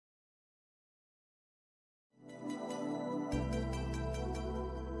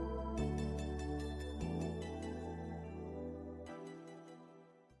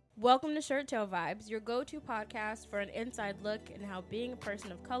Welcome to Shirt Tail Vibes, your go-to podcast for an inside look in how being a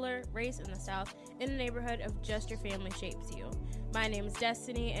person of color, race in the South, in a neighborhood of just your family shapes you. My name is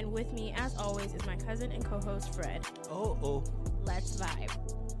Destiny, and with me, as always, is my cousin and co-host, Fred. Oh. Let's vibe.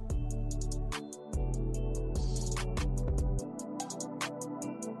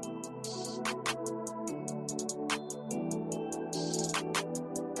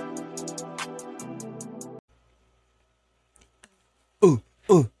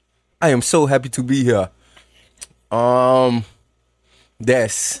 I am so happy to be here. Des.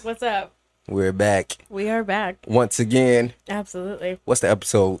 What's up? We're back. We are back. Once again. Absolutely. What's the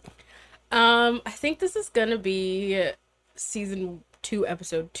episode? I think this is gonna be season 2,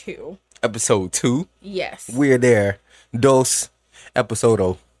 episode 2. Episode 2? Yes. We're there. Dos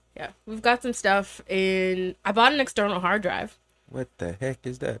episodo. Yeah. We've got some stuff in... I bought an external hard drive. What the heck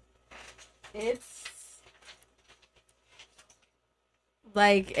is that? It's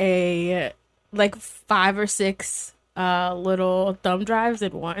like a 5 or 6 little thumb drives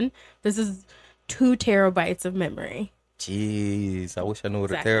in one. This is 2 terabytes of memory. Jeez, I wish I knew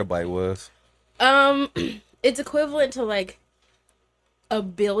what Exactly. a terabyte was. It's equivalent to like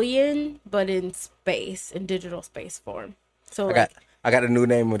 1 billion, but in space, in digital space form. So I got a new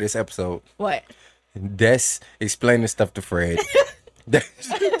name of this episode. What? Des explaining stuff to Fred. That's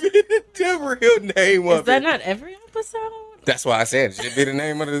the real name of it. Is that not every episode? That's why I said it should be the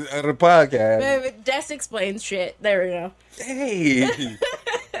name of the podcast. Baby, Des explains shit. There we go. Hey.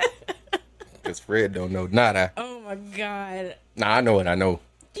 Because Fred don't know nada. Oh my god. Nah, I know what I know.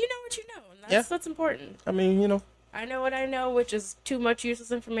 You know what you know, and Yeah. that's important. I mean, I know what I know, which is too much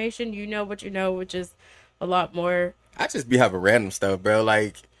useless information. You know what you know, which is a lot more. I just be having random stuff, bro.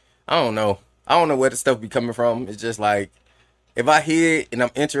 Like, I don't know. I don't know where the stuff be coming from. It's just like, if I hear it and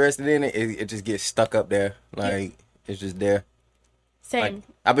I'm interested in it, it just gets stuck up there. Like, it's just there. Same. Like,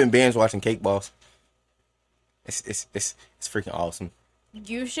 I've been binge watching Cake Boss. It's freaking awesome.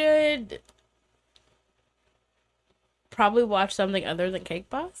 You should probably watch something other than Cake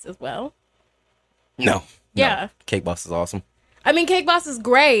Boss as well. No. Yeah. Cake Boss is awesome. I mean, Cake Boss is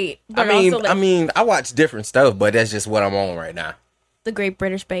great, but also I watch different stuff, but that's just what I'm on right now. The Great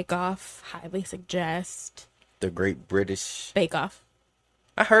British Bake Off. Highly suggest. The Great British Bake Off.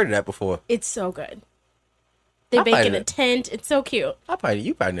 I heard of that before. It's so good. They I bake find in a it- tent. It's so cute.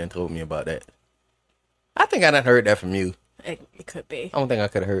 You probably done told me about that. I think I done heard that from you. It could be. I don't think I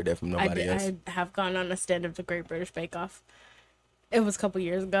could have heard that from nobody else. I have gone on a stand of the Great British Bake Off. It was a couple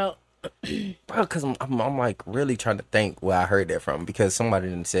years ago. Bro, because I'm like really trying to think where I heard that from, because somebody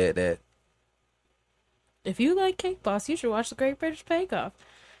done said that. If you like Cake Boss, you should watch the Great British Bake Off.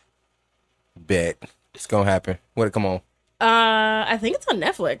 Bet. It's gonna happen. When it come on? I think it's on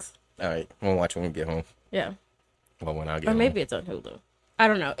Netflix. All right, I'm gonna watch it when we get home. Yeah. Well, when I get Or home. maybe it's on Hulu. I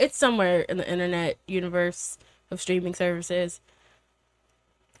don't know. It's somewhere in the internet universe of streaming services.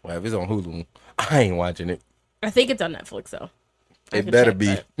 Well, if it's on Hulu, I ain't watching it. I think it's on Netflix, though. I It can better check,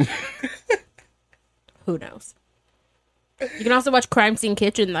 be. but who knows? You can also watch Crime Scene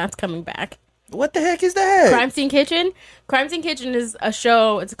Kitchen. That's coming back. What the heck is that? Crime Scene Kitchen? Crime Scene Kitchen is a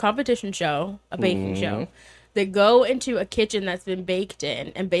show. It's a competition show, a baking show. They go into a kitchen that's been baked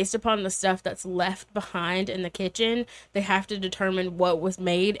in, and based upon the stuff that's left behind in the kitchen, they have to determine what was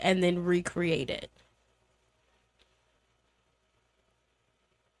made and then recreate it.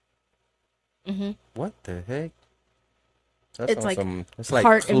 What the heck? That It's sounds like it's like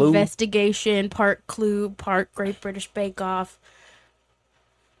part Clue. investigation, part Clue, part Great British Bake Off.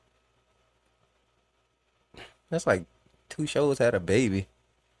 That's like 2 shows had a baby.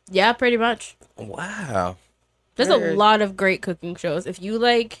 Yeah, pretty much. Wow. There's a lot of great cooking shows. If you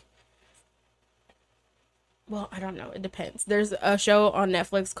like, well, I don't know. It depends. There's a show on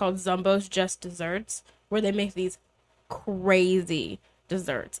Netflix called Zumbo's Just Desserts where they make these crazy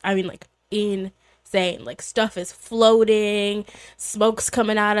desserts. I mean, like, insane. Like, stuff is floating, smoke's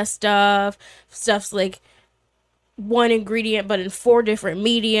coming out of stuff. Stuff's like one ingredient, but in 4 different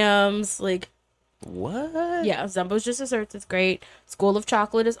mediums. Like, What? yeah, Zumbo's Just Desserts is great. School of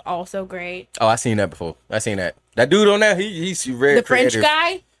Chocolate is also great. Oh, I seen that before. I seen that. That dude on there, he's very The French creative.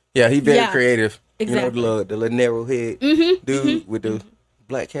 guy. Yeah, he very Yeah, creative. exactly. You know, the little narrow head dude with the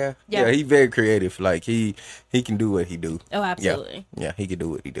black hair. Yeah. Yeah, he very creative. Like he can do what he do. Oh, absolutely. Yeah, he can do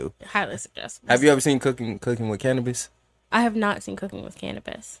what he do. Highly suggest. Have you ever seen Cooking with Cannabis? I have not seen Cooking with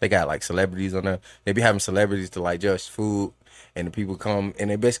Cannabis. They got like celebrities on there. They be having celebrities to like judge food, and the people come and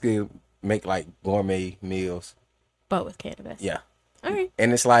they basically make like gourmet meals. But with cannabis. Yeah. All right.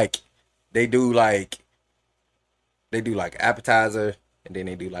 And it's like they do like appetizer, and then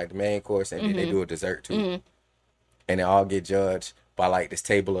they do like the main course, and then they do a dessert too. And they all get judged by by like this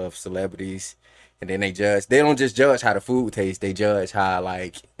table of celebrities, and then they judge. They don't just judge how the food tastes; they judge how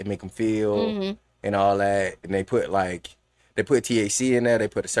like it make them feel and all that. And they put THC in there. They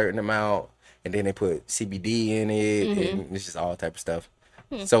put a certain amount, and then they put CBD in it, and it's just all type of stuff.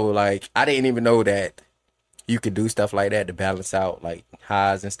 So like, I didn't even know that you could do stuff like that to balance out like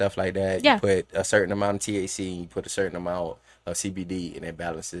highs and stuff like that. Yeah. You put a certain amount of THC, you put a certain amount of CBD, and it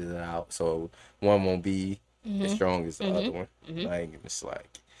balances it out. So one won't be as strong as the other one. Like it's like,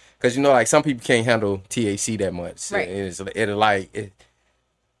 cause you know, like some people can't handle THC that much. Right.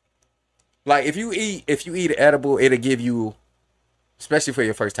 Like if you eat an edible, it'll give you, especially for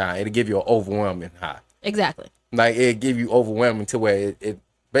your first time, it'll give you an overwhelming high. Exactly. Like it'll give you overwhelming to where it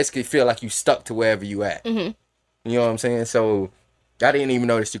basically feel like you stuck to wherever you at. You know what I'm saying? So I didn't even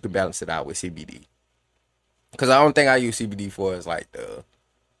notice you could balance it out with CBD. Because the only thing I use CBD for is like the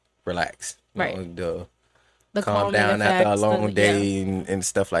relax, right? The calm down after a long day and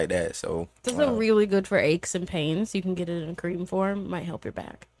stuff like that. So this is really good for aches and pains. You can get it in a cream form. Might help your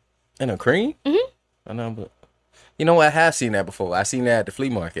back. In a cream? I know, but you know what? I have seen that before. I seen that at the flea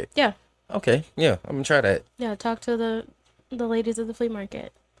market. Yeah. Okay. Yeah, I'm gonna try that. Yeah, talk to the ladies at the flea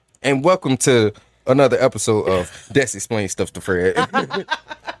market. And welcome to another episode of Des Explain Stuff to Fred.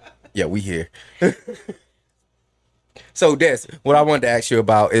 Yeah, we here. So Des, what I wanted to ask you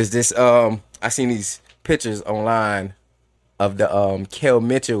about is this. I seen these pictures online of the Kel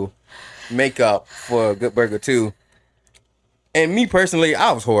Mitchell makeup for Good Burger 2. And me personally,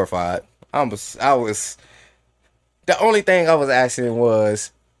 I was horrified. I was. The only thing I was asking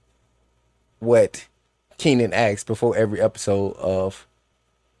was what Keenan asked before every episode of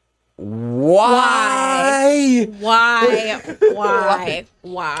why?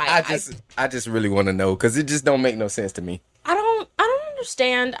 I just really want to know because it just don't make no sense to me. I don't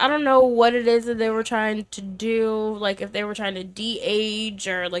understand. I don't know what it is that they were trying to do. Like if they were trying to de-age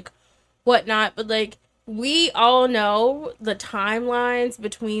or like whatnot, but like. We all know the timelines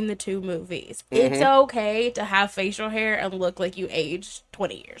between the two movies. It's okay to have facial hair and look like you aged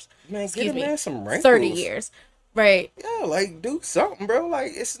 20 years. Man, give me some wrinkles. 30 years. Right. Yeah, like, do something, bro.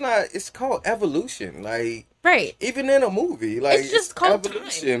 Like, it's called evolution. Like, right. Even in a movie, like, it's just called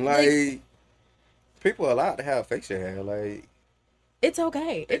evolution. Time. Like, people are allowed to have facial hair. Like, it's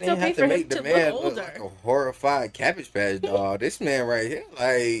okay. It's okay have for make him the to man look older. Like a horrified Cabbage Patch dog. This man right here,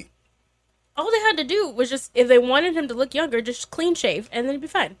 like. All they had to do was just, if they wanted him to look younger, just clean shave, and then it'd be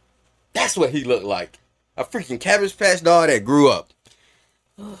fine. That's what he looked like. A freaking Cabbage Patch dog that grew up.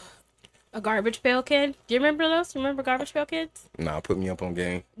 A Garbage Pail Kid. Do you remember those? Remember Garbage Pail Kids? Nah, put me up on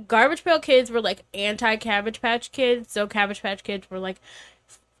game. Garbage Pail Kids were like anti-Cabbage Patch Kids, so Cabbage Patch Kids were like,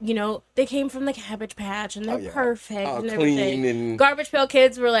 you know, they came from the Cabbage Patch and they're perfect and everything. And... Garbage Pail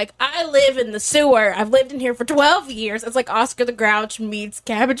Kids were like, I live in the sewer. I've lived in here for 12 years. It's like Oscar the Grouch meets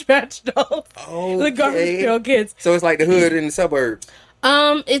Cabbage Patch Dolls. Oh, the Garbage Pail Kids. So it's like the hood in the suburbs.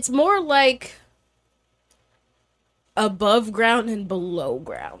 It's more like above ground and below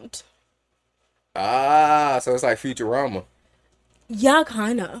ground. Ah, so it's like Futurama. Yeah,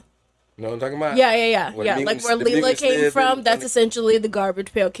 kinda. You know what I'm talking about? Yeah. Like where Leela came from, that's essentially the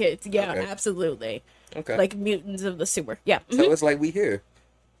Garbage Pail Kids. Yeah, okay. Absolutely. Okay. Like mutants of the sewer. Yeah. So it's like we here.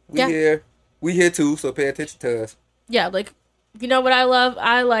 We here too, so pay attention to us. Yeah, like, you know what I love?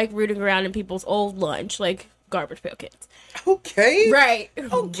 I like rooting around in people's old lunch, like Garbage Pail Kids. Okay. Right.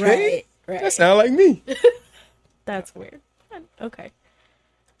 Okay. Right. That sounds like me. That's weird. Okay.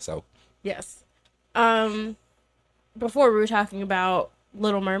 So. Yes. Before we were talking about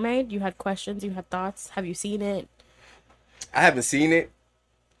Little Mermaid, you had questions, you had thoughts. Have you seen it? I haven't seen it.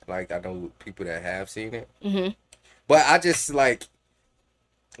 Like, I know people that have seen it. But I just, like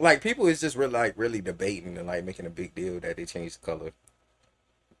people is just really debating and, like, making a big deal that they changed the color.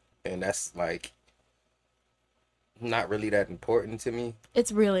 And that's, like, not really that important to me.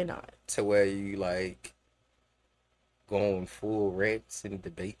 It's really not. To where you, like, go on full rants and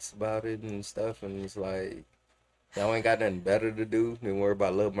debates about it and stuff. And it's like... Y'all ain't got nothing better to do than worry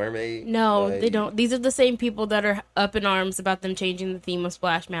about Little Mermaid? No, they don't. These are the same people that are up in arms about them changing the theme of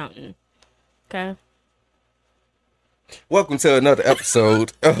Splash Mountain. Okay? Welcome to another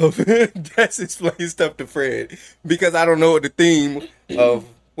episode of That's Explain Stuff to Fred. Because I don't know what the theme of...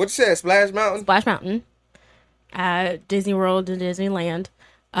 What you said? Splash Mountain? Splash Mountain. At Disney World and Disneyland.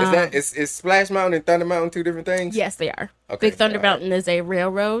 Is Splash Mountain and Thunder Mountain two different things? Yes, they are. Okay, Big Thunder Mountain is a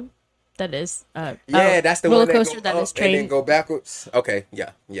railroad. That is that's the roller one coaster that is trained and then go backwards. Okay,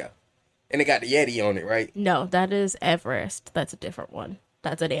 yeah. And it got the Yeti on it, right? No, that is Everest. That's a different one.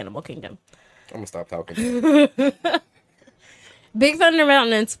 That's at Animal Kingdom. I'm gonna stop talking. Big Thunder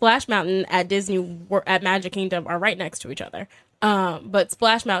Mountain and Splash Mountain at Magic Kingdom are right next to each other. But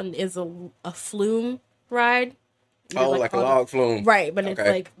Splash Mountain is a flume ride. Oh, like a log flume. Right, but it's Okay.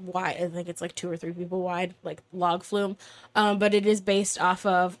 like wide. I think it's like 2 or 3 people wide, like log flume. But it is based off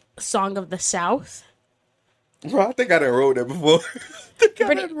of Song of the South. Bro, I think I done rode that before. I think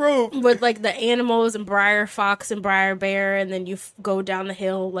I done rode. With like the animals and Briar Fox and Briar Bear, and then you go down the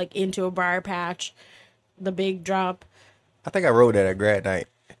hill like into a briar patch, the big drop. I think I rode that at grad night.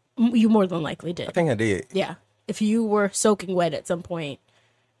 You more than likely did. I think I did. Yeah. If you were soaking wet at some point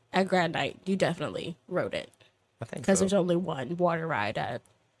at grad night, you definitely rode it. I think Because so. there's only one water ride at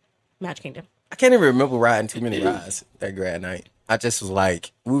Magic Kingdom. I can't even remember riding too many rides at grad night. I just was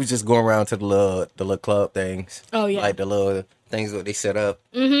like, we was just going around to the little club things. Oh, yeah. Like the little things that they set up.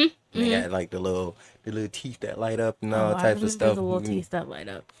 Mm-hmm. And they had like the little teeth that light up and all types of stuff. The little teeth that light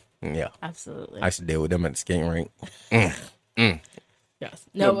up. Yeah. Absolutely. I used to deal with them at the skating rink. Yes.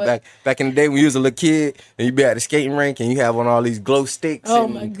 No, but Back in the day when you was a little kid and you be at the skating rink and you have on all these glow sticks. Oh,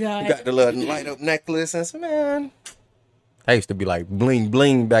 and my God. You got the little light up necklace and some, man. I used to be like bling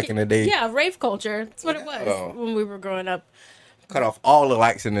bling back in the day. yeah, rave culture. That's what it was Oh. when we were growing up. Cut off all the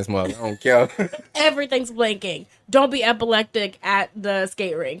lights in this mother. I don't care. Everything's blinking. Don't be epileptic at the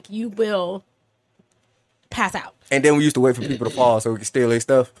skate rink. You will pass out. And then we used to wait for people to fall so we could steal their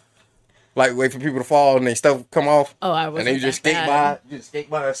stuff. Like wait for people to fall and their stuff come off. Oh, I And wasn't then you just skate by,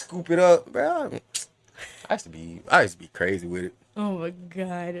 and scoop it up. Bro, I used to be crazy with it. Oh my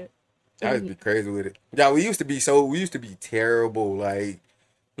God. I used to be crazy with it. Yeah, we used to be terrible. Like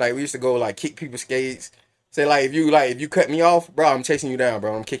we used to go like kick people's skates. Say if you cut me off, bro, I'm chasing you down,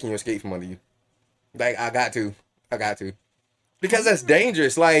 bro. I'm kicking your skate from under you. Like I got to. Because that's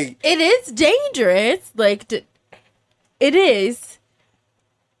dangerous. Like It is dangerous. Like, it is.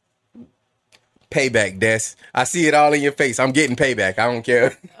 payback, Des. I see it all in your face. I'm getting payback. I don't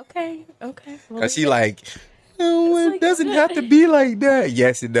care. Okay. Okay. Well, Cause she like, oh, It's it like- doesn't have to be like that.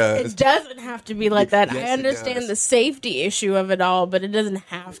 Yes, it does. it doesn't have to be like that. Yes, I it understand does. the safety issue of it all, but it doesn't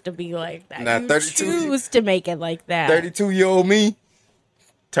have to be like that. Now, You 32 choose to make it like that. 32-year-old me,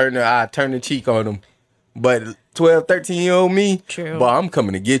 turn the cheek on him. But 12, 13-year-old me, True. Boy, I'm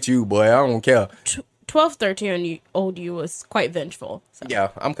coming to get you, boy. I don't care. 12, 13-year-old you was quite vengeful. So. Yeah,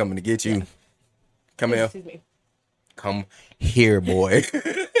 I'm coming to get you. Come here. Excuse me. Come here, boy.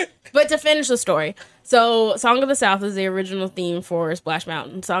 But to finish the story, so Song of the South is the original theme for Splash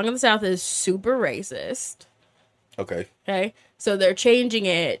Mountain. Song of the South is super racist. Okay. Okay, so they're changing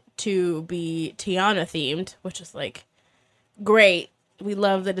it to be Tiana themed, which is like great. We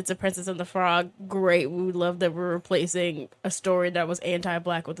love that it's a Princess and the Frog. Great. We love that we're replacing a story that was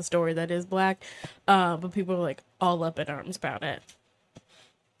anti-black with a story that is black. But people are like all up in arms about it.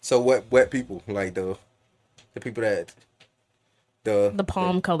 So what people like the people that The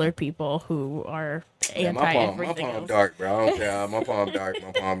palm-colored people who are yeah, my anti palm everything else. dark, bro. I don't care. My palm dark.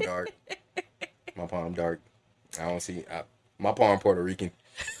 My palm dark. I don't see my palm Puerto Rican.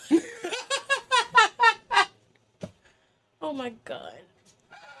 Oh my God.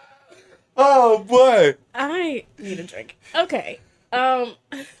 Oh boy. I need a drink. Okay.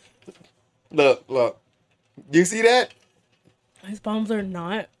 Look. You see that? His palms are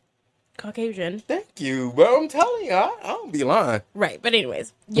not Caucasian. Thank you, bro. I'm telling you, I don't be lying. Right, but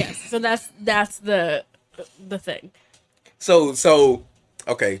anyways, yes. So that's the thing. So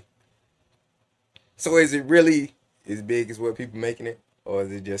okay. So is it really as big as what people making it, or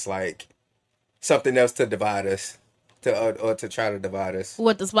is it just like something else to divide us, or to try to divide us?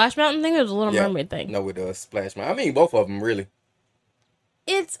 What, the Splash Mountain thing or the Little Yeah. Mermaid thing? No, with the Splash Mountain. I mean, both of them really.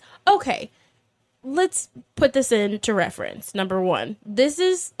 It's okay. Let's put this into reference. Number one, this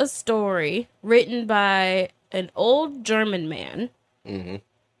is a story written by an old German man. Mm-hmm.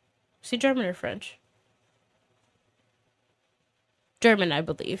 Is he German or French? German, I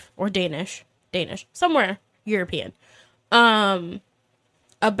believe, or Danish, somewhere European. About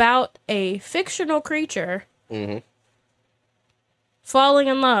a fictional creature Mm-hmm. falling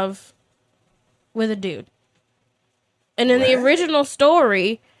in love with a dude. And in the What? original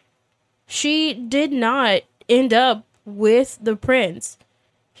story, she did not end up with the prince.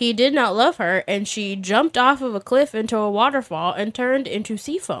 He did not love her, and she jumped off of a cliff into a waterfall and turned into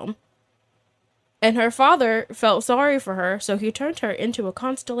sea foam. And her father felt sorry for her, so he turned her into a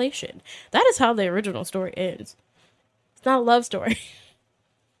constellation. That is how the original story ends. It's not a love story.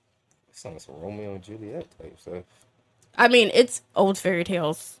 Sounds like Romeo and Juliet type stuff. I mean, it's old fairy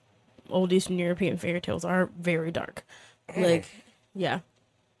tales. Old Eastern European fairy tales are very dark. Like, yeah.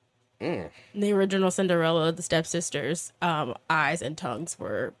 The original Cinderella, the stepsisters' eyes and tongues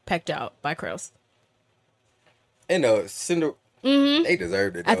were pecked out by crows. And Mm-hmm. They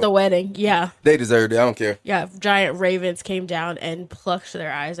deserved it, At the though. wedding, yeah. They deserved it. I don't care. Yeah, giant ravens came down and plucked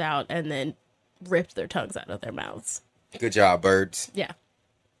their eyes out and then ripped their tongues out of their mouths. Good job, birds. Yeah.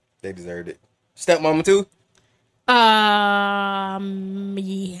 They deserved it. Stepmama, too?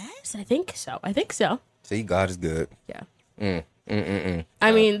 Yes, I think so. I think so. See, God is good. Yeah. I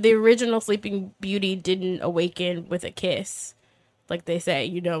I mean, the original Sleeping Beauty didn't awaken with a kiss. Like they say,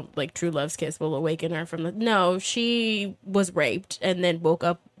 you know, like true love's kiss will awaken her from the... No, she was raped and then woke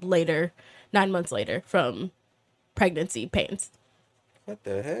up later, 9 months later, from pregnancy pains. What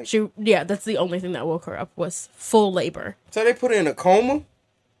the heck? Yeah, that's the only thing that woke her up was full labor. So they put her in a coma?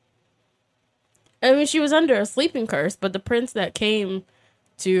 I mean, she was under a sleeping curse, but the prince that came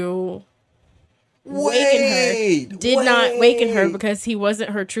to waken her did not waken her because he wasn't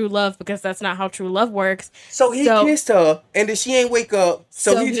her true love, because that's not how true love works. So he kissed her, and then she ain't wake up,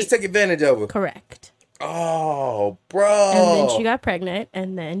 so he just took advantage of her. Correct. Oh, bro. And then she got pregnant,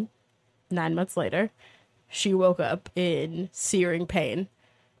 and then 9 months later, she woke up in searing pain.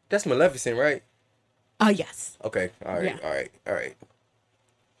 That's Maleficent, right? Yes. Okay, all right, Yeah. all right.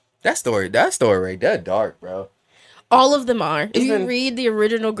 That story right there, dark, bro. All of them are. If you read the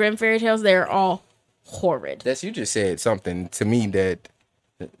original Grimm fairy tales, they're all horrid. You just said something to me that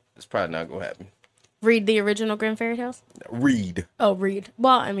it's probably not gonna happen. Read the original Grimm fairy tales? Read. Oh, read.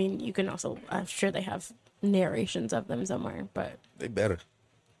 Well, I mean, you can also, I'm sure they have narrations of them somewhere, but... They better.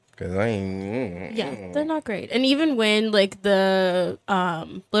 Because I ain't... Yeah, they're not great. And even when, like, the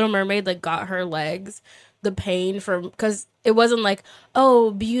Little Mermaid, like, got her legs, the pain from... Because it wasn't like, oh,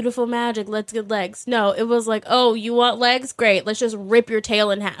 beautiful magic, let's get legs. No, it was like, oh, you want legs? Great, let's just rip your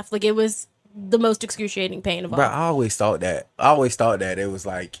tail in half. Like, it was the most excruciating pain of all. Bro, I always thought that it was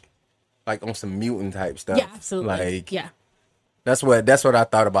like on some mutant type stuff. Yeah, absolutely. Like, yeah. That's what I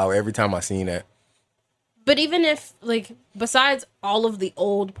thought about every time I seen that. But even if, like, besides all of the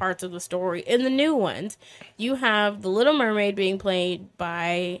old parts of the story, in the new ones, you have the Little Mermaid being played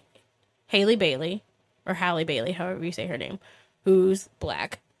by Halle Bailey, however you say her name, who's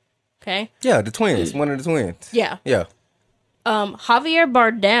black. Okay? Yeah, the twins. One of the twins. Yeah. Yeah. Javier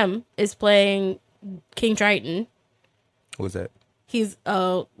Bardem is playing King Triton. Who's that? He's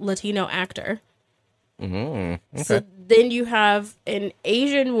a Latino actor. Okay. So then you have an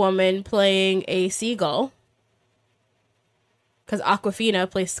Asian woman playing a seagull. Because Aquafina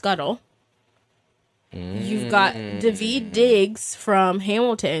plays Scuttle. You've got Daveed Diggs from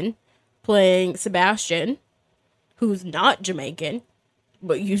Hamilton playing Sebastian, who's not Jamaican,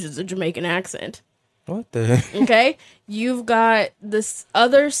 but uses a Jamaican accent. What the heck? Okay? You've got this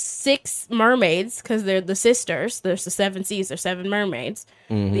other 6 mermaids, because they're the sisters. There's the 7 seas, there's 7 mermaids.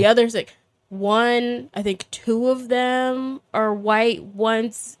 The other 6... I think 2 of them are white.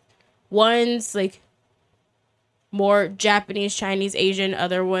 One's like more Japanese, Chinese, Asian.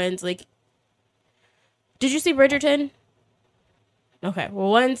 Other ones like. Did you see Bridgerton? Okay, well,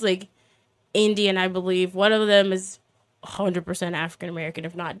 one's like Indian, I believe. One of them is 100% African American,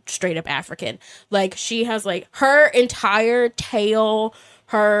 if not straight up African. Like, she has like her entire tail.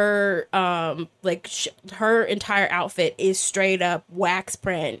 Her her entire outfit is straight up wax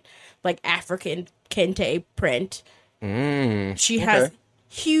print, like African kente print. She has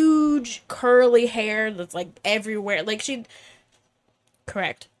huge curly hair that's like everywhere. Like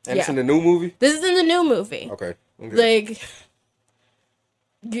correct. And it's in the new movie? This is in the new movie. Okay. Like,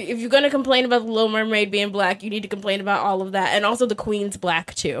 if you're gonna complain about the Little Mermaid being black, you need to complain about all of that, and also the Queen's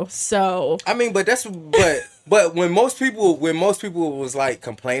black too. So I mean, but when most people was like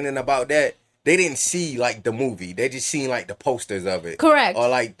complaining about that, they didn't see like the movie. They just seen like the posters of it. Correct. Or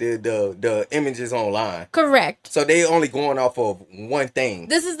like the images online. Correct. So they only going off of one thing.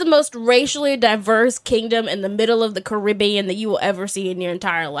 This is the most racially diverse kingdom in the middle of the Caribbean that you will ever see in your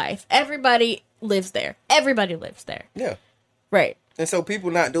entire life. Everybody lives there. Everybody lives there. Yeah. Right. And so people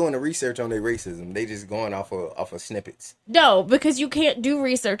not doing the research on their racism. They just going off of snippets. No, because you can't do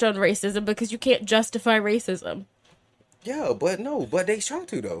research on racism because you can't justify racism. Yeah, but they try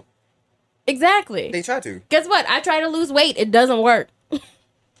to though. Exactly. They try to. Guess what? I try to lose weight. It doesn't work.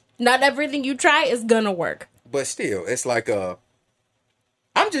 Not everything you try is gonna work. But still, it's like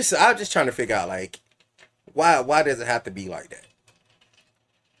I'm just trying to figure out like why does it have to be like that?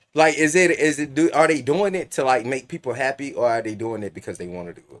 Like, are they doing it to like make people happy, or are they doing it because they want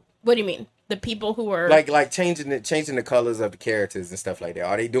to do it? What do you mean? The people who are like changing the colors of the characters and stuff like that.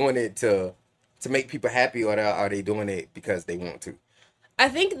 Are they doing it to make people happy, or are they doing it because they want to? I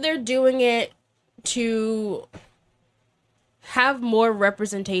think they're doing it to have more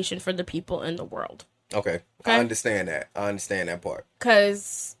representation for the people in the world. Okay. I understand that. I understand that part.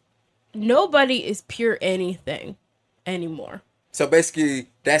 Because nobody is pure anything anymore. So basically,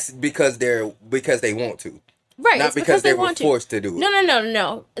 that's because they want to, Right, not it's because they were want to. forced to do it.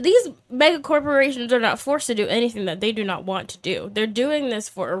 No. These mega corporations are not forced to do anything that they do not want to do. They're doing this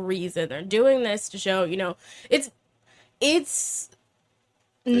for a reason. They're doing this to show, it's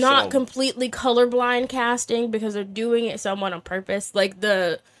not completely colorblind casting because they're doing it somewhat on purpose. Like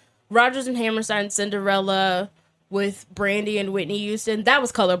the Rodgers and Hammerstein Cinderella with Brandy and Whitney Houston, that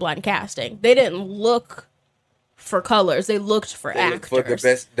was colorblind casting. They didn't look for colors. They looked for actors. For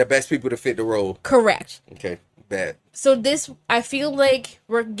the best people to fit the role. Correct. Okay, bad. So this, I feel like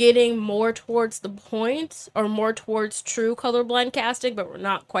we're getting more towards the point, or more towards true colorblind casting, but we're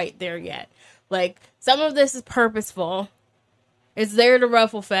not quite there yet. Like, some of this is purposeful. It's there to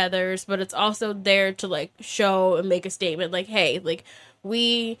ruffle feathers, but it's also there to, like, show and make a statement. Like, hey, like,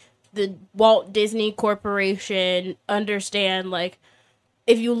 we, the Walt Disney Corporation, understand, like,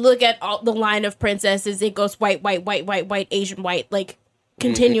 if you look at all the line of princesses, it goes white, Asian white, like,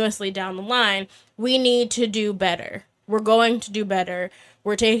 continuously down the line. We need to do better. We're going to do better.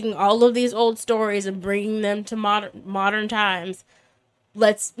 We're taking all of these old stories and bringing them to modern times.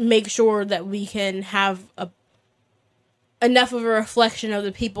 Let's make sure that we can have enough of a reflection of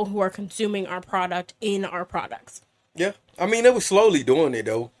the people who are consuming our product in our products. Yeah. I mean, they were slowly doing it,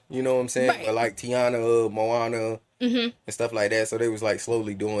 though. You know what I'm saying? Right. Like Tiana, Moana, and stuff like that. So they was, like,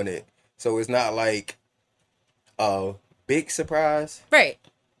 slowly doing it. So it's not, like, a big surprise. Right.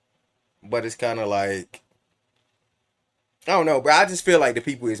 But it's kind of like, I don't know, but I just feel like the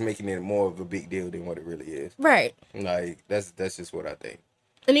people is making it more of a big deal than what it really is. Right. Like, that's just what I think.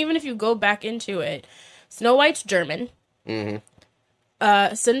 And even if you go back into it, Snow White's German.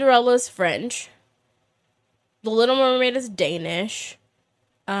 Cinderella's French. The Little Mermaid is Danish.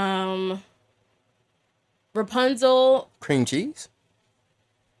 Rapunzel. Cream cheese?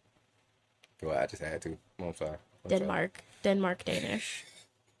 Well, I just had to. I'm sorry. Denmark. Denmark Danish.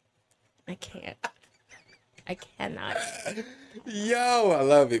 I can't. I cannot. Yo, I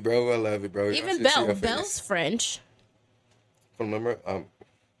love it, bro. Even Belle. Belle's French. From the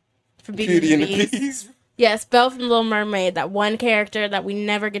For Beauty and the Beast. Yes, Belle from The Little Mermaid. That one character that we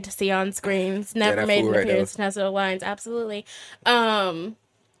never get to see on screens. Never made an appearance in Tessa Lines. Absolutely.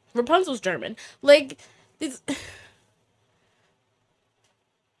 Rapunzel's German. Like, this...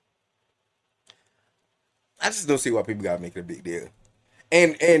 I just don't see why people gotta make it a big deal.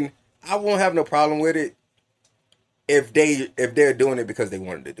 And I won't have no problem with it if they're doing it because they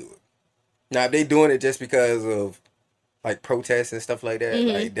wanted to do it. Now, if they doing it just because of, like, protests and stuff like that,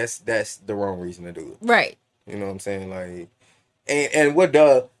 like, that's the wrong reason to do it. Right. You know what I'm saying? Like, and what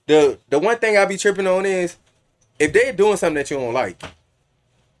the one thing I be tripping on is, if they're doing something that you don't like,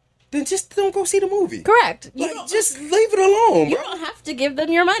 then just don't go see the movie. Correct. Like, just leave it alone, bro. You don't have to give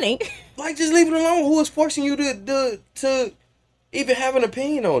them your money. Like, just leave it alone. Who is forcing you to even have an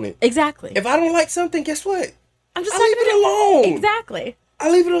opinion on it? Exactly. If I don't like something, guess what? I leave it alone. Exactly. I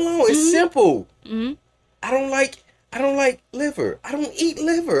leave it alone. It's simple. I don't like liver. I don't eat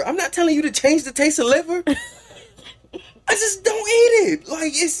liver. I'm not telling you to change the taste of liver. I just don't eat it.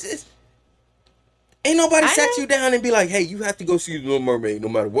 Like, it's ain't nobody sat you down and be like, hey, you have to go see the Little Mermaid no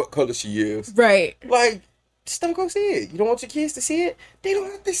matter what color she is. Right. Like, just don't go see it. You don't want your kids to see it? They don't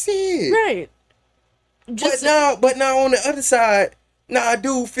have to see it. Right. But now on the other side, now I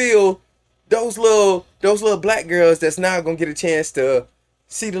do feel those little black girls that's now gonna get a chance to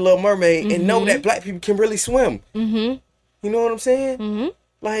see the Little Mermaid and know that black people can really swim. You know what I'm saying?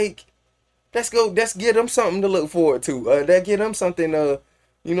 Like, let's give them something to look forward to. That give them something,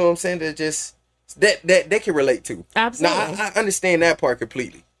 you know what I'm saying, that just that they can relate to. Absolutely. Now I understand that part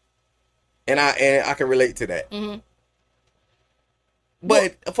completely, and I can relate to that.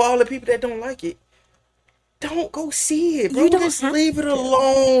 But for all the people that don't like it, don't go see it, bro. Just leave it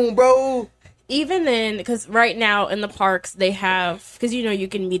alone, bro. Even then, because right now in the parks they have, because you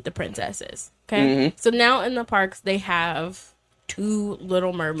can meet the princesses. Okay, so now in the parks they have 2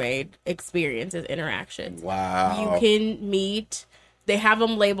 Little Mermaid experiences, interactions. Wow. You can meet. They have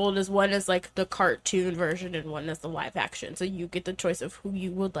them labeled as one is like the cartoon version and one is the live action. So you get the choice of who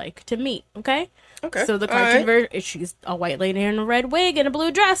you would like to meet. Okay. Okay. So the cartoon version, she's a white lady in a red wig and a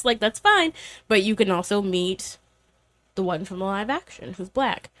blue dress. Like, that's fine. But you can also meet the one from the live action who's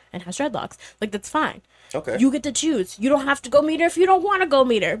black and has dreadlocks. Like, that's fine. Okay. You get to choose. You don't have to go meet her if you don't want to go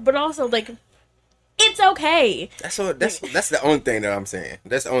meet her. But also, like, it's okay. That's the only thing that I'm saying.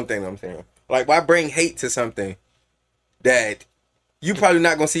 That's the only thing that I'm saying. Like, why bring hate to something that you probably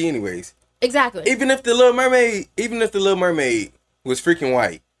not gonna see anyways? Exactly. Even if the Little Mermaid was freaking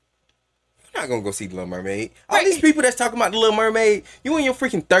white, You're not gonna go see the Little Mermaid. All Right. these people that's talking about the Little Mermaid, you in your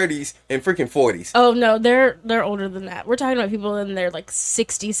freaking 30s and freaking 40s. Oh no, they're older than that. We're talking about people in their like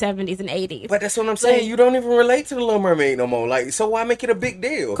 60s, 70s, and 80s. But that's what I'm saying. Like, you don't even relate to the Little Mermaid no more. Like, so why make it a big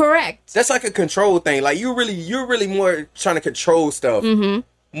deal? correct. That's like a control thing. Like you're really more trying to control stuff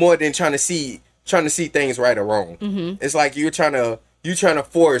more than trying to see things right or wrong. It's like you're trying to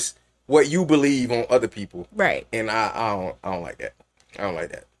force what you believe on other people. Right. And I don't like that. I don't like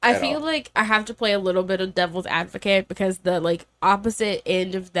that. I feel like I have to play a little bit of devil's advocate because the like opposite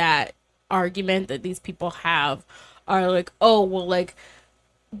end of that argument that these people have are like, oh, well, like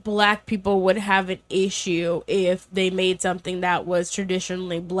black people would have an issue if they made something that was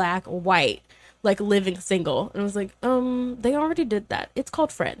traditionally black or white, like Living Single. And I was like, they already did that. It's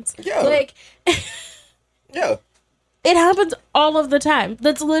called Friends. Yeah. Like, yeah. it happens all of the time.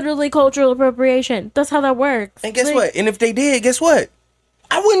 That's literally cultural appropriation. That's how that works. And guess Like, what? And if they did, guess what?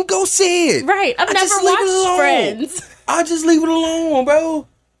 I wouldn't go see it. Right. I've never watched Friends. I just leave it alone, bro.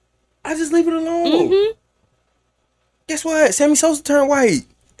 I just leave it alone. Guess what? Sammy Sosa turned white.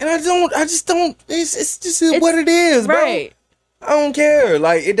 And I just don't, it's just what it is, bro. Right. I don't care.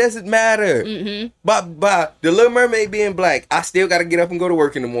 Like, it doesn't matter. By the Little Mermaid being black, I still got to get up and go to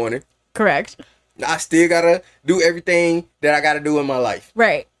work in the morning. Correct. I still got to do everything that I got to do in my life.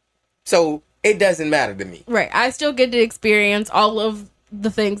 Right. So, it doesn't matter to me. Right. I still get to experience all of the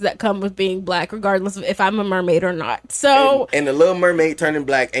things that come with being black, regardless of if I'm a mermaid or not. So, And the Little Mermaid turning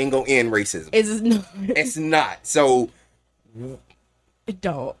black ain't gonna end racism. It's not. So, it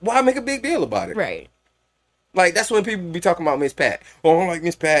don't. why make a big deal about it? Right. Like, that's when people be talking about Miss Pat. Oh, I don't like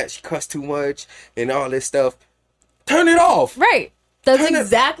Miss Pat. She cussed too much and all this stuff. Turn it off. Right. That's Turn it-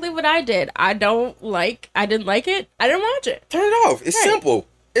 exactly what I did. I didn't like it. I didn't watch it. Turn it off. It's Right. simple.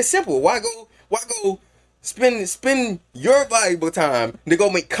 It's simple. Why go spend your valuable time to go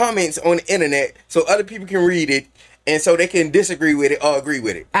make comments on the internet so other people can read it and so they can disagree with it or agree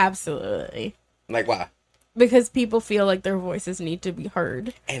with it? Absolutely. Like, why? Because people feel like their voices need to be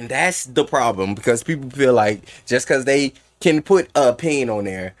heard. And that's the problem, because people feel like just because they can put an opinion on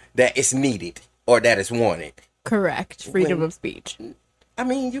there that it's needed or that it's wanted. Correct. Freedom of speech. I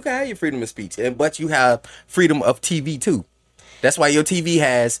mean, you can have your freedom of speech, but you have freedom of TV too. That's why your TV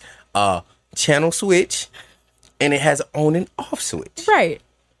has a channel switch and it has an on and off switch. Right.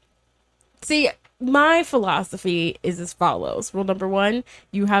 See, my philosophy is as follows. Rule number 1,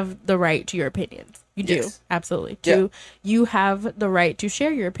 you have the right to your opinions. You do. Yes. Absolutely. Yeah. 2, you have the right to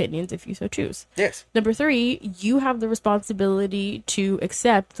share your opinions if you so choose. Yes. Number 3, you have the responsibility to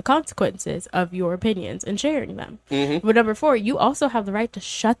accept the consequences of your opinions and sharing them. But number 4, you also have the right to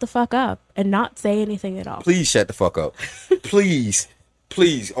shut the fuck up and not say anything at all. Please shut the fuck up. Please.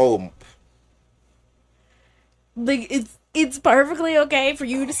 Please. Oh. Like, it's perfectly okay for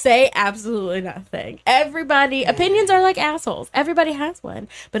you to say absolutely nothing. Opinions are like assholes. Everybody has one,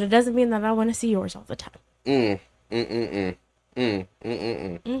 but it doesn't mean that I want to see yours all the time.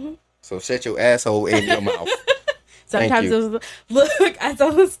 So shut your asshole in your mouth. Sometimes you. it was, look, I saw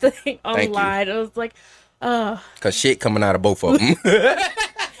this thing Thank online. It was like, Cause shit coming out of both of them.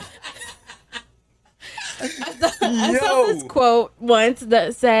 I saw this quote once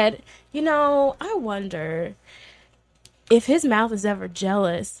that said, I wonder if his mouth is ever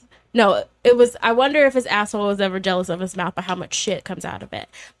jealous. No, it was, I wonder if his asshole is ever jealous of his mouth, but how much shit comes out of it.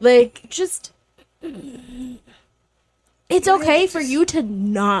 Like, just, it's okay for you to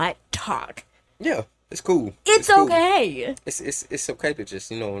not talk. Yeah, it's cool. It's cool. okay. It's okay to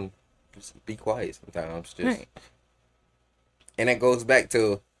just just be quiet sometimes. Just Right. And that goes back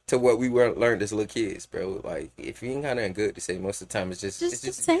to what we learned as little kids, bro. Like, if you ain't got nothing good to say, most of the time it's just say it. it's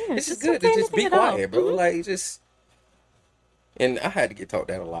just Just good don't to say just be anything at all. quiet, bro. Like, just. And I had to get taught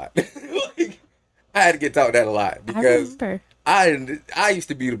that a lot. Like, I had to get taught that a lot because I used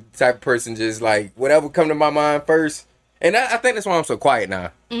to be the type of person just like whatever come to my mind first. And I think that's why I'm so quiet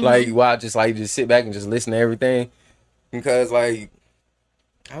now. Like, why I just just sit back and just listen to everything, because like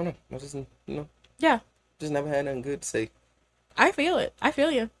I don't know, I just Yeah. just never had nothing good to say. I feel it. I feel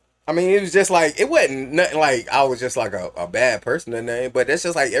you. I mean, it was just like, it wasn't nothing like I was just like a bad person or nothing, but that's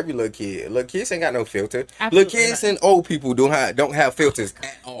just like every little kid. Little kids ain't got no filter. Absolutely Little kids not. and old people don't have filters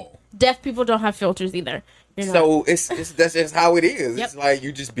at all. Deaf people don't have filters either. So it's that's just how it is. Yep. It's like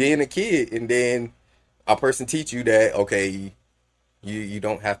you just being a kid, and then a person teach you that, okay, you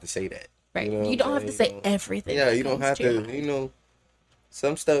don't have to say that. Right. You know You what don't I'm have to saying? say everything. Yeah, that you don't comes have to your to. mind.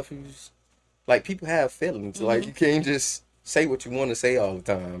 Some stuff is like, people have feelings. Like, you can't just say what you want to say all the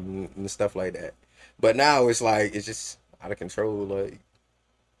time and stuff like that. But now it's like, it's just out of control. Like,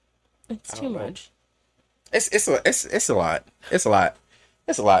 It's too don't know. much. it's a lot. It's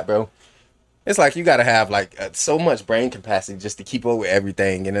a lot, bro. It's like you gotta have like so much brain capacity just to keep up with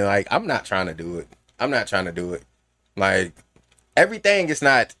everything, and then like I'm not trying to do it. I'm not trying to do it. Like everything is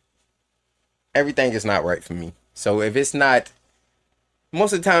not right for me. So if it's not,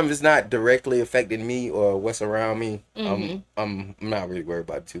 most of the time, if it's not directly affecting me or what's around me, I'm not really worried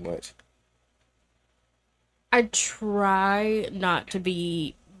about it too much. I try not to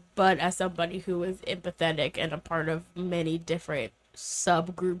be, but as somebody who is empathetic and a part of many different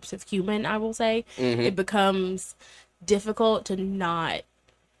subgroups of human, I will say, it becomes difficult to not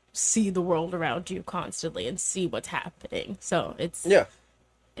see the world around you constantly and see what's happening. So it's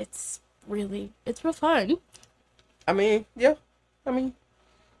real fun. I mean, yeah. I mean,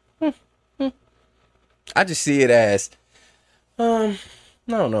 I just see it as, I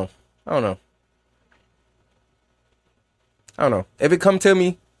don't know. If it come to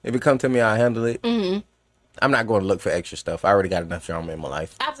me, I'll handle it. I'm not going to look for extra stuff. I already got enough drama in my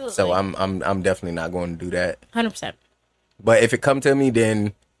life. Absolutely. So I'm definitely not going to do that. 100%. But if it come to me,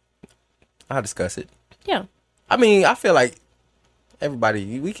 then I'll discuss it. Yeah. I mean, I feel like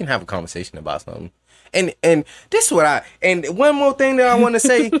everybody, we can have a conversation about something. And this is what and one more thing that I want to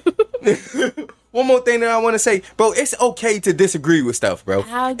say. Bro, it's okay to disagree with stuff, bro.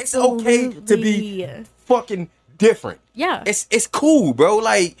 Absolutely. It's okay to be fucking different. Yeah. It's cool, bro.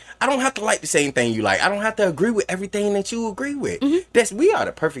 Like, I don't have to like the same thing you like. I don't have to agree with everything that you agree with. We are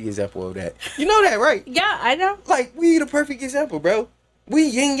the perfect example of that. You know that, right? Yeah, I know. Like, we the perfect example, bro. We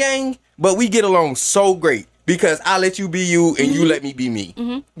yin yang, but we get along so great because I let you be you and you let me be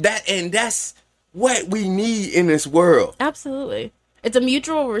me. That's what we need in this world. Absolutely. It's a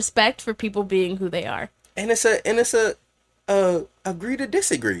mutual respect for people being who they are. And it's a agree to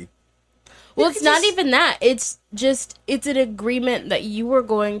disagree. Well, it's not even that. It's an agreement that you are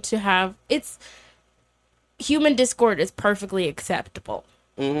going to have. It's human discord is perfectly acceptable.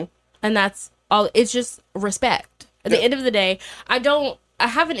 And that's all. It's just respect. At the end of the day, I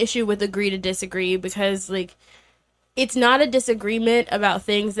have an issue with agree to disagree because, like, it's not a disagreement about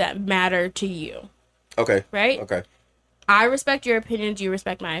things that matter to you. Okay. Right? Okay. I respect your opinions, you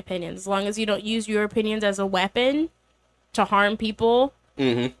respect my opinions. As long as you don't use your opinions as a weapon to harm people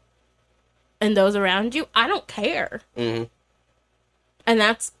and those around you, I don't care. And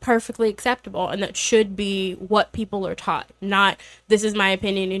that's perfectly acceptable, and that should be what people are taught. Not, this is my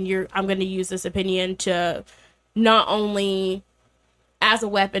opinion, and I'm going to use this opinion to not only as a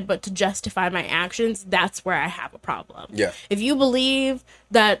weapon, but to justify my actions. That's where I have a problem. Yeah. If you believe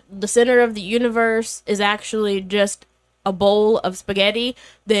that the center of the universe is actually just a bowl of spaghetti,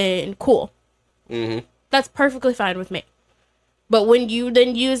 then cool. That's perfectly fine with me. But when you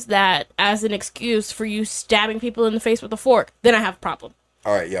then use that as an excuse for you stabbing people in the face with a fork, then I have a problem.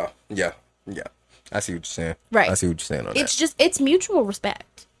 All right, yeah. I see what you're saying. Right. I see what you're saying on that. It's mutual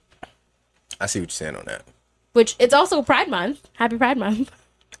respect. I see what you're saying on that. Which, it's also Pride Month. Happy Pride Month.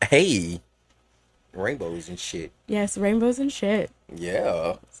 Hey. Rainbows and shit. Yes, rainbows and shit.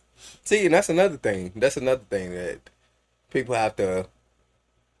 Yeah. See, and that's another thing. That people have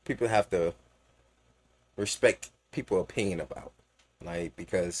to respect people's opinion about. Like,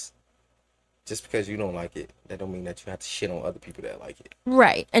 because just because you don't like it, that don't mean that you have to shit on other people that like it.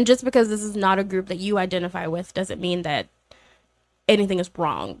 Right. And just because this is not a group that you identify with doesn't mean that anything is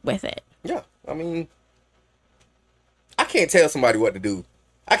wrong with it. Yeah. I mean, I can't tell somebody what to do.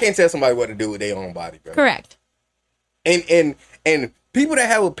 I can't tell somebody what to do with their own body, bro. Correct. And people that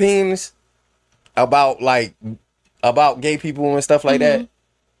have opinions about gay people and stuff like that,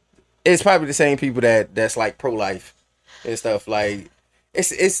 it's probably the same people that's like pro-life and stuff. Like,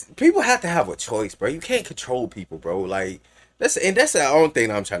 it's people have to have a choice, bro. You can't control people, bro. Like, that's the only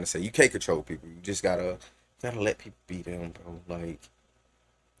thing I'm trying to say. You can't control people. You just gotta let people be them, bro. Like,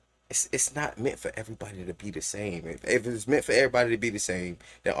 it's not meant for everybody to be the same. If it's meant for everybody to be the same,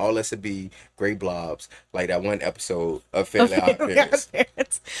 then all us would be gray blobs, like that one episode of Fairly Odd Parents.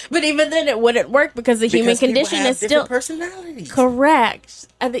 But even then, it wouldn't work because the human condition is still personalities. Correct.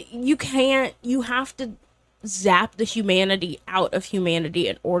 You have to zap the humanity out of humanity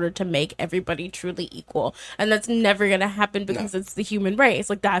in order to make everybody truly equal, and that's never gonna happen because it's the human race.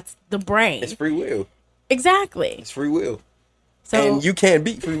 Like, that's the brain. It's free will. Exactly. It's free will. So, and you can't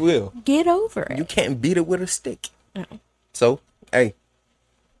beat free will. Get over it. You can't beat it with a stick. No. So, hey,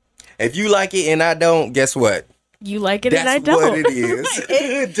 if you like it and I don't, guess what? You like it and I don't. That's what it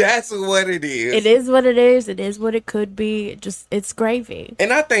is. That's what it is. It is what it is. It is what it could be. It's gravy.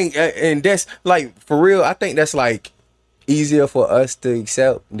 And I think, and that's like, for real, I think that's like easier for us to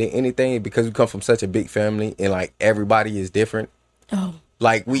accept than anything because we come from such a big family and like everybody is different. Oh.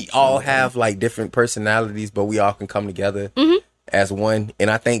 Like, we all have like different personalities, but we all can come together as one. And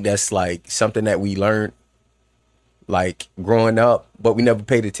I think that's like something that we learned like growing up, but we never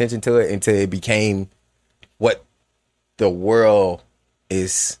paid attention to it until it became what the world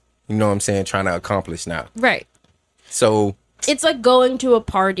is, you know what I'm saying, trying to accomplish now. Right. So it's like going to a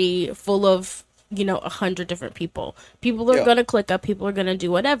party full of, 100 different people. People are going to click up. People are going to do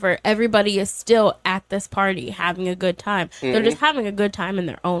whatever. Everybody is still at this party having a good time. Mm-hmm. They're just having a good time in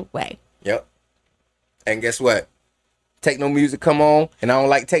their own way. Yep. And guess what? Techno music come on, and I don't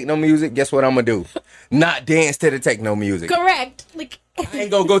like techno music. Guess what I'm going to do? Not dance to the techno music. Correct. Like I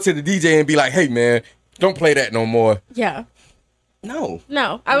ain't going to go to the DJ and be like, hey, man, don't play that no more. Yeah. No.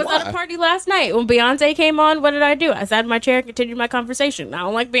 I was at a party last night when Beyonce came on. What did I do? I sat in my chair and continued my conversation. I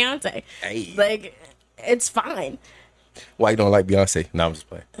don't like Beyonce. Hey. Like, it's fine. Why you don't like Beyonce? No, I'm just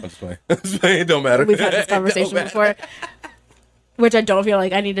playing. It don't matter. We've had this conversation before. Which I don't feel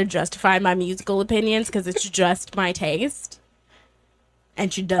like I need to justify my musical opinions because it's just my taste.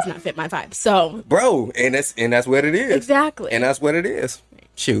 And she does not fit my vibe. So. Bro, and that's what it is. Exactly. And that's what it is.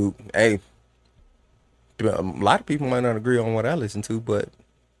 Shoot. Hey. A lot of people might not agree on what I listen to, but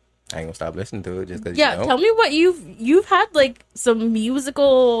I ain't gonna stop listening to it just because. Yeah, tell me what you've had like some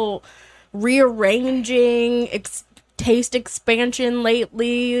musical rearranging, taste expansion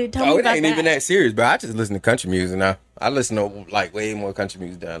lately. Tell me about it ain't even that serious, bro. I just listen to country music now. I listen to like way more country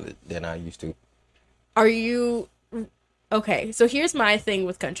music than I used to. Are you okay? So here's my thing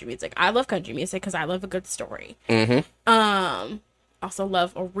with country music. I love country music because I love a good story. Mm-hmm. Also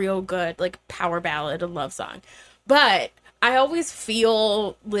love a real good like power ballad and love song, but I always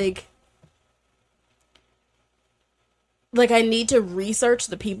feel like I need to research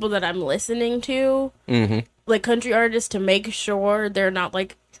the people that I'm listening to, like country artists, to make sure they're not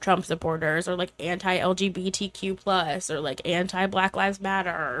like Trump supporters or like anti-LGBTQ plus or like anti-Black Lives Matter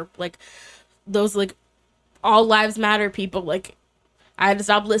or like those like all lives matter people. Like I had to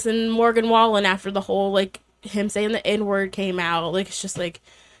stop listening to Morgan Wallen after the whole like him saying the N-word came out. Like it's just like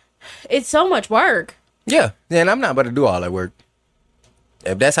it's so much work. Yeah, and I'm not about to do all that work.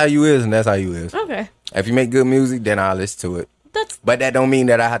 If that's how you is, and that's how you is. Okay. If you make good music, then I'll listen to it. But that don't mean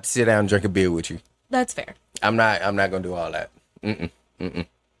that I have to sit down and drink a beer with you. That's fair. I'm not gonna do all that.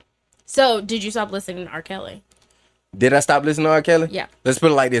 So did you stop listening to R. Kelly? Did I stop listening to R. Kelly? Yeah. Let's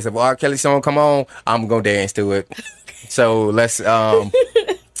put it like this: if R. Kelly song come on, I'm gonna dance to it. So let's you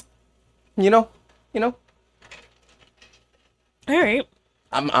know. All right.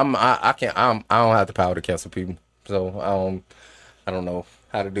 I don't have the power to cancel people, so I don't know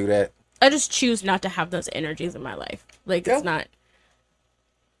how to do that. I just choose not to have those energies in my life. Like it's not.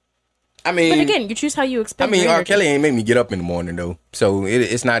 I mean, but again, you choose how you expend. R. Kelly ain't make me get up in the morning though, so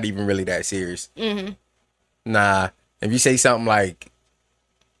it's not even really that serious. Mm-hmm. Nah, if you say something like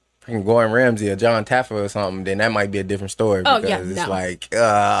freaking Gordon Ramsay or John Taffer or something, then that might be a different story. Because it's like,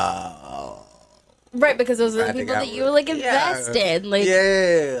 right, because those are the people that you like invest in. Like,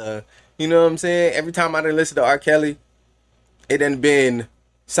 yeah, you know what I'm saying? Every time I done listen to R. Kelly, it done been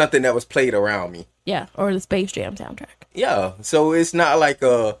something that was played around me. Yeah, or the Space Jam soundtrack. Yeah, so it's not like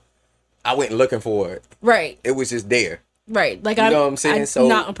I went looking for it. Right. It was just there. Right, like you know what I'm saying? So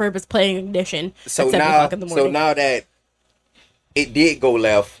not on purpose playing Ignition. So at 7 o'clock in the morning. So now that it did go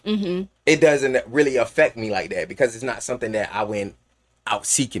left, it doesn't really affect me like that because it's not something that I went out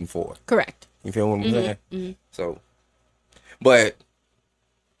seeking for. Correct. You feel what I'm saying? Mm-hmm. So, but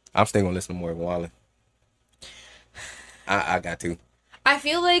I'm still gonna listen to Morgan Wallen. I got to. I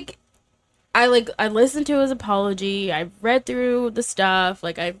feel like I listened to his apology. I've read through the stuff.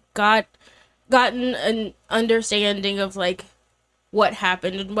 Like I've gotten an understanding of like what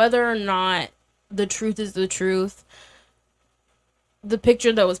happened and whether or not the truth is the truth. The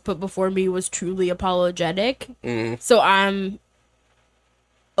picture that was put before me was truly apologetic. So I'm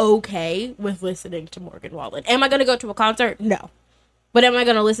okay with listening to Morgan Wallen. Am I going to go to a concert? No. But am I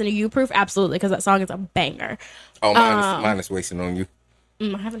going to listen to You Proof? Absolutely, because that song is a banger. Oh, mine is Wasting on You.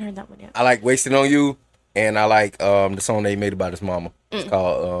 I haven't heard that one yet. I like Wasting on You, and I like the song they made about his mama. It's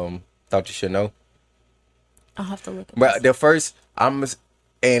called Thought You Should Know. I'll have to look at But the first, and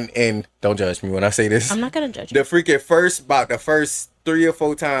don't judge me when I say this. I'm not going to judge you. About the first 3 or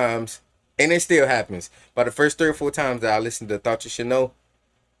 4 times, and it still happens, but the first 3 or 4 times that I listened to Thought You Should Know,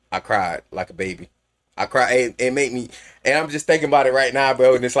 I cried like a baby. I cried. It made me, and I'm just thinking about it right now,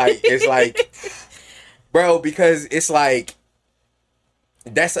 bro. And it's like, bro, because it's like,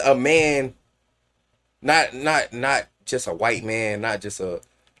 that's a man, not just a white man, not just a,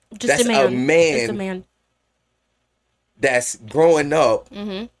 that's a man. Just a man. That's growing up,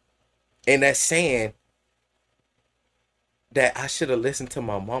 and that's saying that I should have listened to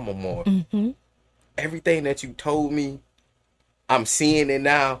my mama more. Everything that you told me, I'm seeing it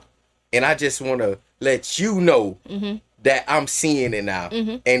now, and I just want to let you know that I'm seeing it now.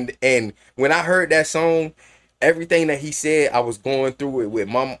 And when I heard that song, everything that he said, I was going through it with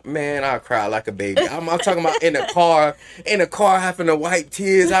my man. I cried like a baby. I'm talking about in the car, having to wipe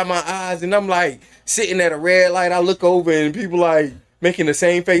tears out my eyes, and I'm like sitting at a red light. I look over and people like making the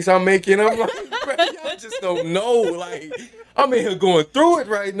same face I'm making. I'm like, bro, y'all just don't know. Like, I'm in here going through it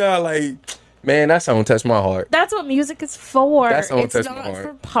right now. Like, man, that song touched my heart. That's what music is for. That song It's touched my not heart.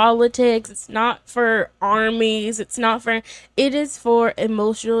 for politics. It's not for armies. It is for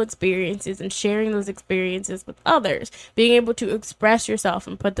emotional experiences and sharing those experiences with others. Being able to express yourself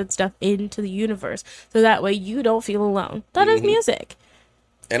and put that stuff into the universe so that way you don't feel alone. That is music.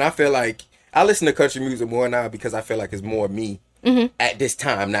 And I feel like I listen to country music more now because I feel like it's more me at this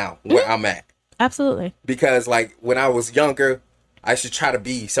time now where I'm at. Absolutely. Because like when I was younger, I should try to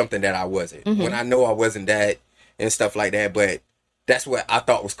be something that I wasn't. When I know I wasn't that and stuff like that, but that's what I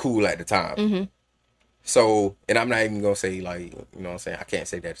thought was cool at the time. So, and I'm not even gonna say like, you know what I'm saying, I can't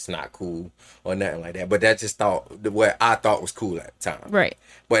say that it's not cool or nothing like that, but that just what I thought was cool at the time. Right.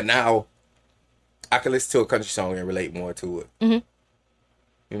 But now I can listen to a country song and relate more to it.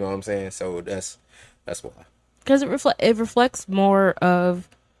 You know what I'm saying? So that's why. Because it reflects more of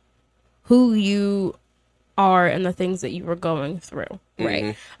who you are and the things that you were going through,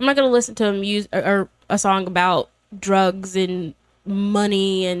 right? I'm not gonna listen to a song about drugs and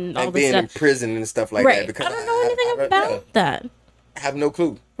money and all And this being stuff. in prison and stuff like Right. that because I don't know anything about that. I have no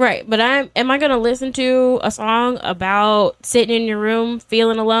clue. Right, but am I gonna listen to a song about sitting in your room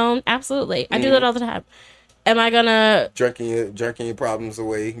feeling alone? Absolutely, I do that all the time. Am I gonna Drinking your problems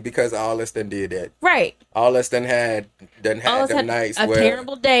away because all us done did that. right? All us done had All them of us had nights a where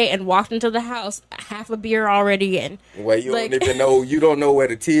terrible day and walked into the house half a beer already in. you like- don't even know, you don't know where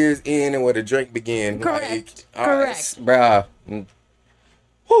the tears end and where the drink begin. Correct. Like, Correct. Bruh.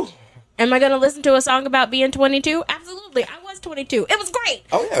 Whew. Am I gonna listen to a song about being 22? Absolutely, I was 22. It was great.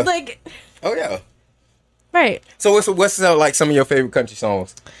 Oh yeah. Like, Oh yeah. right. So what's like some of your favorite country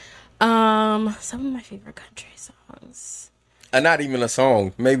songs? Some of my favorite country songs. Not even a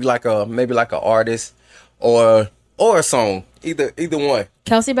song. Maybe like a artist or a song. Either one.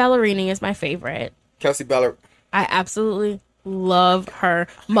 Kelsey Ballerini is my favorite. Kelsey Ballard. I absolutely love her.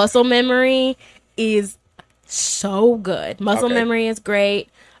 Muscle Memory is so good. Muscle Okay. Memory is great.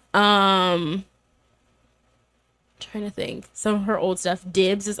 Trying to think. Some of her old stuff.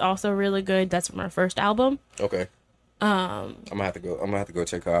 Dibs is also really good. That's from her first album. Okay. I'm gonna have to go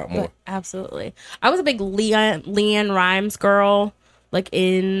check her out more. But absolutely. I was a big Leanne Rimes girl. Like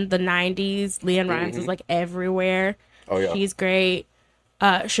in the 90s. Leanne Rimes was like everywhere. Oh yeah. She's great.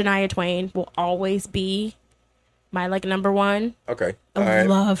 Shania Twain will always be my like number one. Okay. I All right.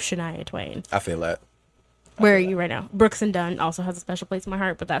 love Shania Twain. I feel that. Where are you right now? Brooks and Dunn also has a special place in my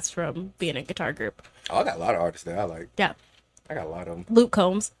heart, but that's from being a guitar group. Oh, I got a lot of artists that I like. Yeah. I got a lot of them. Luke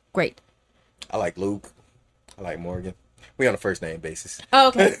Combs, great. I like Luke. I like Morgan. We on a first name basis. Oh,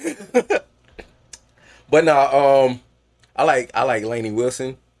 okay. But no, I like Lainey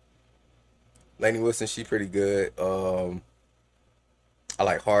Wilson. Lainey Wilson, she pretty good. I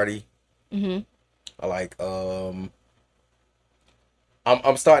like Hardy. I like I'm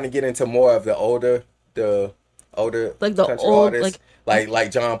starting to get into more of the older Like the country old, artists.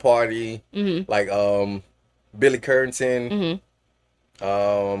 Like John Party, like Billy Currington.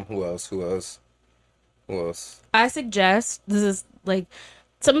 Who else? I suggest this is like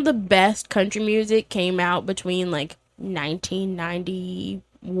some of the best country music came out between like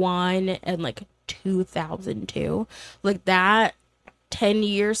 1991 and like 2002. Like that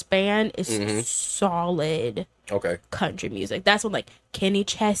 10-year span is solid Okay. country music. That's when like Kenny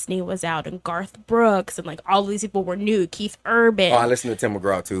Chesney was out and Garth Brooks and like all of these people were new. Keith Urban, Oh, I listen to Tim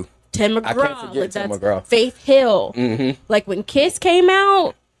McGraw too. Tim I can't McGraw, forget like Tim that's McGraw. Faith Hill. Like when Kiss came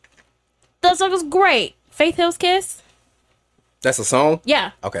out, that song was great. Faith Hill's Kiss. That's a song?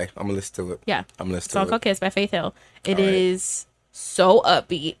 Yeah. Okay, I'm gonna listen to it. Yeah. I'm gonna listen Song to called it. Kiss by Faith Hill. It All right. is so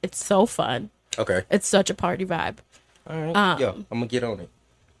upbeat. It's so fun. Okay. It's such a party vibe. All right. Yo, I'm gonna get on it.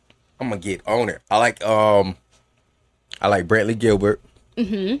 I like Brantley Gilbert.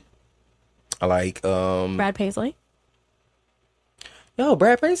 I like Brad Paisley.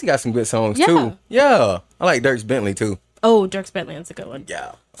 Brad Paisley got some good songs Yeah. too. Yeah. I like Dierks Bentley too. Oh, Dierks Bentley is a good one.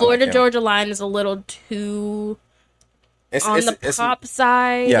 Yeah. Florida I like him. Georgia Line is a little too It's, on the it's, pop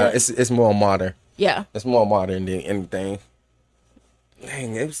side. Yeah, it's more modern. Yeah. It's more modern than anything.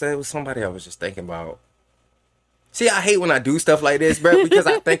 Dang, it was somebody I was just thinking about. See, I hate when I do stuff like this, bro, because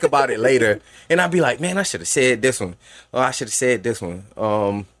I think about it later, and I be like, man, I should have said this one. Oh, I should have said this one.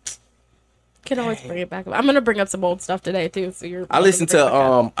 Can can always bring it back up. I'm gonna bring up some old stuff today too. So you're. I listen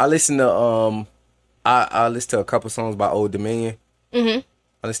to I listen to a couple songs by Old Dominion. I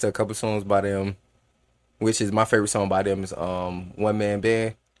listen to a couple songs by them, which is my favorite song by them is One Man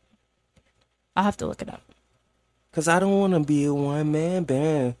Band. I'll have to look it up. Cause I don't wanna be a one man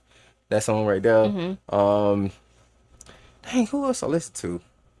band. That song right there. Dang, who else I listen to?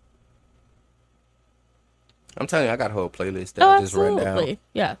 I'm telling you, I got a whole playlist that I just run down.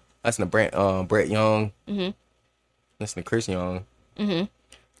 Yeah. Listen to Brett Young. Listen to Chris Young. Of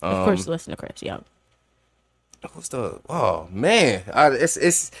course, listen to Chris Young. Who's the? Oh man,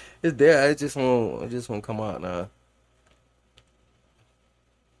 it's there. It just won't come out now.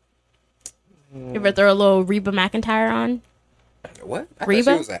 You ever throw a little Reba McEntire on? What? I Reba?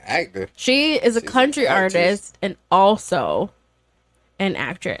 thought she was an actor. She is a country artist and also an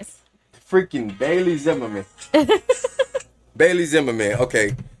actress. Freaking Bailey Zimmerman. Bailey Zimmerman.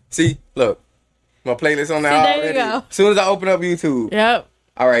 Okay. See, look, my playlist on there already. You go. As soon as I open up YouTube. Yep.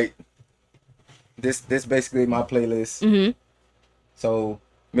 All right. This basically my playlist. So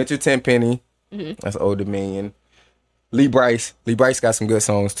Mitchell Tenpenny. That's Old Dominion. Lee Bryce. Lee Bryce got some good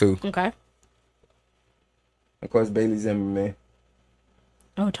songs too. Okay. Of course, Bailey Zimmerman.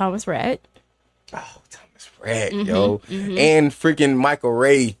 Oh, Thomas Rhett. Oh, Thomas Rhett, yo. And freaking Michael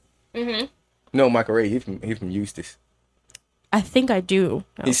Ray. No, Michael Ray, he from Eustis. I think I do.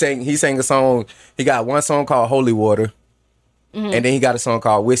 Oh. He sang a song. He got one song called Holy Water. And then he got a song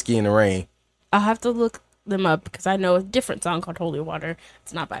called Whiskey in the Rain. I'll have to look them up because I know a different song called Holy Water.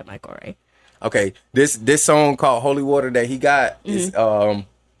 It's not by Michael Ray. Okay, this song called Holy Water that he got is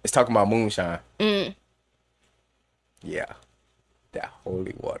it's talking about moonshine. Yeah, that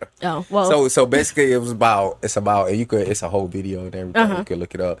holy water. Oh well. So basically, it's about it's a whole video and everything. You can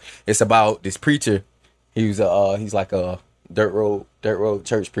look it up. It's about this preacher. He's like a dirt road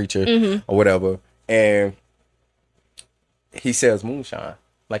church preacher or whatever, and he sells moonshine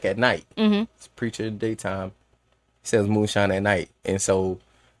like at night. It's a preacher in the daytime. He sells moonshine at night, and so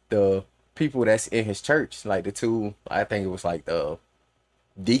the people that's in his church, like the two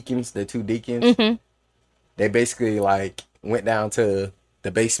deacons, they basically like went down to the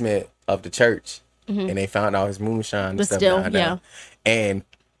basement of the church and they found out his moonshine and stuff down there. And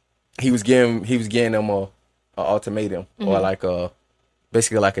he was giving them a ultimatum or like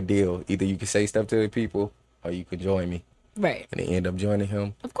basically like a deal. Either you can say stuff to the people or you can join me. Right. And they end up joining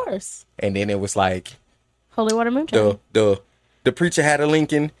him. Of course. And then it was like Holy Water Moonshine. The preacher had a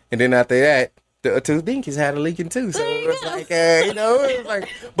Lincoln, and then after that, the two Dinkies had a Lincoln too. So it was like, it was like,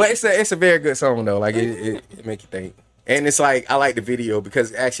 but it's a very good song though. Like it make you think, and it's like I like the video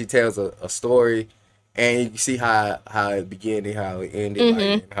because it actually tells a story, and you can see how it began and how it ended, like,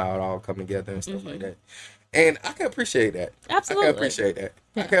 and how it all come together and stuff like that. And I can appreciate that. Absolutely, I can appreciate that.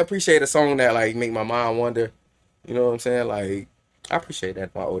 Yeah. I can appreciate a song that like make my mind wonder. You know what I'm saying? Like I appreciate that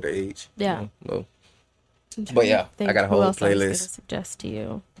at my older age. Yeah. You know? But yeah, I got a whole playlist. I was gonna suggest to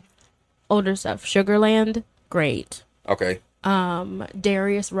you older stuff. Sugarland, great. Okay.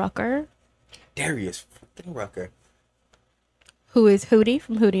 Darius Rucker. Darius freaking Rucker. Who is Hootie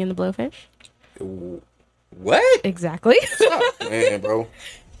from Hootie and the Blowfish? What? Exactly. Man, bro.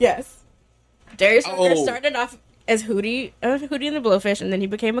 Yes. Darius Rucker started off as Hootie and the Blowfish, and then he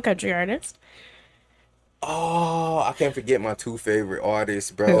became a country artist. Oh, I can't forget my two favorite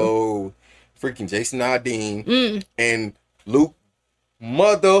artists, bro. Who? Freaking Jason Aldean and Luke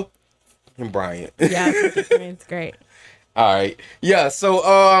Mother and Bryant. Yeah, Bryant's great. All right. Yeah,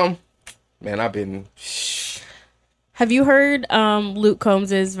 so man, I've been Have you heard Luke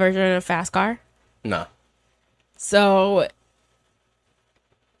Combs' version of Fast Car? Nah. So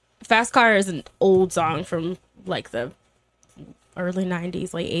Fast Car is an old song from like the early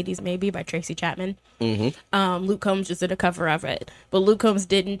 90s, late 80s maybe, by Tracy Chapman. Luke Combs just did a cover of it, but Luke Combs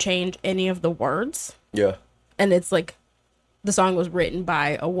didn't change any of the words. Yeah. And it's like the song was written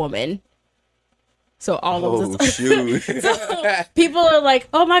by a woman, so all of this shoot. So people are like,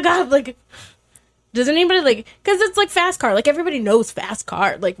 oh my god, like does anybody like, because it's like Fast Car, like everybody knows Fast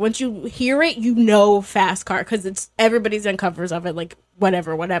Car, like once you hear it you know Fast Car because it's everybody's done covers of it, like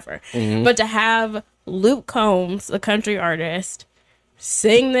whatever. But to have Luke Combs, a country artist,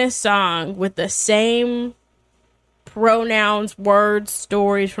 sing this song with the same pronouns, words,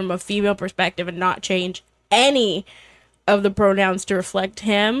 stories from a female perspective and not change any of the pronouns to reflect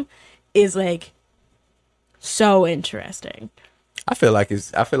him is like so interesting. I feel like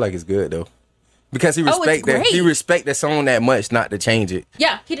it's good though. Because he respect that song that much not to change it.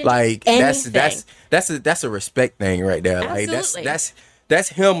 Yeah, he didn't like anything. that's a respect thing right there. Absolutely. Like that's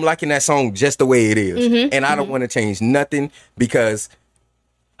him liking that song just the way it is. And I don't want to change nothing because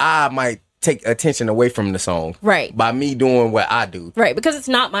I might take attention away from the song. Right. By me doing what I do. Right, because it's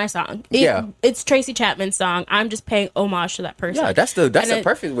not my song. It's Tracy Chapman's song. I'm just paying homage to that person. Yeah, that's the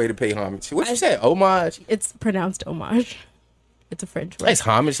perfect way to pay homage. What you said, homage? It's pronounced homage. It's a French word. It's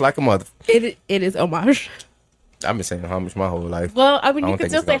homage like a mother. It is homage. I've been saying homage my whole life. Well, I mean, you can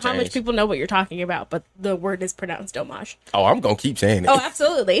still say homage. Change. People know what you're talking about, but the word is pronounced homage. Oh, I'm gonna keep saying it. Oh,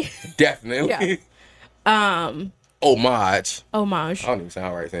 absolutely. Definitely. Yeah. Homage. Homage. I don't even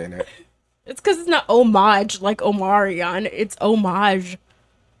sound right saying that. It's because it's not homage like Omarion. It's homage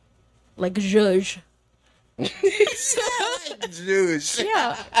like zhuzh. Juice.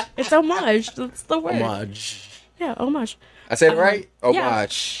 Yeah, it's homage. That's the word. Homage. Yeah, homage. I said it right? Yeah.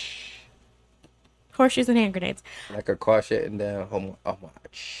 Homage. Horseshoes and hand grenades. Like a car shutting down.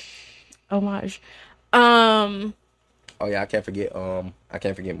 Homage. Homage. Oh yeah, I can't forget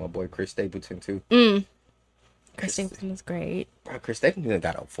my boy Chris Stapleton too. Chris Stapleton is great. Bro, Chris Stapleton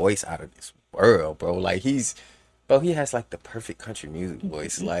got a voice out of this world, bro. Like he has like the perfect country music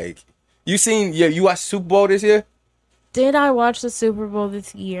voice. Like you watched Super Bowl this year? Did I watch the Super Bowl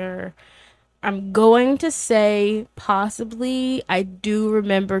this year? I'm going to say possibly. I do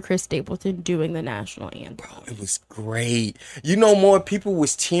remember Chris Stapleton doing the national anthem. Bro, it was great. You know, more people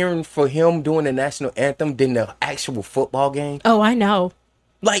was cheering for him doing the national anthem than the actual football game. Oh, I know.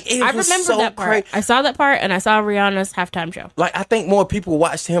 Like, I remember that part. I saw that part, and I saw Rihanna's halftime show. Like, I think more people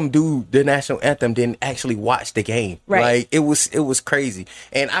watched him do the national anthem than actually watch the game. Right. Like, it was crazy.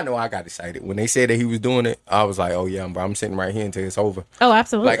 And I know I got excited. When they said that he was doing it, I was like, oh, yeah, bro, I'm sitting right here until it's over. Oh,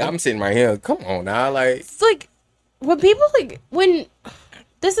 absolutely. Like, I'm sitting right here. Come on now. Like, it's like, this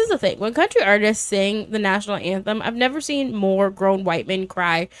is the thing. When country artists sing the national anthem, I've never seen more grown white men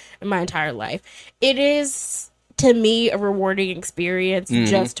cry in my entire life. It is, to me, a rewarding experience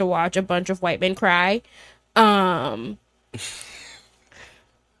just to watch a bunch of white men cry. So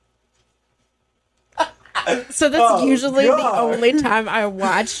that's usually the only time I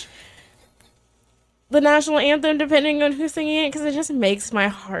watch the national anthem, depending on who's singing it, because it just makes my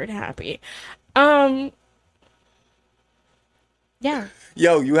heart happy. Yeah.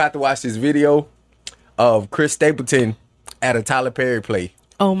 Yo, you have to watch this video of Chris Stapleton at a Tyler Perry play.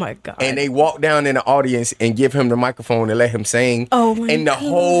 Oh my God. And they walk down in the audience and give him the microphone and let him sing. Oh my God. And the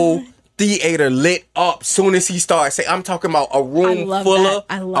whole theater lit up soon as he started saying. I'm talking about a room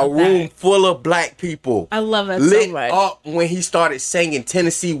full of black people. I love that lit so much. up when he started singing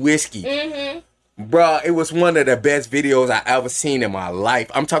Tennessee Whiskey. Bruh, it was one of the best videos I ever seen in my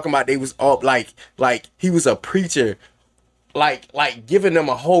life. I'm talking about they was up like he was a preacher. Like giving them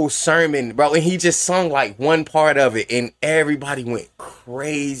a whole sermon, bro, and he just sung like one part of it, and everybody went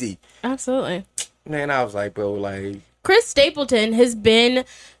crazy. Absolutely, man. I was like, bro, like Chris Stapleton has been.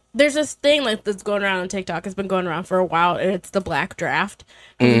 There's this thing like that's going around on TikTok. It's been going around for a while, and it's the black draft.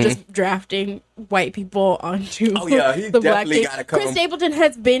 Just drafting white people onto. Oh yeah, he the definitely black got to come. Chris Stapleton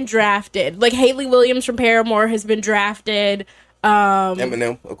has been drafted. Like Haley Williams from Paramore has been drafted.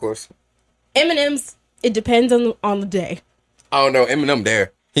 Eminem, of course. Eminem's. It depends on the day. I don't know. Eminem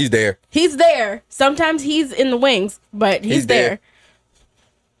there. He's there. He's there. Sometimes he's in the wings, but he's there.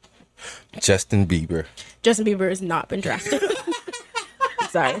 Justin Bieber. Justin Bieber has not been drafted.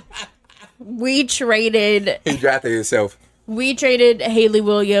 Sorry. We traded... He drafted himself. We traded Haley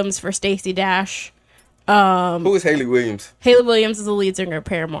Williams for Stacey Dash. Who is Haley Williams? Haley Williams is the lead singer of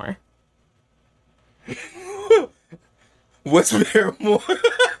Paramore. What's Paramore?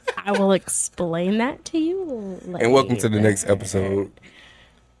 I will explain that to you later. And welcome to the next episode.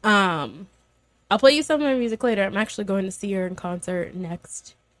 I'll play you some of my music later. I'm actually going to see her in concert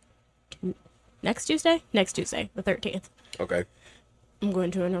next Tuesday? Next Tuesday, the 13th. Okay. I'm going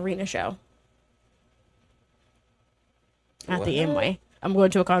to an arena show. At the Amway. I'm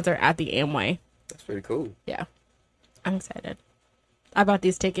going to a concert at the Amway. That's pretty cool. Yeah. I'm excited. I bought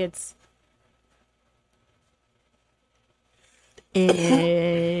these tickets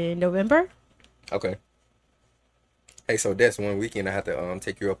in November. Okay. Hey, so that's one weekend I have to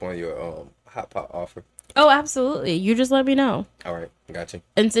take you up on your hot pot offer. Oh, absolutely. You just let me know. All right, got you.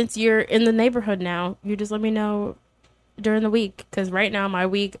 And since you're in the neighborhood now, you just let me know during the week. Because right now, my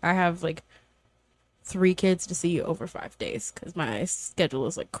week, I have like 3 kids to see over 5 days. Because my schedule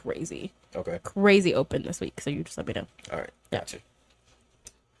is like crazy. Okay. Crazy open this week. So you just let me know. All right, got you.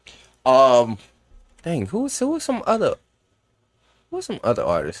 Dang, who's some other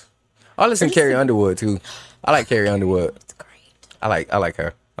artists? I listen to Carrie Underwood too. I like Carrie Underwood. It's great. I like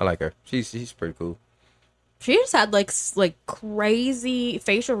her. I like her. She's pretty cool. She just had like crazy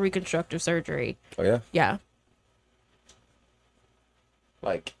facial reconstructive surgery. Oh yeah. Yeah.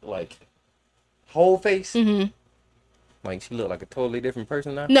 Like whole face. Mm-hmm. Like she looked like a totally different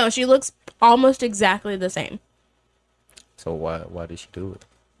person now. No, she looks almost exactly the same. So why did she do it?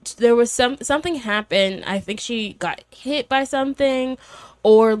 There was something happened. I think she got hit by something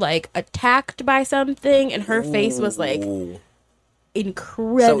or like attacked by something, and her face was like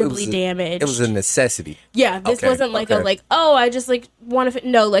incredibly damaged. It was a necessity. Yeah, this wasn't like a like, oh, I just like want to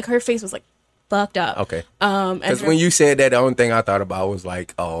no, like her face was like fucked up. Okay. Because when you said that, the only thing I thought about was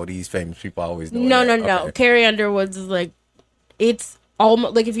like, oh, these famous people always doing no, that. No. Carrie Underwood's is like, it's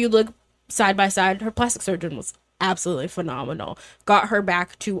almost like if you look side by side, her plastic surgeon was absolutely phenomenal. Got her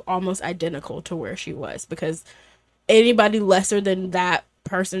back to almost identical to where she was, because anybody lesser than that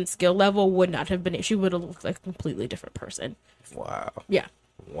person's skill level would not have been. She would have looked like a completely different person. Wow. Yeah.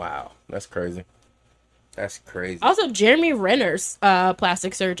 Wow. That's crazy. That's crazy. Also, Jeremy Renner's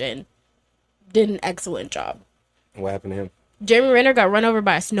plastic surgeon did an excellent job. What happened to him? Jeremy Renner got run over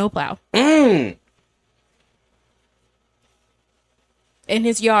by a snowplow. In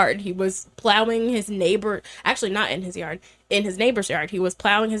his yard, he was plowing his neighbor. Actually, not in his yard. In his neighbor's yard, he was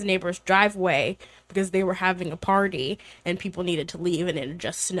plowing his neighbor's driveway because they were having a party and people needed to leave, and it had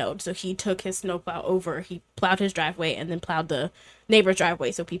just snowed. So he took his snowplow over. He plowed his driveway and then plowed the neighbor's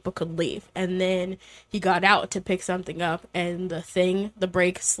driveway so people could leave. And then he got out to pick something up, and the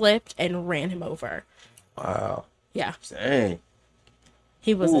brake slipped and ran him over. Wow. Yeah. Dang.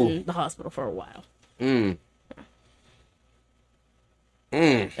 He was in the hospital for a while.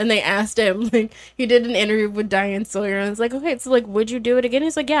 And they asked him, like, he did an interview with Diane Sawyer, and it's like, okay, so, like, would you do it again?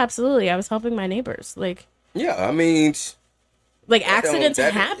 He's like, yeah, absolutely. I was helping my neighbors. Like, yeah, I mean, like, accidents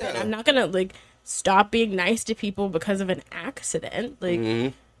happen. Yeah. I'm not gonna, like, stop being nice to people because of an accident. Like,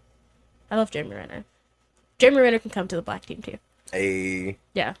 I love Jeremy Renner. Jeremy Renner can come to the black team, too. Hey.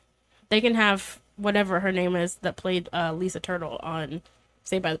 Yeah. They can have whatever her name is that played Lisa Turtle on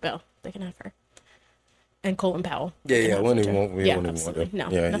Saved by the Bell. They can have her. And Colin Powell. Yeah, we won't even want to.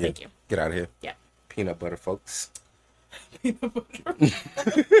 No, thank you. Get out of here. Yeah. Peanut butter, folks.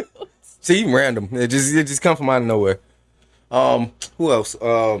 See, random. It just come from out of nowhere. Who else?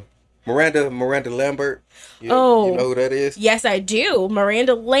 Miranda Lambert. You know who that is? Yes, I do.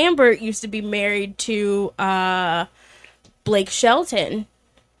 Miranda Lambert used to be married to Blake Shelton.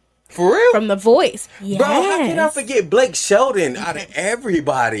 For real? From The Voice. Yes. Bro, how can I forget Blake Shelton out of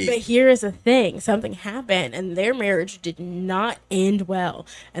everybody? But here is the thing. Something happened, and their marriage did not end well.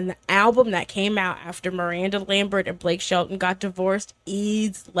 And the album that came out after Miranda Lambert and Blake Shelton got divorced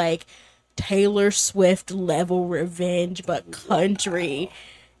is like Taylor Swift level revenge, but country. Wow.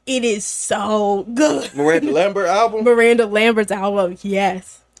 It is so good. Miranda Lambert album? Miranda Lambert's album,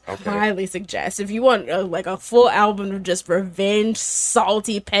 yes. Okay. Highly suggest. If you want like a full album of just revenge,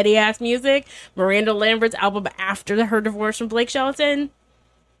 salty, petty ass music, Miranda Lambert's album after her divorce from Blake Shelton.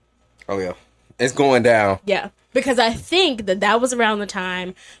 Oh yeah, it's going down. Yeah, because I think that was around the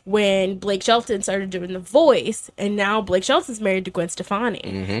time when Blake Shelton started doing The Voice, and now Blake Shelton's married to Gwen Stefani.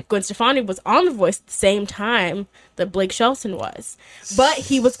 Mm-hmm. Gwen Stefani was on The Voice at the same time that Blake Shelton was, but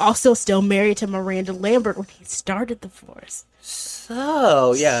he was also still married to Miranda Lambert when he started The Voice.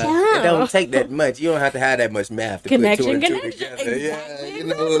 So, yeah, it don't take that much. You don't have to have that much math to connection, put two and two together.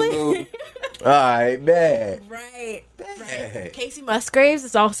 Exactly. Yeah, all right, bad. Right. Casey Musgraves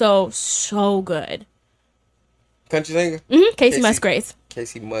is also so good. Country singer? Mm-hmm. Casey Musgraves.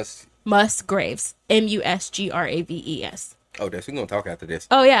 Musgraves. Musgraves. Oh, we're going to talk after this.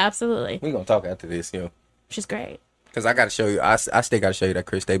 Oh, yeah, absolutely. We're going to talk after this, She's great. Because I got to show you, I still got to show you that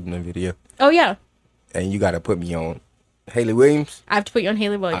Chris Stapleton video. Oh, yeah. And you got to put me on Hayley Williams? I have to put you on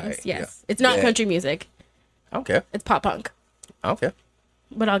Hayley Williams, right, yes. Yeah. It's not country music. Okay. It's pop punk. Okay.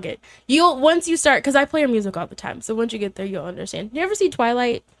 But I'll get... Once you start... Because I play her music all the time. So once you get there, you'll understand. You ever see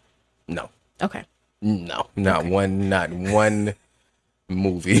Twilight? No. Okay. No. Not one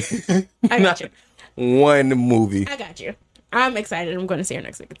movie. I got you. One movie. I got you. I'm excited. I'm going to see her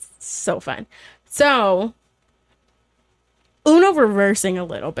next week. It's so fun. So... Uno reversing a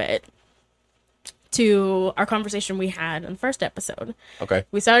little bit to our conversation we had on the first episode. Okay.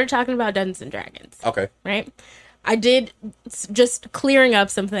 We started talking about Dungeons and Dragons. Okay. Right? I did just clearing up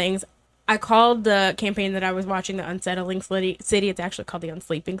some things. I called the campaign that I was watching the Unsettling City. It's actually called the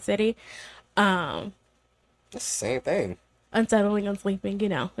Unsleeping City. It's the same thing. Unsettling,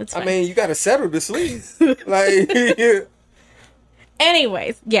 unsleeping, it's fine. I mean, you got to settle to sleep. Like,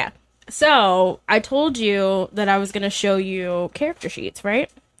 anyways, yeah. So I told you that I was going to show you character sheets, right?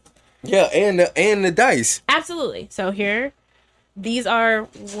 Yeah, and the dice. Absolutely. So here, these are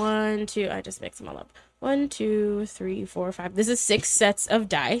 1, 2. I just mixed them all up. 1, 2, 3, 4, 5. This is 6 sets of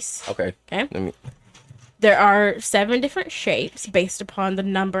dice. Okay. Okay. There are 7 different shapes based upon the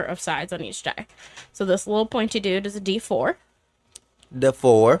number of sides on each die. So this little pointy dude is a D4. The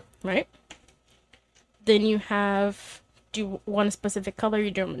 4. Right? Then you have, do you want a specific color?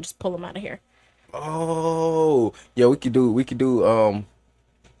 You do just pull them out of here. Oh, yeah, we could do Do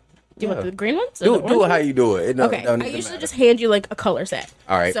you want the green ones? Do it how you do it. Okay, I usually just hand you like a color set.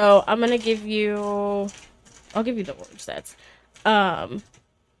 All right. So I'm gonna give you, I'll give you the orange sets.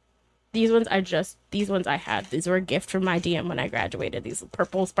 These ones I had. These were a gift from my DM when I graduated. These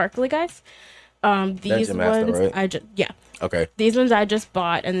purple sparkly guys. These Dungeon ones Master, right? yeah. Okay. These ones I just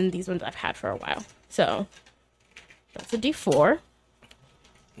bought, and then these ones I've had for a while. So that's a D4.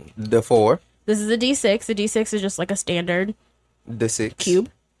 The 4. This is a D6. The D6 is just like a standard The 6. cube.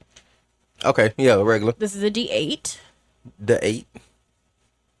 Okay, yeah, regular. This is a D8. The 8.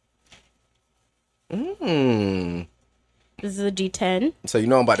 Mm. This is a D10. So you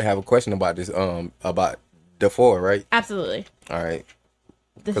know I'm about to have a question about this, about the 4, right? Absolutely. All right.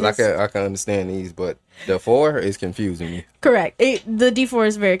 This Because I can understand these, but the 4 is confusing me. correct. The D4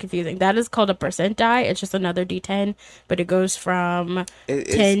 is very confusing. That is called a percent die. It's just another D10, but it goes from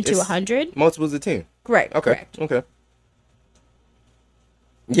 10 to 100. Multiples of 10. Correct. Okay. Correct. Okay.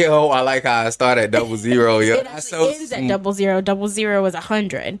 Yo, I like how I started at 00. Yeah, It actually ends at 00. 00 is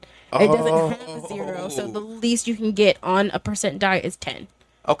 100. It doesn't have a 0, so the least you can get on a percent die is 10.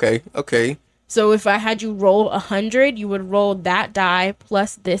 Okay. Okay. So if I had you roll 100, you would roll that die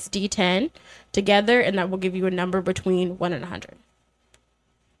plus this D10 together, and that will give you a number between 1 and 100.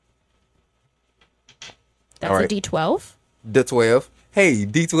 That's right. a D12. The 12. Hey,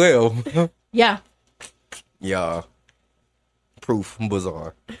 D12. Yeah. Yeah. Proof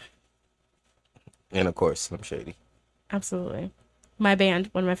bizarre. And of course, Slim Shady. Absolutely. My band,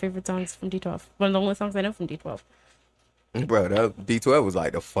 one of my favorite songs from D12. One of the only songs I know from D12. Bro, that D12 was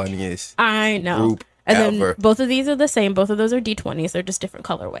like the funniest I know. group And ever. then both of these are the same. Both of those are D20s. They're just different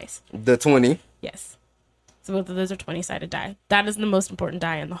colorways. The 20. Yes. So both of those are 20-sided die. That is the most important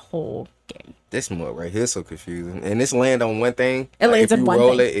die in the whole game. This mug right here is so confusing. And this land on one thing. It lands if on you one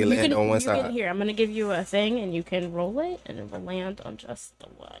roll thing. it, it land on one side. Here, I'm going to give you a thing, and you can roll it, and it will land on just the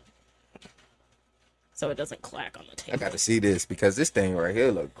one. So it doesn't clack on the table. I got to see this because this thing right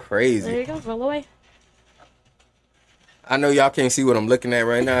here look crazy. There you go. Roll away. I know y'all can't see what I'm looking at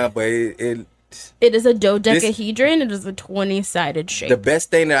right now, but it It is a dodecahedron. It is a 20-sided shape. the best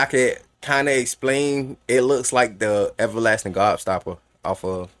thing that I could kind of explain, it looks like the everlasting gobstopper off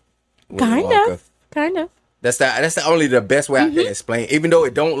of Willy Wonka. Kind of. That's the only the best way I can explain. Even though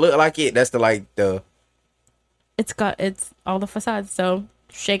it don't look like it, that's the It's all the facades. So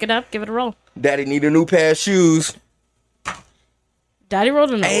shake it up, give it a roll. Daddy need a new pair of shoes. Daddy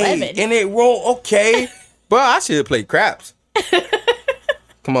rolled an 11. And it roll okay. Bro, I should have played craps.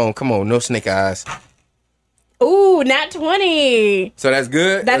 Come on, no snake eyes. Ooh, nat 20. So that's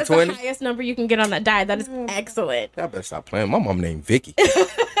good. That is 20? the highest number you can get on that die. That is excellent. I better stop playing. My mom named Vicky.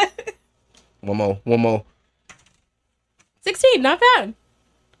 One more. 16, not bad.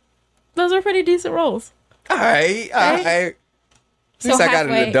 Those are pretty decent rolls. All right. At least So I got it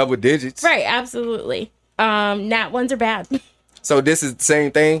in halfway. the double digits. Right, absolutely. Nat ones are bad. So this is the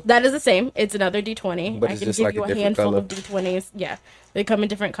same thing. That is the same. It's another D20. But I it's can just give like you a a different handful color. of D20s. Yeah, they come in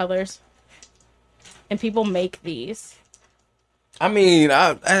different colors. And people make these. I mean,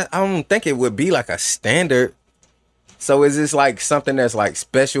 I don't think it would be like a standard. So is this like something that's like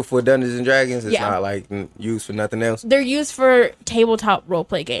special for Dungeons and Dragons? It's Yeah. not like used for nothing else. They're used for tabletop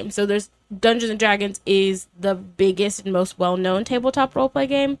roleplay games. So there's Dungeons and Dragons is the biggest and most well-known tabletop roleplay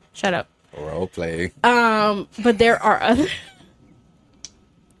game. Shut up. Role play. But there are other.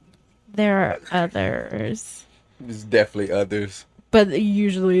 There are others, There's definitely others. but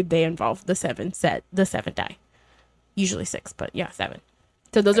usually they involve the seven die. Usually 6, but yeah, 7.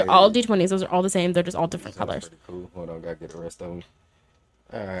 So those are all D20s. Those are all the same. They're just all different colors. Pretty cool. Hold on, gotta get the rest of them.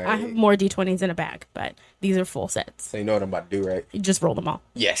 All right. I have more D20s in a bag, but these are full sets. So you know what I'm about to do, right? You just roll them all.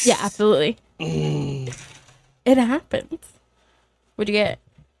 Yes. Yeah, absolutely. It happens. What'd you get?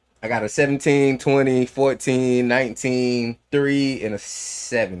 I got a 17, 20, 14, 19, 3, and a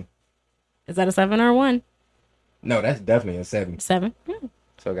 7. Is that a 7 or a 1? No, that's definitely a 7. 7. Yeah.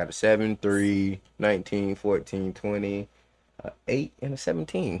 So I got a 7, 3, 19, 14, 20, 8, and a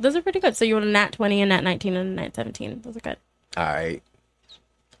 17. Those are pretty good. So you want a nat 20, a nat 19, and a nat 17. Those are good. All right.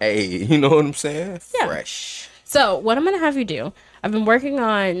 Hey, you know what I'm saying? Yeah. Fresh. So what I'm going to have you do, I've been working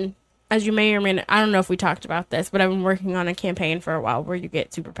on, as you may or may not, I don't know if we talked about this, but I've been working on a campaign for a while where you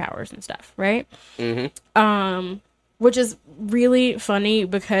get superpowers and stuff, right? Mm-hmm. Which is really funny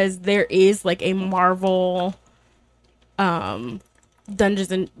because there is like a Marvel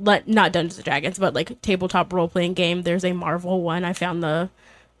not Dungeons and Dragons, but like tabletop role playing game. There's a Marvel one. I found the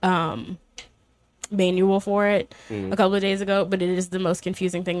manual for it a couple of days ago, but it is the most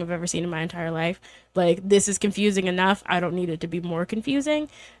confusing thing I've ever seen in my entire life. Like, this is confusing enough. I don't need it to be more confusing.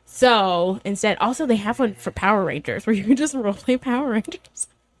 So instead, also they have one for Power Rangers where you can just role play Power Rangers.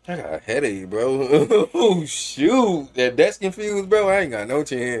 I got a headache, bro. Oh, shoot. If that's confused, bro, I ain't got no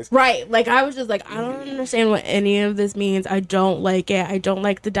chance. Right. Like, I was just like, I don't understand what any of this means. I don't like it. I don't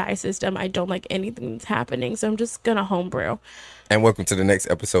like the die system. I don't like anything that's happening. So I'm just gonna homebrew. And welcome to the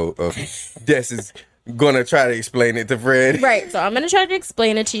next episode of Des is gonna try to explain it to Fred. Right. So I'm gonna try to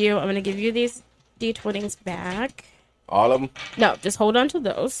explain it to you. I'm gonna give you these D20s back. All of them? No, just hold on to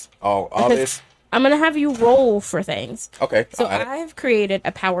those. Oh, all this? I'm gonna have you roll for things. Okay. So I've created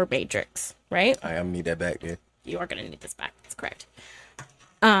a power matrix, right? I'm gonna need that back then. You are gonna need this back. That's correct.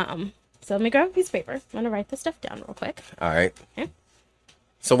 So let me grab a piece of paper. I'm gonna write this stuff down real quick. All right. Okay.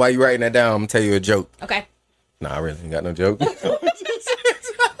 So while you writing that down, I'm gonna tell you a joke. Okay. Nah, I really ain't got no joke.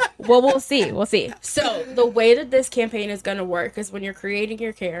 Well, we'll see. We'll see. So the way that this campaign is going to work is when you're creating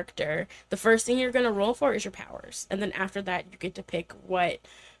your character, the first thing you're going to roll for is your powers. And then after that, you get to pick what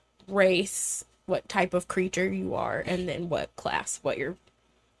race, what type of creature you are, and then what class, what your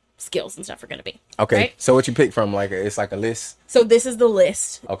skills and stuff are going to be. Okay. Right? So what you pick from, like, it's like a list? So this is the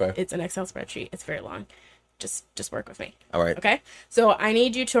list. Okay. It's an Excel spreadsheet. It's very long. Just work with me. All right. Okay. So I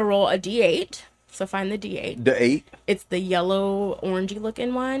need you to roll a D8. So find the D8. The 8? It's the yellow, orangey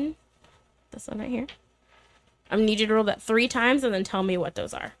looking one. This one right here. I need you to roll that 3 times and then tell me what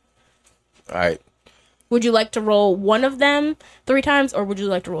those are. All right. Would you like to roll one of them 3 times, or would you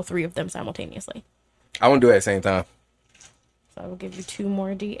like to roll 3 of them simultaneously? I want to do it at the same time. So I will give you 2 more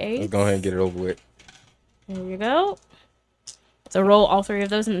D8s. Let's go ahead and get it over with. There you go. So roll all 3 of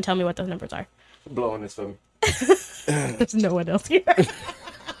those and then tell me what those numbers are. Blowing this for me. There's no one else here.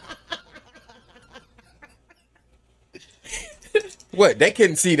 What? They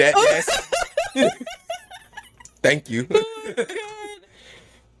couldn't see that. Thank you.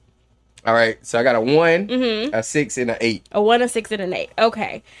 All right. So I got a 1, a 6, and an 8. A 1, a 6, and an 8.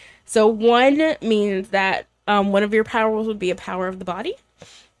 Okay. So 1 means that one of your powers would be a power of the body.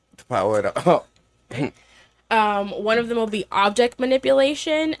 Power it up. One of them will be object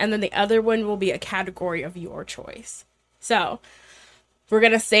manipulation, and then the other one will be a category of your choice. So we're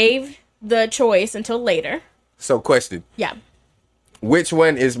going to save the choice until later. So question. Yeah. Which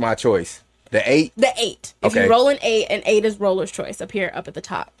one is my choice? The 8? The 8. If Okay. you roll an 8, and 8 is roller's choice up here, up at the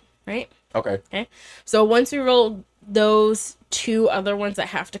top, right? Okay. So once we roll those 2 other ones that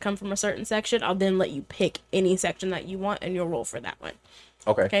have to come from a certain section, I'll then let you pick any section that you want, and you'll roll for that one.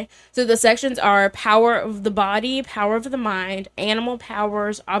 Okay. So the sections are power of the body, power of the mind, animal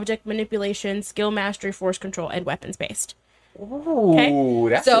powers, object manipulation, skill mastery, force control, and weapons based. Ooh,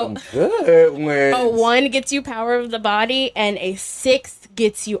 that's So, some good ones. A 1 gets you power of the body, and a 6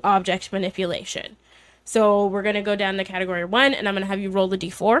 gets you object manipulation. So we're going to go down to category 1, and I'm going to have you roll the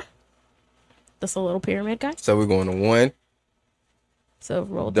D4. This little pyramid guy. So we're going to 1. So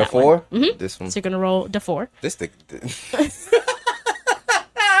roll The that 4? one. Mm-hmm. This one. So you're going to roll D4. This the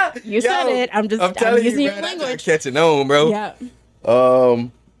You said it. I'm telling using you, your man, I'm language. catching on, bro. Yeah.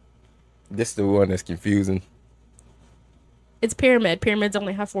 This the one that's confusing. It's pyramid. Pyramids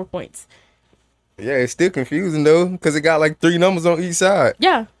only have 4 points. Yeah, it's still confusing though, because it got like 3 numbers on each side.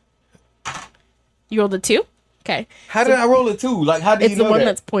 Yeah. You rolled a 2? Okay. How did I roll a 2? Like, how do It's you know the one that?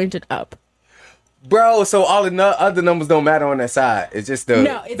 that's pointed up. Bro, so all the other numbers don't matter on that side. It's just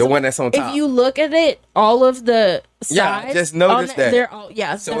the one that's on top. If you look at it, all of the sides. Yeah, just notice that. They're all,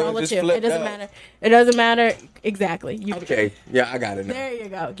 they're all a just 2. flip It doesn't up. matter. It doesn't matter. Exactly. Okay, yeah, I got it now. There you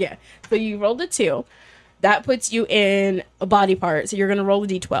go. Yeah. So you rolled a 2. That puts you in a body part. So you're going to roll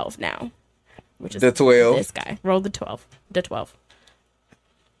the D12 now. Which is The 12. This guy. Roll the 12. The 12.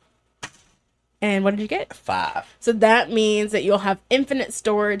 And what did you get? 5. So that means that you'll have infinite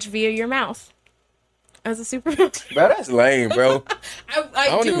storage via your mouth as a superpower. Bro, that's lame, bro. I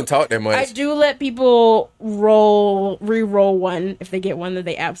don't even talk that much. I do let people re-roll one if they get one that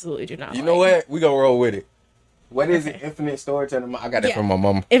they absolutely do not You like. know what? We gonna roll with it. What is it? Infinite storage on the mouth? I got that from my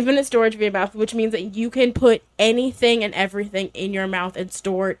mama. Infinite storage via mouth, which means that you can put anything and everything in your mouth and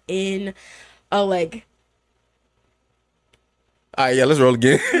store it in a leg. All right, yeah, let's roll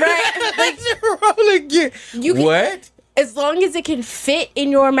again. Right? Let's roll again. You can- What? As long as it can fit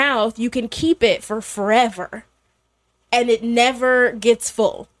in your mouth, you can keep it for forever. And it never gets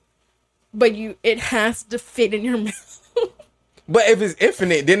full. But it has to fit in your mouth. But if it's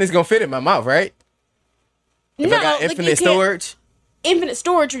infinite, then it's gonna fit in my mouth, right? If I got infinite storage. Infinite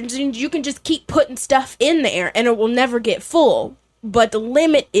storage means you can just keep putting stuff in there and it will never get full. But the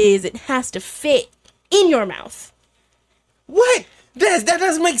limit is it has to fit in your mouth. What? That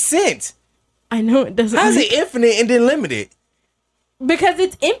doesn't make sense. I know it doesn't. How's it infinite and then limited? Because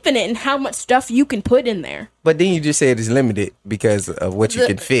it's infinite in how much stuff you can put in there. But then you just said it's limited because of what you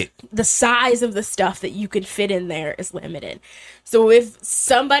can fit. The size of the stuff that you can fit in there is limited. So if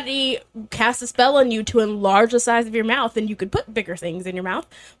somebody casts a spell on you to enlarge the size of your mouth, then you could put bigger things in your mouth.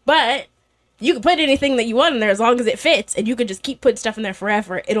 But you can put anything that you want in there as long as it fits, and you can just keep putting stuff in there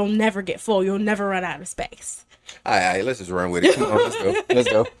forever. It'll never get full. You'll never run out of space. All right, let's just run with it. Come on, let's go.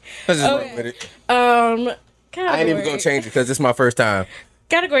 Let's just run with it. Category. I ain't even gonna change it because this is my first time.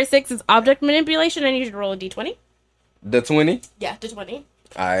 Category 6 is object manipulation. I need you to roll a d20. The 20? Yeah, d20.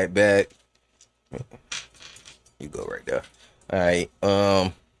 All right, bet. You go right there. All right.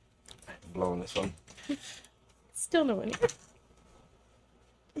 Blowing this one. Still no winning.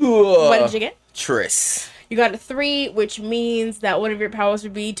 What What did you get? Triss. You got a 3, which means that one of your powers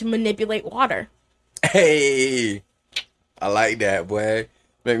would be to manipulate water. Hey, I like that, boy.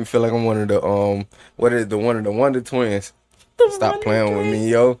 Make me feel like I'm one of the what is the one of the Wonder Twins? Stop playing with me,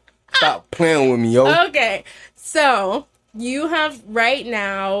 yo. Stop playing with me, yo. Okay, so you have right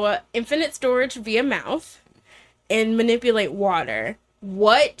now infinite storage via mouth and manipulate water.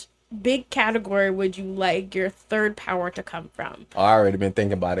 What big category would you like your third power to come from? I already been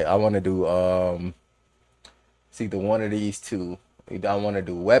thinking about it. I want to do it's either one of these two. Either I want to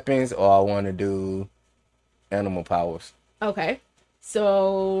do weapons or I want to do animal powers. Okay,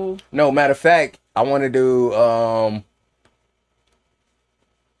 so No, matter of fact, I want to do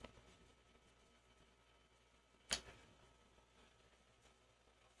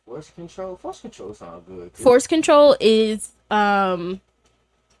force control. Force control sounds good too. force control is how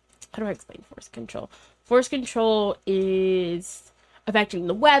do I explain force control? Force control is affecting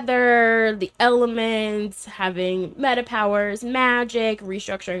the weather, the elements, having meta powers, magic,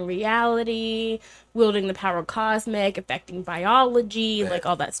 restructuring reality, wielding the power cosmic, affecting biology, like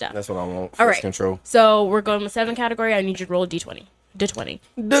all that stuff. That's what I want. Force All right. control. So we're going with 7 category. I need you to roll a d20. D20.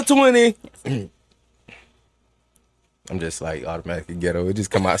 The 20. Yes. I'm just like automatically ghetto. It just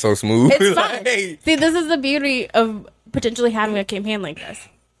come out so smooth. It's fun. Like, hey. See, this is the beauty of potentially having a campaign like this.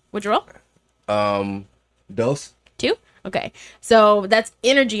 Would you roll? Dose. 2? Okay. So that's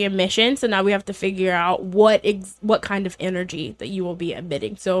energy emission. So now we have to figure out what kind of energy that you will be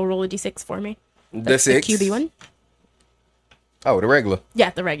emitting. So roll a d6 for me. The 6. The QB one? Oh, the regular.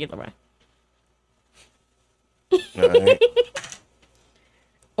 Yeah, the regular one. All right.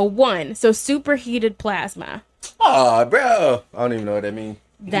 A 1. So superheated plasma. Oh, bro. I don't even know what that means.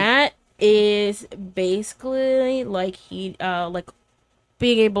 That is basically like like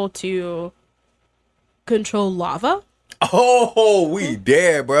being able to control lava. Oh, we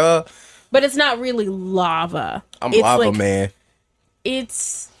dead, bro. But it's not really lava. I'm It's lava like, man.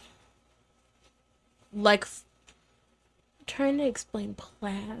 It's like trying to explain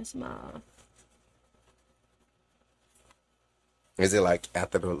plasma. Is it like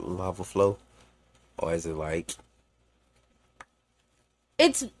after the lava flow? Or is it like...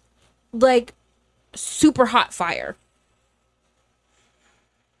 It's like super hot fire.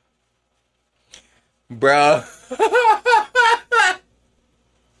 Bruh.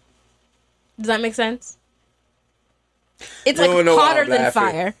 Does that make sense? It's You like don't know why hotter I'm than laughing.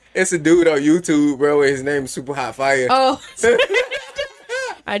 fire. It's a dude on YouTube, bro. His name is Super Hot Fire. Oh.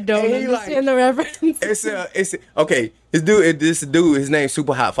 I don't And he understand the reference. It's okay. This dude, his name's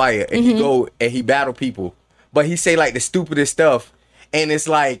Super Hot Fire, and he go and he battle people, but he say like the stupidest stuff, and it's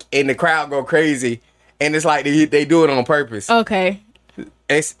like, and the crowd go crazy, and it's like they do it on purpose. Okay.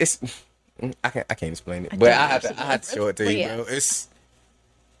 It's I can't explain it, but don't I have understand to show it to you, reference, bro. It's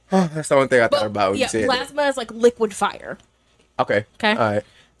that's the only thing I thought about when yeah, you said plasma is like liquid fire. it. Okay. Okay. All right.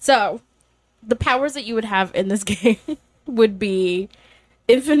 So, the powers that you would have in this game would be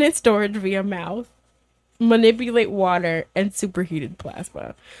infinite storage via mouth, manipulate water, and superheated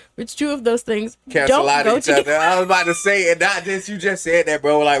plasma. Which 2 of those things Cancel don't out go each other. together. I was about to say, and not just you just said that,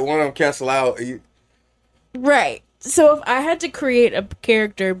 bro. Like one of them cancel out. Right. So if I had to create a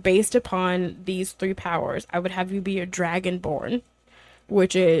character based upon these 3 powers, I would have you be a dragonborn,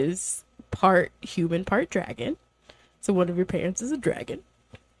 which is part human, part dragon. So one of your parents is a dragon.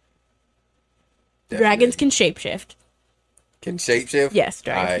 Definitely. Dragons can shapeshift. Can shapeshift? Yes,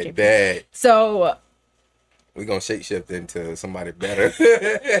 dragons All can right, shapeshift. bad. So We're gonna shapeshift into somebody better.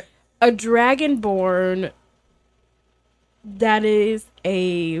 a dragonborn that is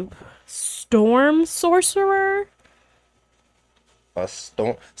a storm sorcerer. A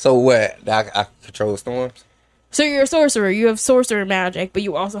storm. So what? I control storms. So you're a sorcerer. You have sorcerer magic, but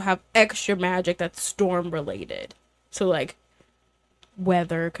you also have extra magic that's storm related. So like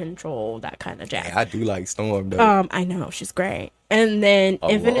weather control, that kind of jazz. Yeah, I do like Storm though. I know, she's great. And then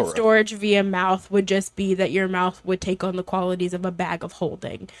infinite Aurora. storage via mouth would just be that your mouth would take on the qualities of a bag of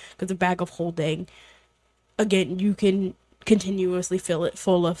holding. Because a bag of holding, again, you can continuously fill it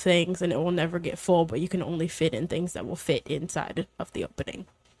full of things and it will never get full, but you can only fit in things that will fit inside of the opening.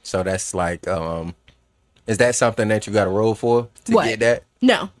 So that's like, is that something that you got to roll for to What? get that?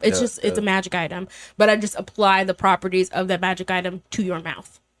 No, it's it's a magic item, but I just apply the properties of that magic item to your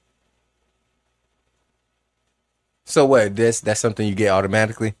mouth. So what? That's something you get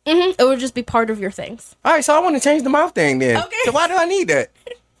automatically? It would just be part of your things. All right, so I want to change the mouth thing then. Okay. So why do I need that?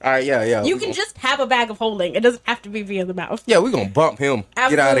 All right, yeah. You can just have a bag of holding. It doesn't have to be via the mouth. Yeah, we're going to bump him.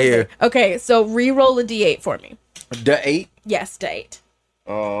 Absolutely. Get out of here. Okay, so re-roll a d8 for me. The 8? Yes, d8.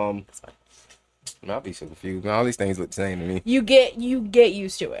 I'll be so confused. Man, all these things look the same to me. You get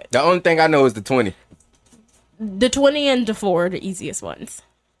used to it. The only thing I know is the 20. The 20 and the 4 are the easiest ones.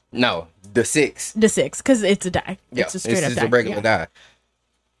 No, the 6. The 6, because it's a die. Yeah, It's a straight up just die. a regular Yeah. die.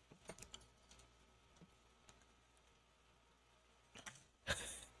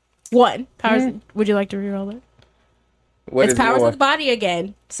 One. Powers. Would you like to re-roll it? What It's is powers more? of the body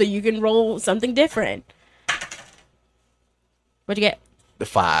again, so you can roll something different. What'd you get? The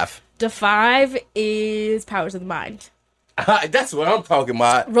 5. The 5 is powers of the mind. That's what I'm talking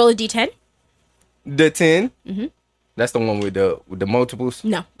about. Roll a d10. The 10. That's the one with the multiples.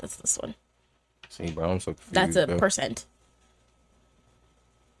 No, that's this one. See, bro, I'm so confused. That's a bro. percent.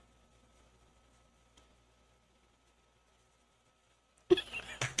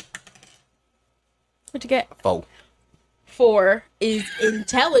 What'd you get? 4. 4 is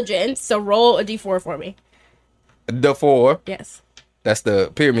intelligence, so roll a d4 for me. The 4. Yes. That's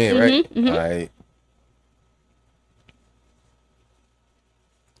the pyramid, right? All right.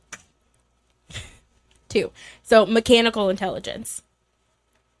 Two. So mechanical intelligence.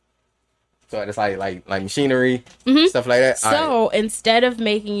 So it's like machinery, stuff like that. All right. So instead of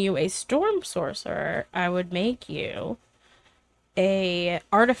making you a storm sorcerer, I would make you a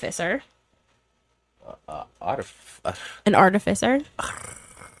artificer. An artificer.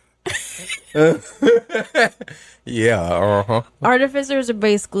 Yeah. Artificers are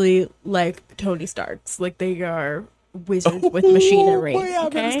basically like Tony Starks. Like they are wizards with machinery. Boy, I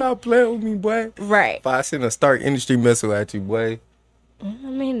better Okay? stop playing with me, boy. Right. If I send a Stark Industry missile at you, boy. I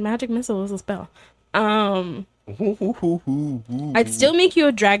mean, magic missile is a spell. I'd still make you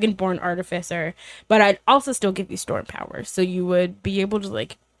a dragonborn artificer, but I'd also still give you storm powers. So you would be able to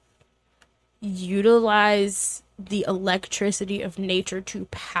like utilize the electricity of nature to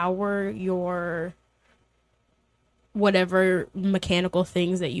power your whatever mechanical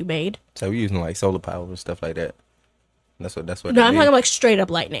things that you made. So we're using like solar power and stuff like that. That's what. No, I'm talking like straight up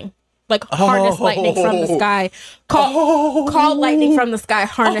lightning. Like harness lightning from the sky. Call lightning from the sky,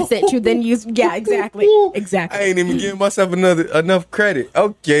 harness it to then use. Yeah, exactly. Exactly. I ain't even giving myself enough credit.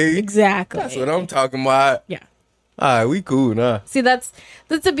 Okay. Exactly. That's what I'm talking about. Yeah. All right, we cool now. See, that's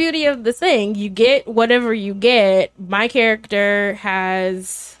the beauty of this thing. You get whatever you get. My character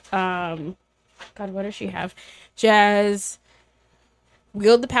has God, what does she have? She has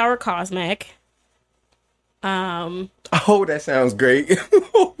wield the power cosmic. Oh, that sounds great.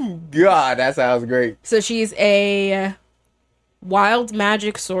 God, that sounds great. So she's a wild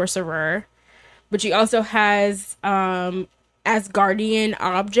magic sorcerer, but she also has Asgardian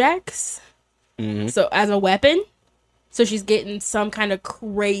objects. So as a weapon. So she's getting some kind of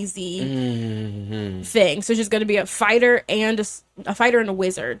crazy thing. So she's going to be a fighter and a fighter and a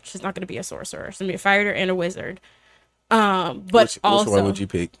wizard. She's not going to be a sorcerer. She's going to be a fighter and a wizard. But Which also one would you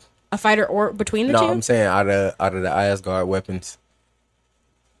pick? a fighter or between the No, two. I'm saying out of the Asgard weapons.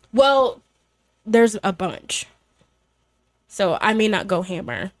 Well, there's a bunch. So I may not go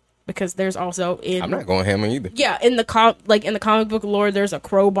hammer because there's also in I'm not going hammer either. yeah, in the comic book lore, there's a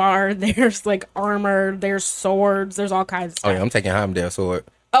crowbar, there's like armor, there's swords, there's all kinds of Oh stuff. yeah, I'm taking Heimdall sword.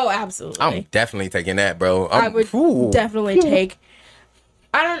 Oh, absolutely. I'm definitely taking that, bro. I would Ooh. definitely take.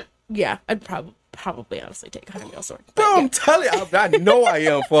 I'd probably honestly take a Heimdall sword. But Bro, I'm telling you, I know I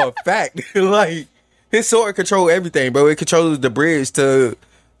am for a fact. Like his sword control everything, bro. It controls the bridge to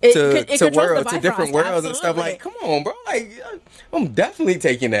It controls worlds, the to different Bifrost, worlds and stuff. absolutely. Like, come on, bro. Like, I'm definitely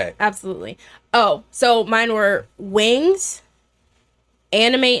taking that. Absolutely. Oh, so mine were wings,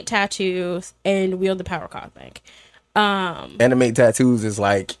 animate tattoos, and wield the power cosmic. Animate tattoos is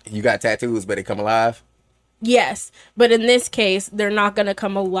like you got tattoos, but they come alive. Yes, but in this case, they're not gonna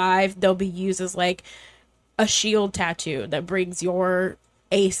come alive. They'll be used as like a shield tattoo that brings your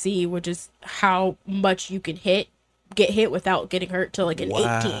AC, which is how much you can get hit without getting hurt, to like an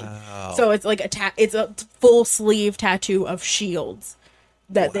 18. So it's like it's a full sleeve tattoo of shields.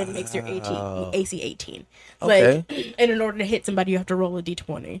 that then makes your AC 18. Okay. Like, and in order to hit somebody, you have to roll a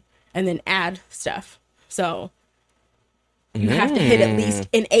d20 and then add stuff. So you have to hit at least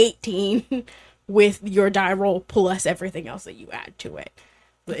an 18 with your die roll plus everything else that you add to it.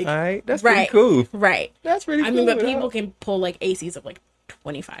 Like, all right, that's pretty cool. Right. That's pretty cool. I mean, but people can pull like ACs of like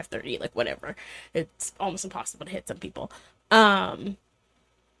 25, 30, like whatever. It's almost impossible to hit some people.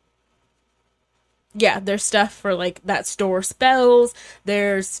 Yeah, there's stuff for like that store spells.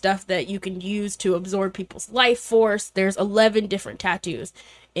 There's stuff that you can use to absorb people's life force. There's 11 different tattoos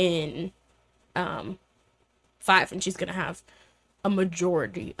in 5, and she's gonna have a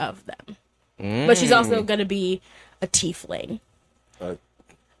majority of them. But she's also gonna be a tiefling. A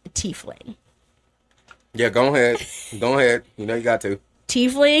tiefling. Yeah, go ahead. Go ahead. You know you got to.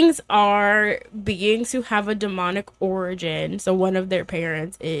 Tieflings are beings who have a demonic origin. So one of their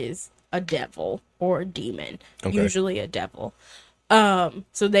parents is a devil or a demon. Okay. Usually a devil. So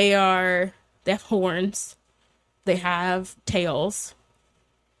they have horns. They have tails.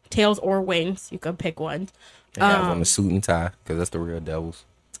 Tails or wings. You can pick one. They have on a suit and tie, because that's the real devils.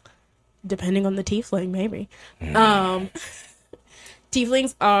 Depending on the tiefling, maybe.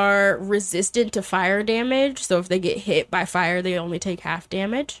 Tieflings are resistant to fire damage, so if they get hit by fire, they only take half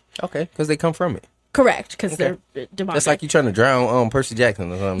damage. Okay, because they come from it. Correct, because they're demonic. That's like you trying to drown Percy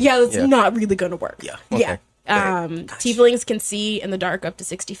Jackson or something. Yeah, that's not really going to work. Yeah. Okay. Yeah. Tieflings can see in the dark up to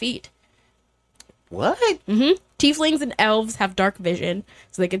 60 feet. What? Mm-hmm. Tieflings and elves have dark vision,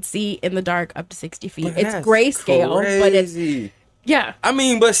 so they can see in the dark up to 60 feet. It's grayscale, but it's... Yeah. I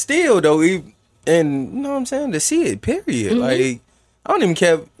mean, but still, though, and you know what I'm saying? To see it, period. Like... I don't even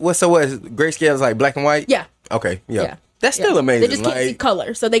care what grayscale is like black and white. Yeah. Okay. Yeah. That's still amazing. They just can't see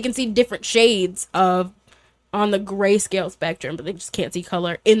color, so they can see different shades on the grayscale spectrum, but they just can't see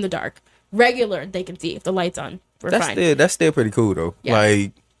color in the dark. Regular, they can see if the light's on. That's still pretty cool though. Yeah.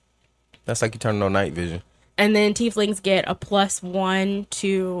 Like that's like you turning on night vision. And then tieflings get a +1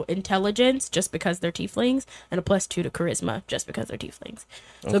 to intelligence just because they're tieflings, and a +2 to charisma just because they're tieflings.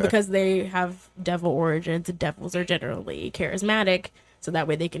 So because they have devil origins, the devils are generally charismatic, so that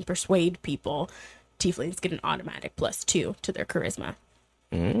way they can persuade people. Tieflings get an automatic +2 to their charisma.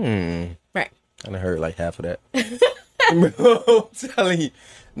 Right. I heard like half of that. I'm telling you.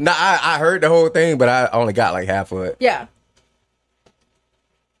 No, I heard the whole thing, but I only got like half of it. Yeah.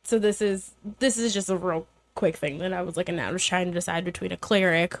 So this is just a real quick thing that I was looking at. I was trying to decide between a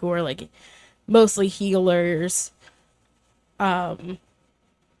cleric, who are like mostly healers, a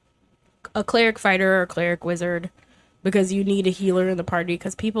cleric fighter or a cleric wizard, because you need a healer in the party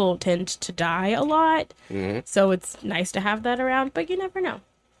because people tend to die a lot. So it's nice to have that around, but you never know.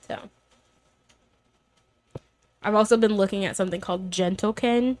 So I've also been looking at something called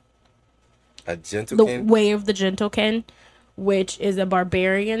Gentlekin. A Gentlekin? The Way of the Gentlekin, which is a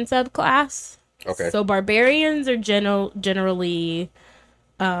barbarian subclass. Okay. So barbarians are generally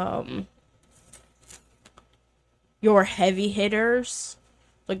your heavy hitters.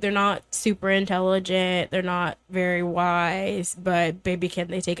 Like, they're not super intelligent, they're not very wise, but baby, can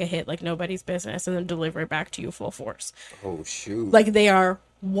they take a hit like nobody's business and then deliver it back to you full force. Oh, shoot. Like, they are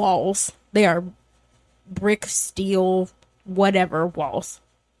walls. They are brick, steel, whatever walls.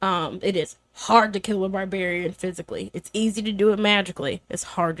 It is hard to kill a barbarian physically. It's easy to do it magically. It's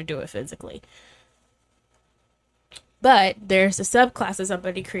hard to do it physically. But there's a subclass that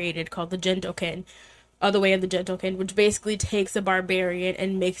somebody created called the Gentlekin, the Way of the Gentlekin, which basically takes a barbarian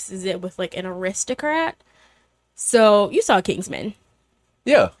and mixes it with like an aristocrat. So you saw Kingsman.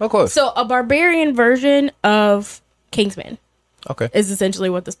 Yeah, of course. So a barbarian version of Kingsman. Okay. Is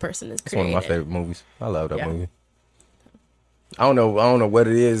essentially what this person is creating. It's one of my favorite movies. I love that movie. I don't know what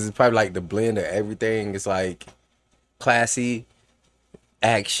it is. It's probably like the blend of everything. It's like classy,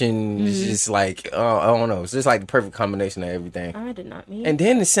 action. It's just like I don't know. It's just like the perfect combination of everything. I did not mean. And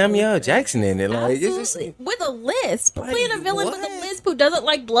then the Samuel Jackson in it, like absolutely. It's just with a lisp. Playing a villain with a lisp who doesn't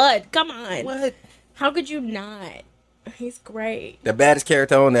like blood. Come on. What? How could you not? He's great. The baddest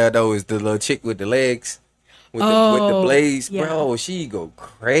character on there though is the little chick with the legs, with the blades. Yeah. Bro, she go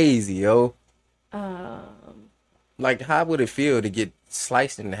crazy, yo. Like, how would it feel to get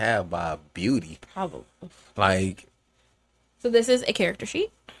sliced in half by a beauty? Probably. Like. So this is a character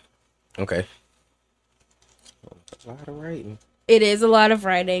sheet. Okay. A lot of writing. It is a lot of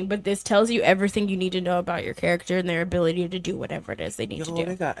writing, but this tells you everything you need to know about your character and their ability to do whatever it is they need to do.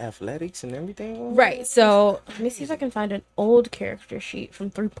 They got athletics and everything. Right. So let me see if I can find an old character sheet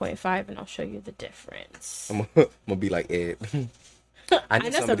from 3.5, and I'll show you the difference. I'm gonna be like Ed. I know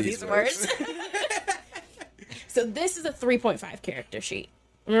some of these words. So this is a 3.5 character sheet.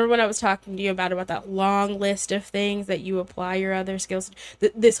 Remember when I was talking to you about that long list of things that you apply your other skills?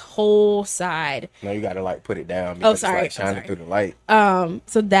 This whole side. No, you gotta like put it down because sorry. it's like shining through the light.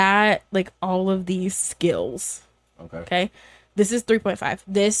 So that like all of these skills. Okay. This is 3.5.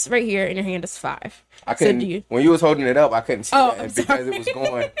 This right here in your hand is 5. I couldn't. When you was holding it up, I couldn't see that because it was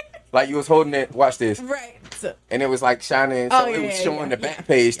going like you was holding it. Watch this. Right. So, and it was like shining. So it was showing the back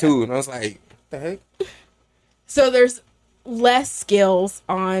page too, and I was like, "The heck." So there's less skills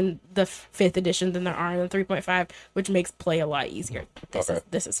on the 5th edition than there are in the 3.5, which makes play a lot easier.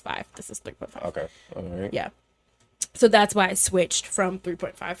 This is 5. This is 3.5. Okay. All right. Yeah. So that's why I switched from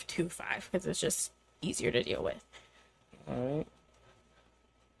 3.5 to 5 because it's just easier to deal with. All right.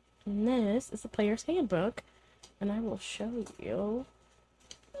 And this is the player's handbook, and I will show you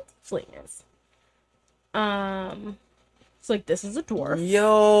what the fling is. It's like this is a dwarf.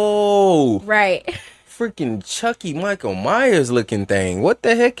 Yo. Right. Freaking Chucky Michael Myers looking thing. What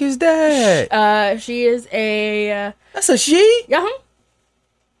the heck is that? She is a. That's a she? Yeah.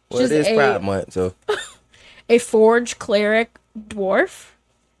 Well, it is Pride Month, so. A forge cleric dwarf.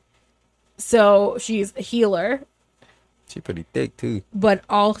 So she's a healer. She's pretty thick too. But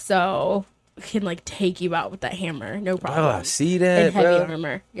also can like take you out with that hammer, no problem. Oh, I see that, and heavy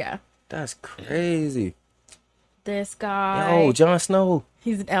armor, yeah. That's crazy. This guy. Yo, Jon Snow.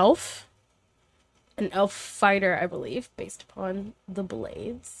 He's an elf. An elf fighter, I believe, based upon the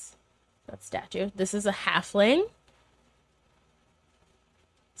blades. That statue. This is a halfling.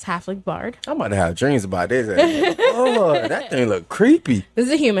 It's halfling bard. I'm about to have dreams about this. Oh, that thing look creepy. This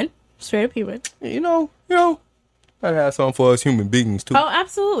is a human. Straight up human. You know. I'd have something for us human beings too. Oh,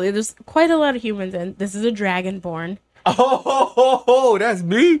 absolutely. There's quite a lot of humans in. This is a dragonborn. Oh, that's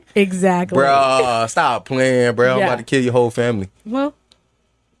me? Exactly. Bruh, stop playing, bro. I'm about to kill your whole family. Well,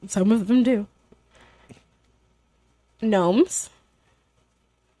 some of them do. Gnomes.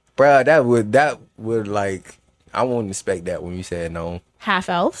 Bruh, that would like, I wouldn't expect that when you said gnome. Half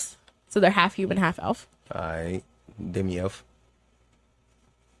elves. So they're half human, half elf. Alright. Demi-elf.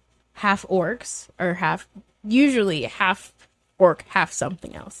 Half orcs, or usually half orc, half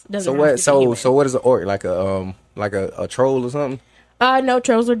something else. So what is an orc? Like a troll or something? No,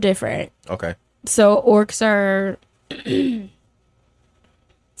 trolls are different. Okay. So orcs are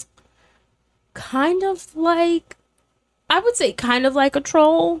kind of like, I would say kind of like a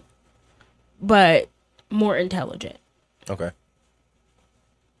troll, but more intelligent. Okay.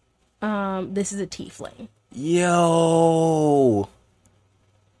 This is a tiefling. Yo.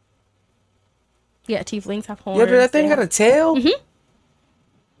 Yeah, tieflings have horns. Yo, did that thing got a tail? Mm-hmm.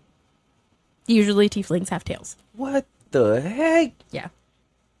 Usually tieflings have tails. What the heck? Yeah.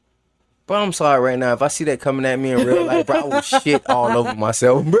 Bro, I'm sorry right now. If I see that coming at me in real life, bro, I will shit all over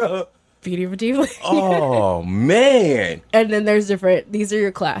myself, bro. Beauty of a tiefling. Oh, man. And then there's these are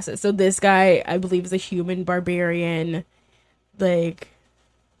your classes. So this guy, I believe, is a human barbarian. Like,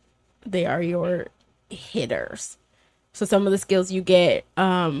 they are your hitters. So some of the skills you get,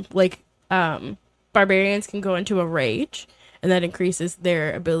 barbarians can go into a rage, and that increases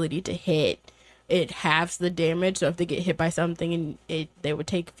their ability to hit. It halves the damage, so if they get hit by something and they would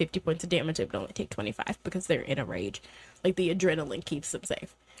take 50 points of damage, it would only take 25 because they're in a rage. Like, the adrenaline keeps them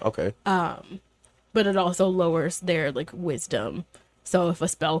safe. Okay. But it also lowers their like wisdom. So if a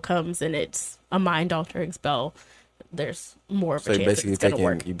spell comes and it's a mind altering spell, there's more of a chance it's gonna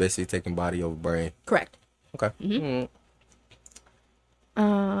work. You basically taking body over brain. Correct. Okay. Mm-hmm.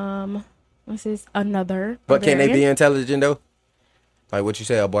 This is another. But can they be intelligent though? Like what you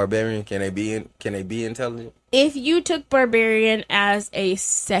say, a barbarian? Can they be intelligent? If you took barbarian as a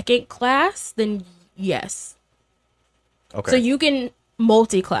second class, then yes. Okay. So you can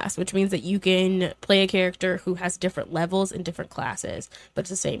multi-class, which means that you can play a character who has different levels in different classes, but it's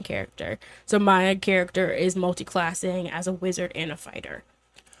the same character. So my character is multi-classing as a wizard and a fighter.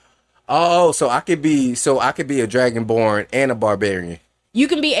 Oh, so I could be a dragonborn and a barbarian. You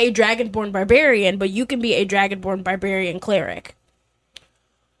can be a dragonborn barbarian, but you can be a dragonborn barbarian cleric.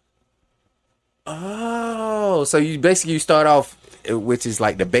 Oh, so you start off, which is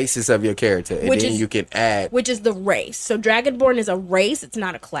like the basis of your character, and then you can add, which is the race. So dragonborn is a race; it's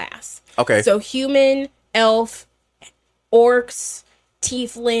not a class. Okay. So human, elf, orcs,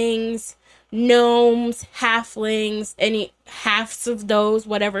 tieflings, gnomes, halflings, any halves of those,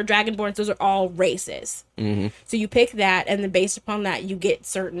 whatever dragonborns, those are all races. Mm-hmm. So you pick that, and then based upon that, you get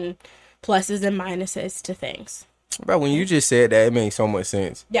certain pluses and minuses to things. Bro, when you just said that, it makes so much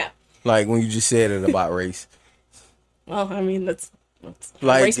sense. Yeah. Like when you just said it about race. Well, I mean, that's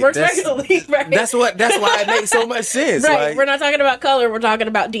like, race works regularly, right? That's why it makes so much sense. Right. Like, we're not talking about color. We're talking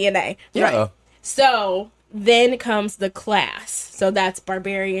about DNA. Yeah. Right. So Then comes the class. So that's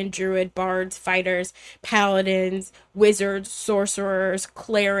barbarian, druid, bards, fighters, paladins, wizards, sorcerers,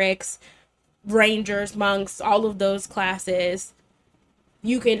 clerics, rangers, monks, all of those classes.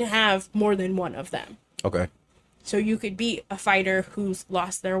 You can have more than one of them. Okay. So you could be a fighter who's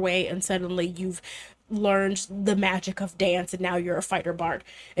lost their way and suddenly you've learned the magic of dance and now you're a fighter bard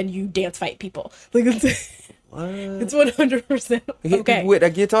and you dance fight people. Like What? it's 100% okay. With a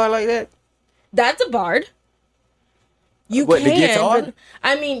guitar like that? That's a bard. You What, can, the guitar? but,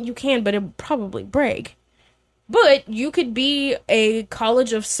 I mean, you can, but it would probably break. But you could be a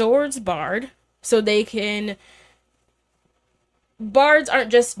College of Swords bard, so they can. Bards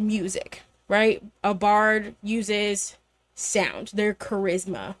aren't just music, right? A bard uses sound. They're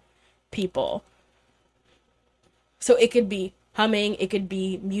charisma people. So it could be humming, it could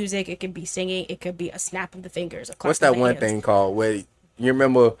be music, it could be singing, it could be a snap of the fingers. A clap What's of that the one hands. thing called? Where you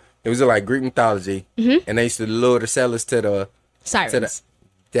remember it was like Greek mythology, and they used to lure the sellers to the Sirens.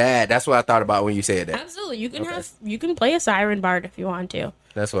 That's what I thought about when you said that. Absolutely, you can Okay. you can play a siren bard if you want to.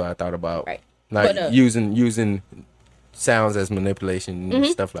 That's what I thought about. Right. Like But, using sounds as manipulation and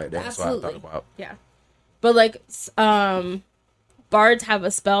stuff like that. That's what I Absolutely. thought about. Yeah. But like bards have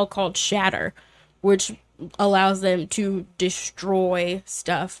a spell called shatter, which allows them to destroy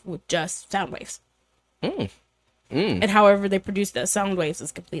stuff with just sound waves. And however they produce those sound waves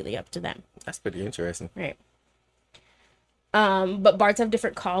is completely up to them. That's pretty interesting. Right. But bards have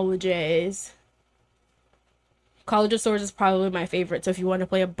different colleges. College of Swords is probably my favorite. So if you want to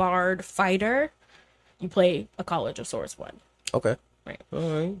play a bard fighter, you play a College of Swords one. Okay. Right. All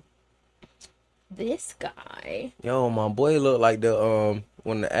right. This guy. Yo, my boy looked like the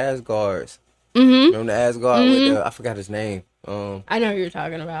one of the Asgards. Remember the Asgard with the, I forgot his name. I know who you're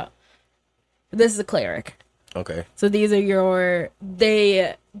talking about. This is a cleric. Okay. So these are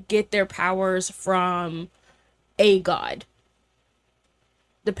they get their powers from a god.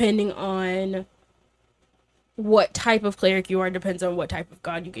 Depending on what type of cleric you are, depends on what type of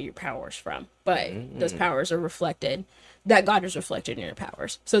god you get your powers from. But those powers are reflected. That god is reflected in your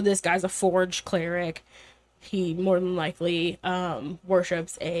powers. So this guy's a forge cleric. He more than likely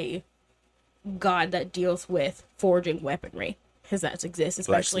worships a god that deals with forging weaponry. Because that exists,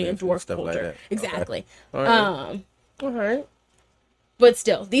 especially in Blacksmith and dwarf stuff like culture. that. Exactly. Okay. All right. All right. But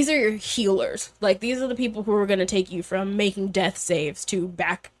still, these are your healers. Like, these are the people who are going to take you from making death saves to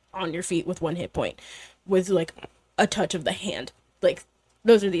back on your feet with one hit point. With, like, a touch of the hand. Like,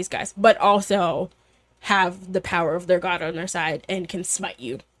 those are these guys. But also have the power of their god on their side and can smite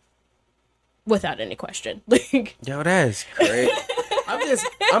you. Without any question. Like, Yo, that's crazy.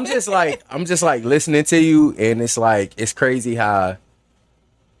 I'm just like listening to you, and it's crazy how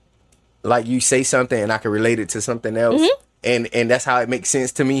like you say something and I can relate it to something else, and that's how it makes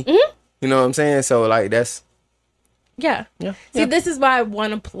sense to me. You know what I'm saying? So like that's yeah. See, this is why I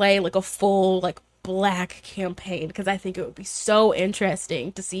want to play like a full like black campaign, because I think it would be so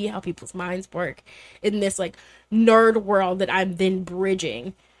interesting to see how people's minds work in this like nerd world that I'm then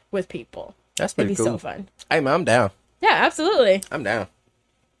bridging with people. That's It'd pretty be cool. so fun. Hey man, I'm down. Yeah, absolutely. I'm down.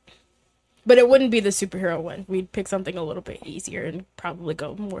 But it wouldn't be the superhero one. We'd pick something a little bit easier and probably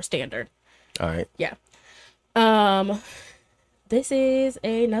go more standard. All right. Yeah. This is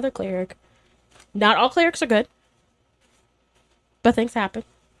another cleric. Not all clerics are good, but things happen.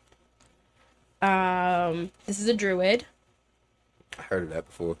 This is a druid. I heard of that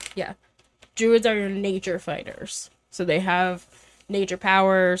before. Yeah. Druids are your nature fighters. So they have nature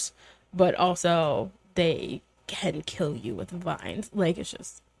powers, but also they can kill you with vines. Like, it's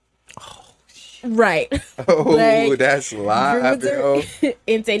just... Right. Oh, Like, that's live, druids are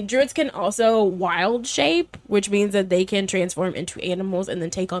insane. Druids can also wild shape, which means that they can transform into animals and then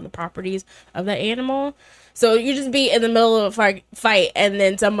take on the properties of that animal. So you just be in the middle of a fight and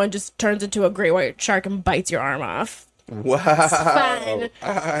then someone just turns into a great white shark and bites your arm off. Wow. fine.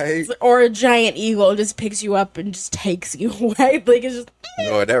 Alright. Or a giant eagle just picks you up and just takes you away. Like, it's just... You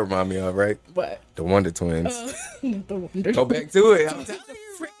know what that remind me of, right? What? The Wonder Twins. The Wonder Go back to it. I'm telling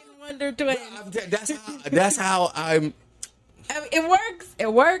Freaking Wonder Twins. that's how I'm. I mean, it works.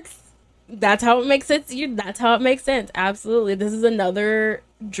 It works. That's how it makes sense. That's how it makes sense. Absolutely. This is another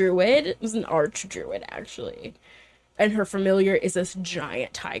druid. It was an arch druid, actually. And her familiar is this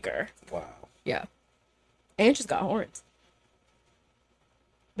giant tiger. Wow. Yeah. And she's got horns.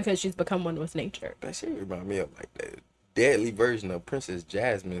 Because she's become one with nature. That shit remind me of like the deadly version of Princess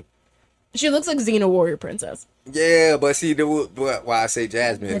Jasmine. She looks like Xena Warrior Princess. Yeah, but see, why I say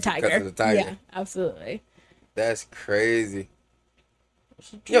Jasmine The is tiger. because of the tiger. Yeah, absolutely. That's crazy.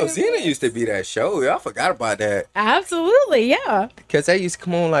 Yo, Xena used to be that show. I forgot about that. Absolutely, yeah. Because that used to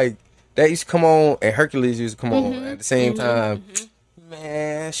come on like that used to come on, and Hercules used to come on Mm-hmm. at the same Mm-hmm. time. Mm-hmm.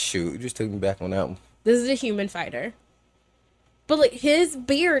 Man, shoot, you just took me back on that one. This is a human fighter. But like his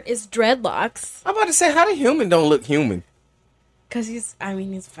beard is dreadlocks. I'm about to say, how the human don't look human? Cause he's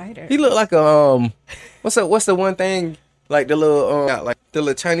a fighter. He look like a what's the one thing, like the little got like the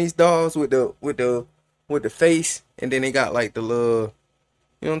little Chinese dolls with the face, and then they got like the little,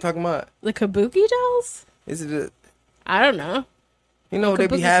 you know what I'm talking about? The Kabuki dolls? Is it I don't know. you know they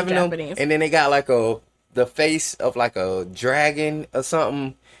be Kabuki's having them, Japanese. and then they got like the face of like a dragon or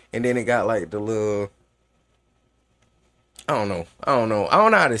something, and then it got like the little. I don't know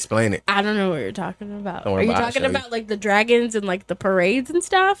how to explain it. I don't know what you're talking about. Don't Are worry you about it, talking I'll show you. about like the dragons and like the parades and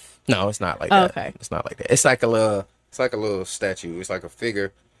stuff? No, it's not like Oh, that. okay. It's not like that. It's like a little statue. It's like a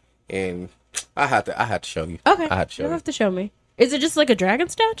figure, and I had to show you. Okay. I had to show You'll you. have to show me. Is it just like a dragon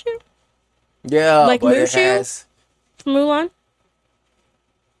statue Yeah, like but it Mushu? has. from Mulan?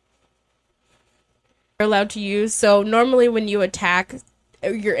 You're allowed to use. So normally when you attack,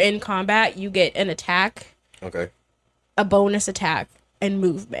 you're in combat, you get an attack, Okay. a bonus attack, and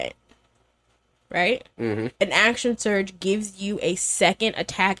movement. Right? Mm-hmm. An action surge gives you a second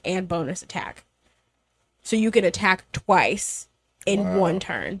attack and bonus attack. So you can attack twice in one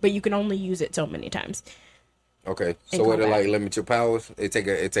turn, but you can only use it so many times. Okay. In So what it combat. like limit your powers? It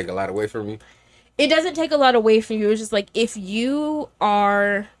take a lot away from you. It doesn't take a lot away from you. It's just like if you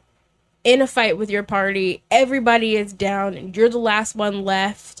are in a fight with your party, everybody is down, and you're the last one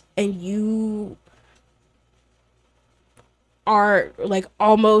left, and you are like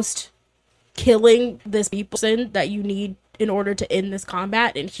almost killing this person that you need in order to end this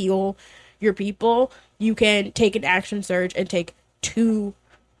combat and heal your people, you can take an action surge and take 2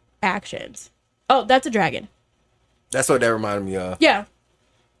 actions. Oh, that's a dragon. That's what that reminded me of. Yeah.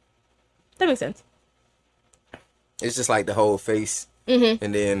 That makes sense. It's just like the whole face, Mm-hmm.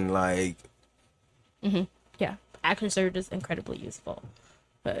 and then like Yeah. Action surge is incredibly useful.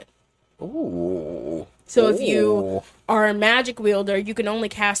 But ooh. so if you Ooh. are a magic wielder, you can only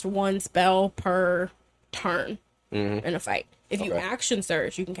cast 1 spell per turn Mm-hmm. in a fight. If you Okay. action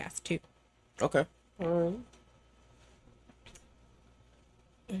surge, you can cast 2. Okay. And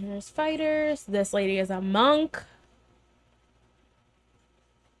there's fighters. This lady is a monk.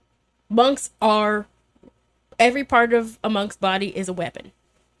 Monks are every part of a monk's body is a weapon,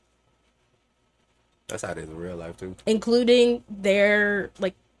 That's how it is in real life too. including their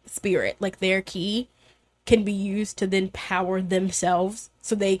like spirit, like their ki can be used to then power themselves,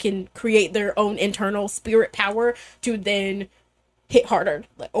 so they can create their own internal spirit power to then hit harder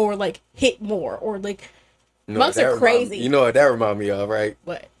or like hit more or like You know monks what that are crazy. You know what that remind me of, right?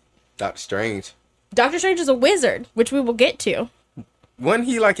 What? Doctor Strange. Doctor Strange is a wizard, which we will get to. Wasn't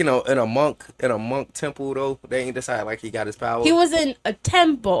he like in a monk temple though? They ain't decide like he got his power. He was in a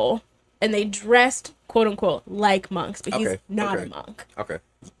temple and they dressed quote unquote like monks, but he's Okay, not okay. a monk. Okay.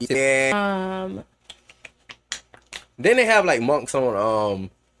 Yeah. Um Then they have like monks on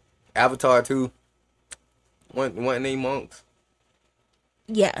Avatar too. Wasn't they monks?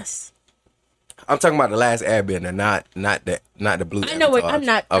 yes. I'm talking about the last Airbender, not the blue. I know what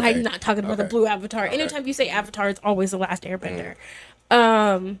Avatars. I'm Okay. not talking about the Okay. blue avatar. Okay. Anytime you say avatar, it's always the last airbender.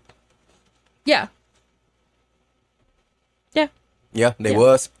 Yeah. Yeah. Yeah, they Yeah.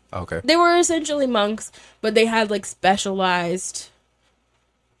 was. Okay. They were essentially monks, but they had like specialized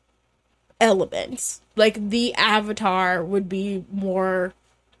elements. Like the avatar would be more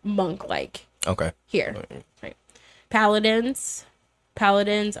monk like Okay. here. Right. Paladins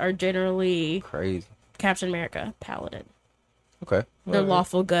are generally Crazy. Captain America paladin. Okay. They're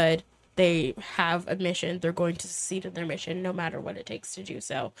lawful good. They have a mission. They're going to succeed in their mission no matter what it takes to do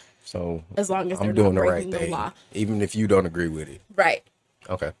so. So As long as they're I'm doing not the right breaking the thing, law. even if you don't agree with it. Right.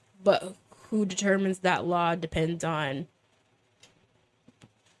 Okay. But who determines that law depends on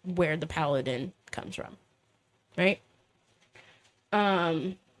where the paladin comes from. Right?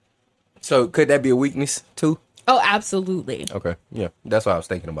 So could that be a weakness too? Oh, absolutely. Okay. Yeah, that's what I was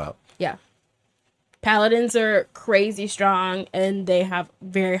thinking about. Yeah. Paladins are crazy strong and they have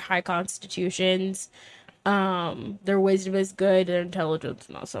very high constitutions. Their wisdom is good, their intelligence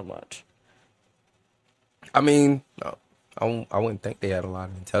not so much. I mean, no, I wouldn't think they had a lot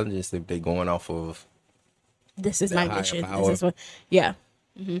of intelligence if they going off of. This is Their my higher mission. power. This is what. Yeah.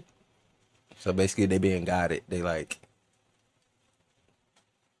 So basically, they being guided. They like.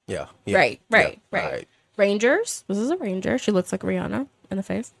 Yeah. Right. yeah, Right. Rangers. This is a ranger. She looks like Rihanna in the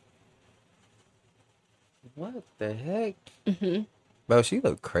face. What the heck? Mm-hmm. Bro, she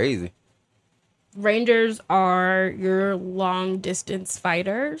look crazy. Rangers are your long distance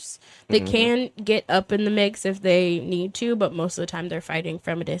fighters. They Mm-hmm. can get up in the mix if they need to, but most of the time they're fighting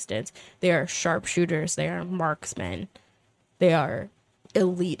from a distance. They are sharpshooters. They are marksmen. They are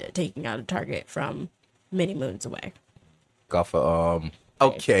elite at taking out a target from many moons away. Off of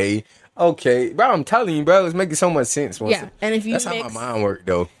okay, bro. I'm telling you, bro, it's making so much sense. Yeah, and if you that's how my mind worked,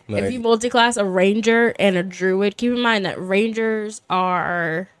 though. Like, if you multi-class a ranger and a druid, keep in mind that rangers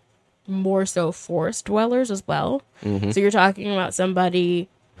are more so forest dwellers as well. So you're talking about somebody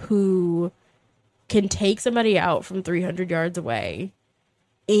who can take somebody out from 300 yards away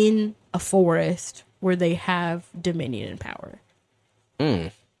in a forest where they have dominion and power.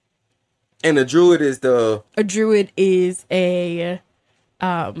 and the druid is the. A druid is a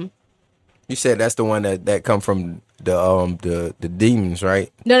You said that's the one that come from the demons,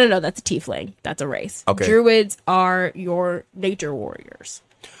 right? no, that's a tiefling. That's a race. Okay. Druids are your nature warriors.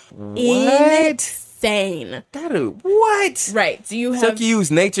 What? Insane. What? Right. So you So have you use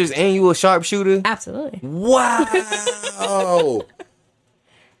nature's and you a sharpshooter? absolutely. Wow.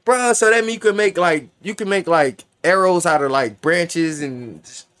 Bro, so that means you can make like arrows out of like branches and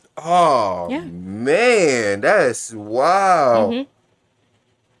Yeah. man, that's wow.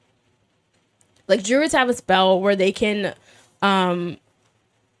 Like druids have a spell where they can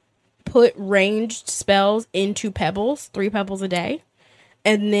put ranged spells into pebbles, 3 pebbles a day.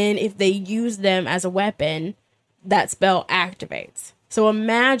 And then if they use them as a weapon, that spell activates. So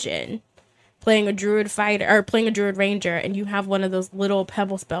imagine playing a druid fighter or playing a druid ranger and you have one of those little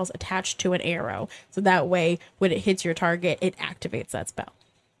pebble spells attached to an arrow. So that way when it hits your target, it activates that spell.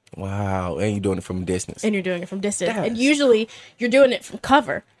 Wow, and you're doing it from a distance. And you're doing it from distance. That's- And usually you're doing it from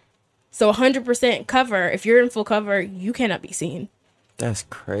cover. So 100% cover, if you're in full cover, you cannot be seen. That's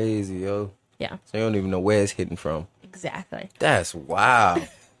crazy, yo. Yeah, So you don't even know where it's hitting from. exactly. That's wow.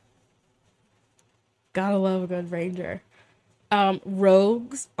 Gotta love a good ranger.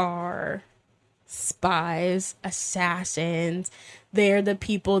 Rogues are spies, assassins. They're the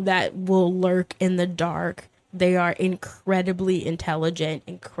people that will lurk in the dark. They are incredibly intelligent,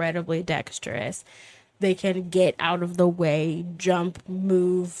 incredibly dexterous. They can get out of the way, jump,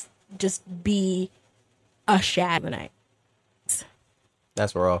 move, just be a shadow of the night.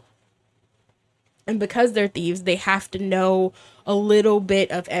 That's raw. And because they're thieves, they have to know a little bit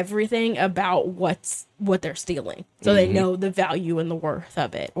of everything about what they're stealing. So they know the value and the worth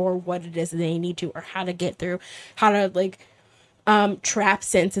of it, or what it is they need to, or how to get through, how to trap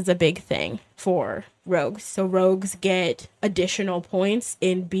sense is a big thing for rogues. So rogues get additional points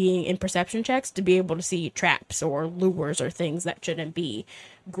in being in perception checks to be able to see traps or lures or things that shouldn't be.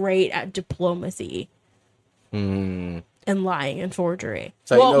 Great at diplomacy and lying and forgery.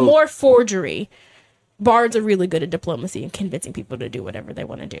 So more forgery. Bards are really good at diplomacy and convincing people to do whatever they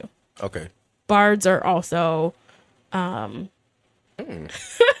want to do. Okay. Bards are also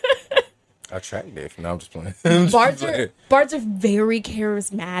Attractive. No, I'm just playing. bards are very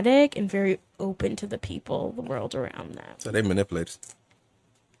charismatic and very open to the people, the world around them. So they manipulators.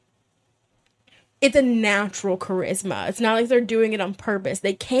 It's a natural charisma. It's not like they're doing it on purpose.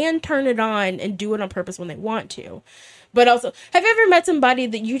 They can turn it on and do it on purpose when they want to. But also, have you ever met somebody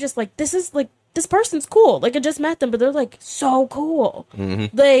that you just like, this person's cool. Like, I just met them, but they're like so cool.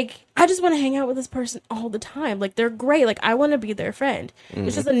 Like, I just want to hang out with this person all the time. Like, they're great. Like, I want to be their friend.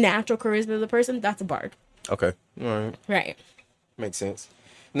 It's just a natural charisma of the person. That's a bard. Okay. All right. Right. Makes sense.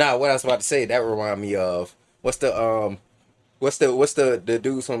 Now, what I was about to say, that remind me of what's the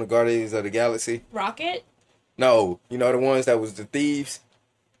dudes on the Guardians of the Galaxy? Rocket? No, you know the ones that was the thieves.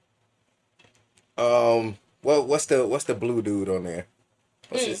 What's the blue dude on there?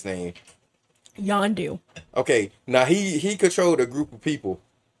 What's his name? Yondu. Okay, now he controlled a group of people,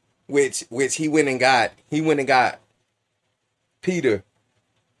 which he went and got Peter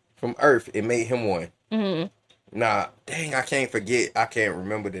from Earth and made him one. Nah, dang, I can't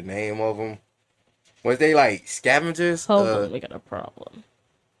remember the name of them. Was they like scavengers? Hold on, we got a problem.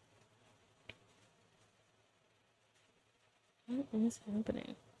 What is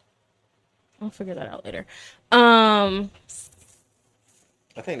happening? I'll figure that out later. I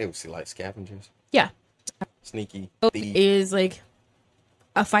think they would like scavengers. Yeah. Sneaky thief. Is like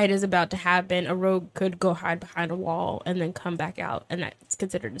a fight is about to happen. A rogue could go hide behind a wall and then come back out, and that's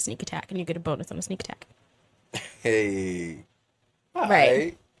considered a sneak attack, and you get a bonus on a sneak attack. Hey. All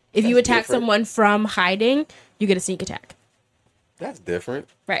Right. If you That's attack different. someone from hiding, you get a sneak attack. That's different.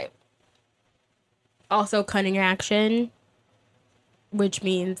 Right. Also, cunning action, which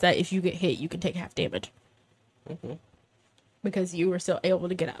means that if you get hit, you can take half damage. Because you were still able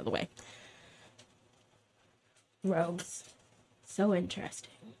to get out of the way. Rogues. So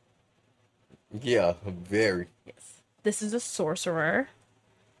interesting. Yeah, very. Yes. This is a sorcerer.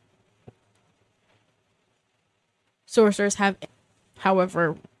 Sorcerers have,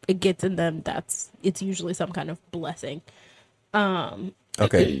 however it gets in them, it's usually some kind of blessing.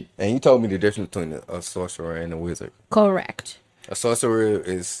 Okay. And you told me the difference between a sorcerer and a wizard. Correct. A sorcerer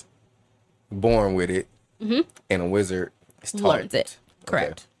is born with it, and a wizard is taught. Learns it.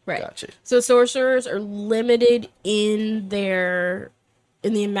 Correct. Okay. Right. Gotcha. So sorcerers are limited in the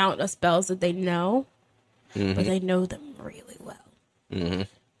amount of spells that they know, but they know them really well.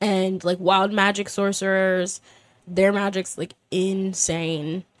 And like wild magic sorcerers, their magic's like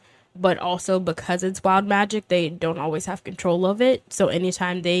insane, but also because it's wild magic, they don't always have control of it. So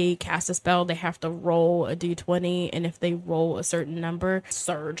anytime they cast a spell, they have to roll a d20, and if they roll a certain number,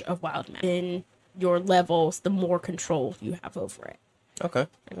 surge of wild magic. In your levels, the more control you have over it. Okay.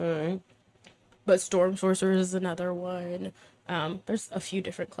 But storm sorcerers is another one. There's a few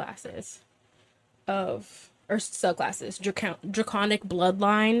different classes or subclasses. Draconic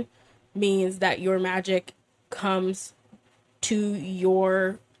bloodline means that your magic comes to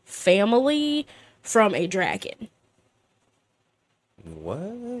your family from a dragon.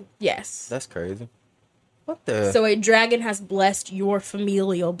 What? Yes. That's crazy. What the? So a dragon has blessed your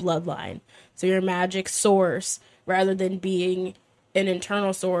familial bloodline. So your magic source, rather than being an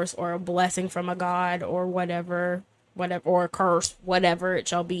internal source or a blessing from a god or whatever, or a curse, whatever it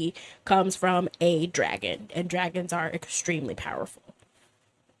shall be, comes from a dragon. And dragons are extremely powerful.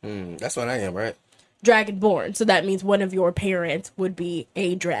 That's what I am, right? Dragonborn. So that means one of your parents would be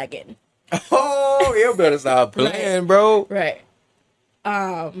a dragon. Oh, you better stop playing, bro. Right.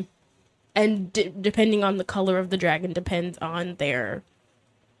 And depending on the color of the dragon depends on their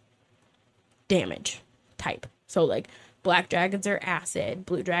damage type. So like black dragons are acid,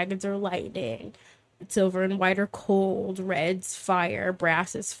 blue dragons are lightning, silver and white are cold, red's fire,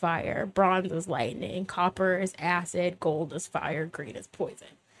 brass is fire, bronze is lightning, copper is acid, gold is fire, green is poison.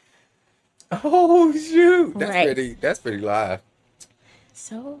 Oh shoot. Right. That's pretty live.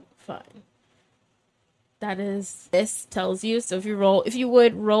 So fun. This tells you, so if you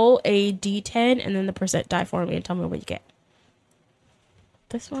would roll a d10 and then the percent die for me and tell me what you get.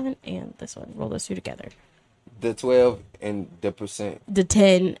 This one and this one. Roll those two together. The 12 and the percent. The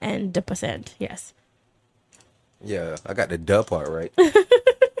 10 and the percent, yes. Yeah, I got the duh part right.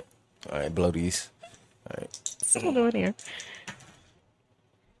 All right, blow these. All right. What's going on here?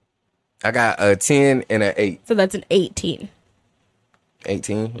 I got a 10 and an 8. So that's an 18.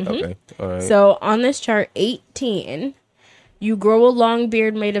 18? Okay. All right. So on this chart, 18, you grow a long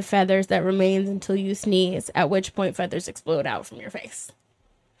beard made of feathers that remains until you sneeze, at which point feathers explode out from your face.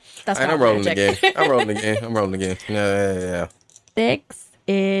 That's and I'm rolling again. I'm rolling again. Yeah. 6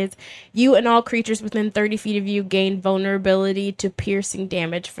 is you and all creatures within 30 feet of you gain vulnerability to piercing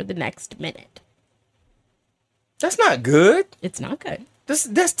damage for the next minute. That's not good. It's not good.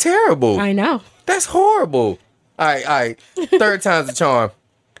 That's terrible. I know. That's horrible. All right. Third time's the charm.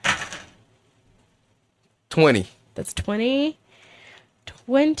 20. That's 20.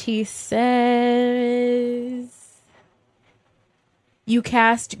 20 says you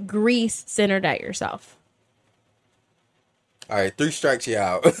cast grease centered at yourself. All right, 3 strikes you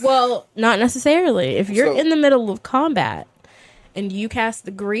out. Well, not necessarily. If you're So- in the middle of combat and you cast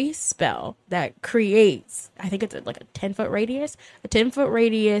the grease spell that creates, I think it's like a 10-foot radius,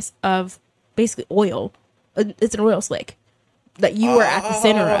 of basically oil. It's an oil slick that you are at the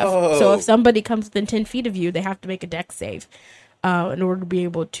center of. So if somebody comes within 10 feet of you, they have to make a dex save in order to be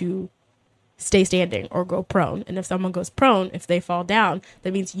able to stay standing or go prone. And if someone goes prone, if they fall down,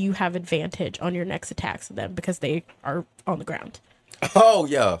 that means you have advantage on your next attacks of them because they are on the ground. Oh,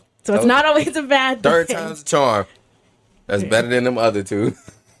 yeah. So it's not always a bad Third thing. time's the charm. That's better than them other two.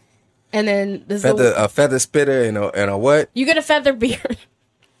 And then this A feather spitter and a what? you get a feather beard.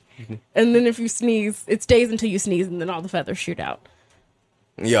 And then if you sneeze, it stays until you sneeze, and then all the feathers shoot out.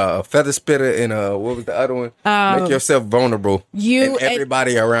 Yeah, a feather spitter and what was the other one? Make yourself vulnerable. You and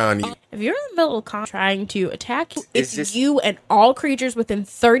everybody around you. If you're in the middle of trying to attack you, It's just- you and all creatures within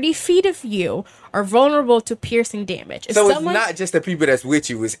 30 feet of you are vulnerable to piercing damage. If So someone, it's not just the people that's with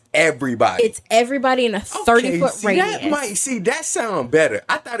you; it's everybody. it's everybody in a 30-foot radius. That sound better.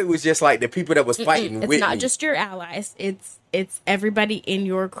 I thought it was just like the people that was fighting It's with not me. just your allies. It's everybody in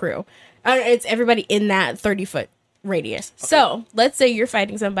your crew. It's everybody in that 30-foot radius. Okay. So let's say you're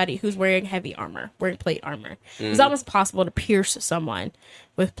fighting somebody who's wearing heavy armor, wearing plate armor. It's almost possible to pierce someone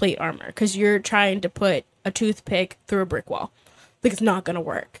with plate armor because you're trying to put a toothpick through a brick wall. Like, it's not going to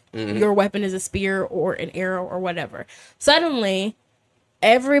work. Your weapon is a spear or an arrow or whatever. Suddenly,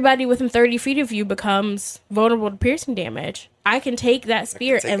 everybody within 30 feet of you becomes vulnerable to piercing damage, I can take that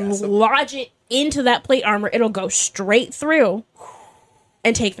spear and lodge it into that plate armor. It'll go straight through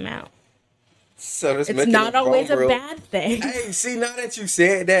and take them out. So it's not always a bad thing. Hey, see, now that you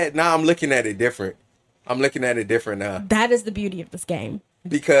said that, now I'm looking at it different. I'm looking at it different now. That is the beauty of this game.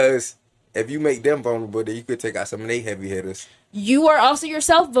 Because if you make them vulnerable, then you could take out some of their heavy hitters. You are also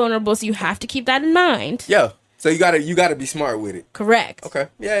yourself vulnerable, so you have to keep that in mind. Yeah. So you gotta be smart with it. Correct. Okay.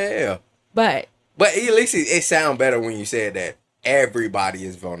 Yeah. But at least it sounds better when you said that everybody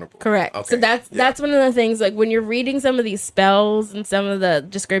is vulnerable. Correct. Okay. So that's one of the things, like when you're reading some of these spells and some of the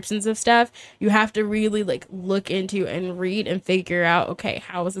descriptions of stuff, you have to really like look into and read and figure out, okay,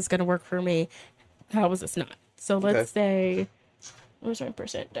 how is this going to work for me? How is this not? So let's say, where's my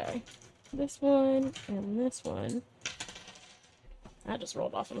percent die? This one and this one. I just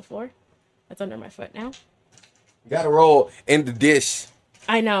rolled off on the floor. That's under my foot now. You gotta roll in the dish.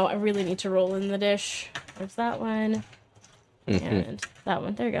 I know. I really need to roll in the dish. There's that one. And that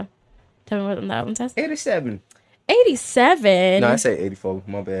one. There you go. Tell me what that one says. 87. 87? No, I say 84.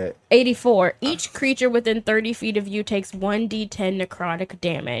 My bad. 84. Each creature within 30 feet of you takes 1d10 necrotic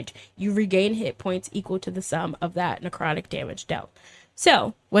damage. You regain hit points equal to the sum of that necrotic damage dealt.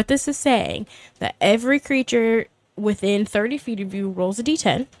 So, what this is saying, that every creature within 30 feet of you rolls a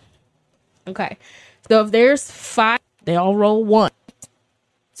d10. Okay. So, if there's 5, they all roll 1.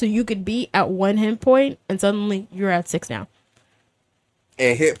 So, you could be at 1 hit point, and suddenly you're at 6 now.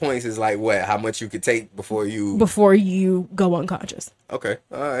 And hit points is like what? How much you could take before you go unconscious. Okay.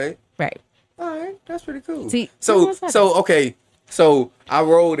 All right. Right. All right. That's pretty cool. See, so okay. So I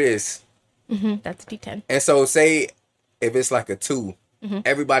roll this. That's a d10. And so say if it's like a 2,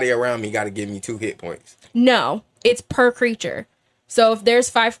 everybody around me got to give me 2 hit points. No, it's per creature. So if there's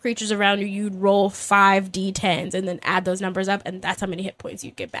 5 creatures around you, you'd roll 5 d10s and then add those numbers up, and that's how many hit points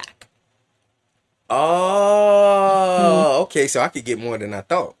you'd get back. Oh, okay. So I could get more than I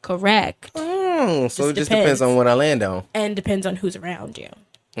thought. Correct. So it just depends on what I land on. And depends on who's around you.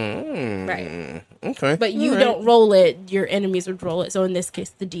 Right. Okay. But you don't roll it. Your enemies would roll it. So in this case,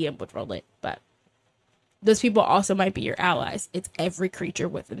 the DM would roll it. But those people also might be your allies. It's every creature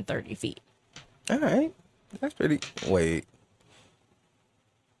within 30 feet. All right. That's pretty... Wait.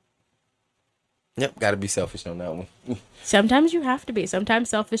 Yep, gotta be selfish on that one. Sometimes you have to be. Sometimes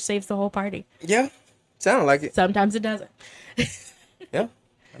selfish saves the whole party. Yeah, sound like it. Sometimes it doesn't. Yeah,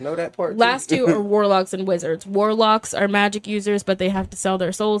 I know that part. Last two are warlocks and wizards. Warlocks are magic users, but they have to sell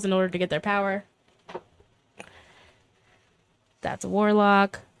their souls in order to get their power. That's a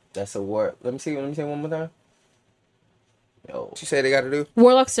warlock. That's a war. Let me see one more time. Yo, what you say they got to do?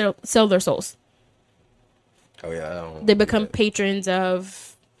 Warlocks sell their souls. Oh yeah, I don't. They become patrons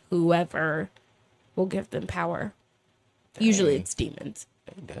of whoever will give them power. Dang. Usually it's demons.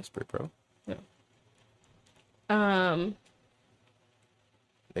 Dang, desperate, bro. Yeah.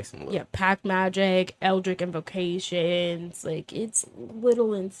 Yeah, pack magic, eldritch invocations. Like, it's a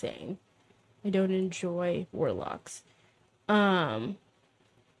little insane. I don't enjoy warlocks. And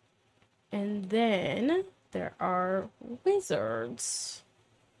then there are wizards.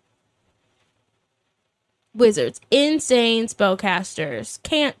 Wizards, insane spellcasters,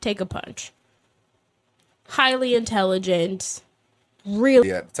 can't take a punch. Highly intelligent,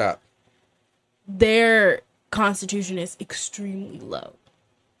 really at the top. Their constitution is extremely low.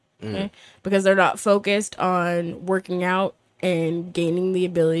 Okay? Because they're not focused on working out and gaining the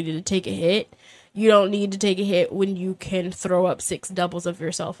ability to take a hit. You don't need to take a hit when you can throw up 6 doubles of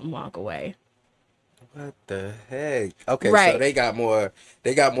yourself and walk away. What the heck? Okay, right. So they got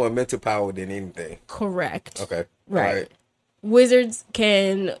more mental power than anything. Correct. Okay. Right. Wizards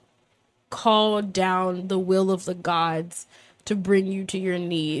can call down the will of the gods to bring you to your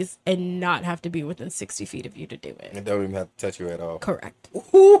knees and not have to be within 60 feet of you to do it. It don't even have to touch you at all. Correct.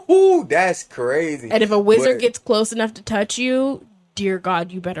 Ooh, that's crazy. And if a wizard gets close enough to touch you, dear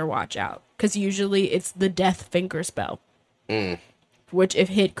God, you better watch out. Because usually it's the death finger spell. Which, if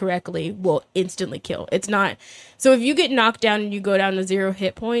hit correctly, will instantly kill. It's not... So if you get knocked down and you go down to 0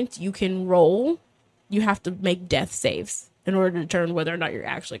 hit points, you can roll. You have to make death saves in order to determine whether or not you're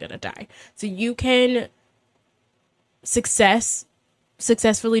actually going to die. So you can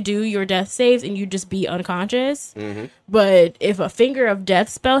successfully do your death saves and you just be unconscious. But if a finger of death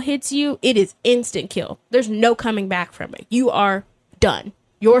spell hits you, it is instant kill. There's no coming back from it. You are done.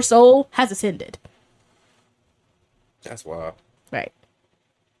 Your soul has ascended. That's wild. Right.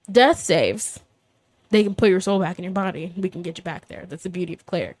 Death saves, they can put your soul back in your body. We can get you back there. That's the beauty of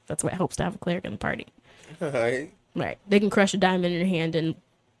cleric. That's what helps to have a cleric in the party. Right. They can crush a diamond in your hand and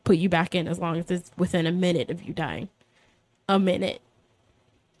put you back in as long as it's within a minute of you dying. A minute.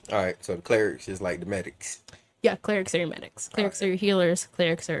 All right, so the clerics is like the medics. Yeah, clerics are your medics. Clerics are your healers.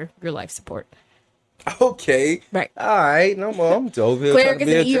 Clerics are your life support. Okay. Right. All right. No more. I'm over here trying Cleric to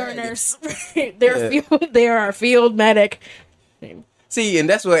is be an a ER dragon. nurse. They are our field medic. See, and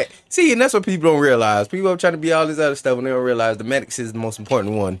that's what people don't realize. People are trying to be all this other stuff, and they don't realize the medics is the most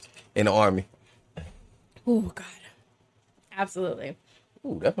important one in the army. Oh God, absolutely.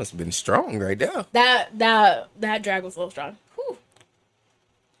 Ooh, that must have been strong right there. That drag was a little strong. Whew.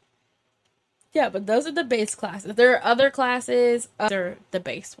 Yeah, but those are the base classes. There are other classes. They're the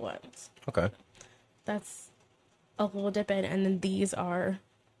base ones. Okay. That's a little dip in, and then these are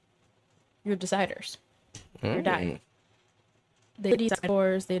your deciders. Your die. They decide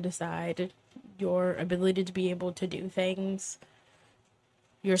yours. They decide your ability to be able to do things.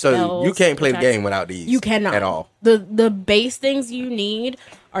 Your So spells, you can't play the attacks. game without these. You cannot at all. The base things you need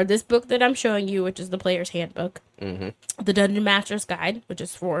are this book that I'm showing you, which is the player's handbook. Mm-hmm. The Dungeon Master's Guide, which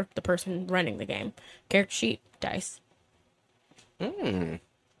is for the person running the game. Character sheet, dice.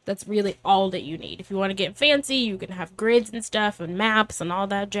 That's really all that you need. If you want to get fancy, you can have grids and stuff and maps and all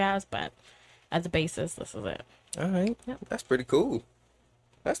that jazz. But as a basis, this is it. All right. Yep. That's pretty cool.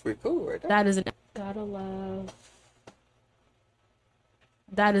 That's pretty cool right there. That is an gotta love.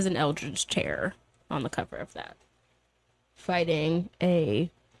 That is an Eldritch Terror on the cover of that. Fighting a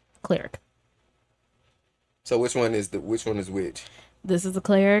cleric. So which one is which? This is a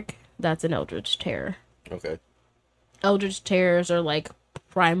cleric. That's an Eldritch Terror. Okay. Eldritch Terrors are like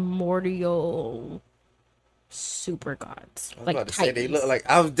primordial super gods. I was Like about to Titans. say they look like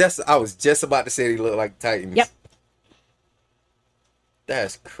I was just about to say they look like Titans. Yep.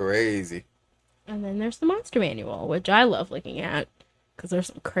 That's crazy. And then there's the monster manual, which I love looking at because there's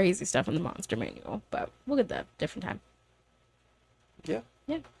some crazy stuff in the monster manual. But we'll get that different time. Yeah.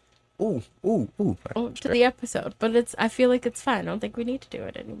 Yeah. Ooh. To the episode, but I feel like it's fine. I don't think we need to do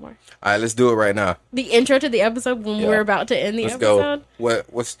it anymore. All right, let's do it right now. The intro to the episode when we're about to end the Let's episode. go.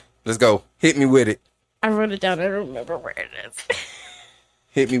 Let's go. Hit me with it. I wrote it down. I don't remember where it is.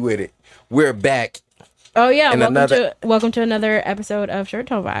 Hit me with it. We're back. Oh yeah, And welcome to another episode of Shirt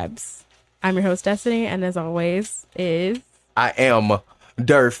Toe Vibes. I'm your host Destiny, and as always is I am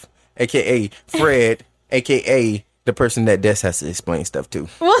Durf, aka Fred, aka the person that Des has to explain stuff to.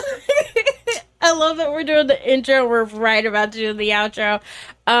 I love that we're doing the intro. We're right about to do the outro.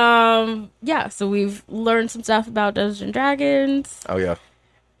 Yeah, so we've learned some stuff about Dungeons and Dragons. Oh yeah.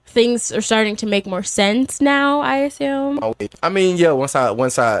 Things are starting to make more sense now, I assume. I mean, yeah. Once I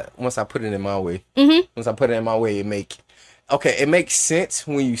put it in my way. Mm-hmm. Once I put it in my way, it makes sense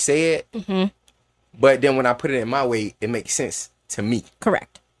when you say it. Mm-hmm. But then when I put it in my way, it makes sense to me.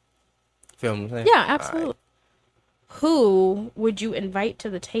 Correct. Feel what I'm saying? Yeah, absolutely. Right. Who would you invite to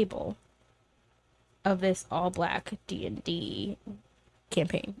the table of this all-black D&D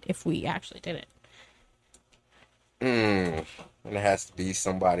campaign if we actually did it? And it has to be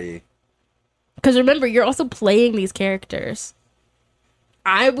somebody. Because remember, you're also playing these characters.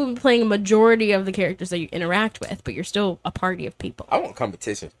 I will be playing a majority of the characters that you interact with, but you're still a party of people. I want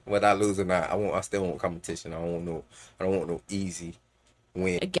competition, whether I lose or not. I still want competition. I don't want no easy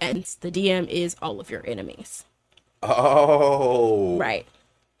win. Against the DM is all of your enemies. Oh, right.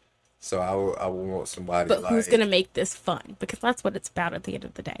 So I would want somebody. But who's gonna make this fun? Because that's what it's about at the end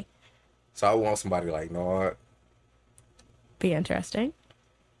of the day. So I want somebody like Nard. Be interesting.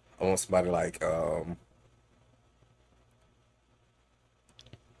 I want somebody like I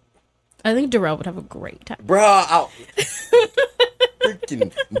think Darrell would have a great time. Bruh, I'll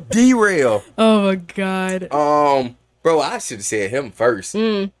freaking derail. Oh my god. Bro, I should have said him first.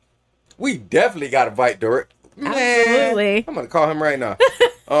 We definitely got to invite Darrell. Absolutely. I'm gonna call him right now.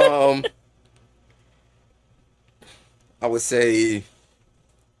 I would say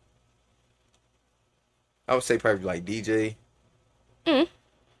probably like DJ. Cause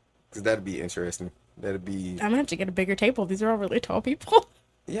that'd be interesting. That'd be. I'm gonna have to get a bigger table. These are all really tall people.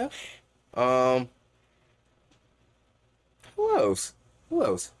 Yeah. Who else?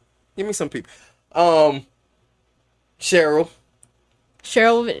 Give me some people. Cheryl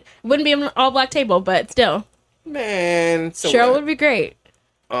wouldn't be an all black table, but still. Man, so Cheryl what? would be great.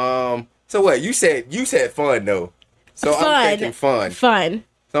 So what? You said fun though. So fun. I'm thinking fun. Fun.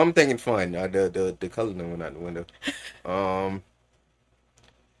 So I'm thinking fun. The color went out the window.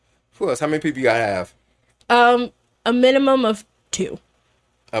 Who else? How many people you gotta have? A minimum of 2.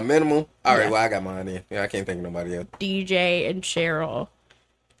 A minimum? All right, Yeah. well, I got mine in. Yeah, I can't think of nobody else. DJ and Cheryl.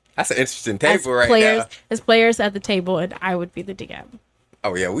 That's an interesting table as right now. As players at the table, and I would be the DM.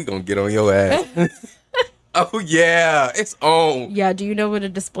 Oh, yeah, we gonna get on your ass. Oh, yeah, it's on. Yeah, do you know what a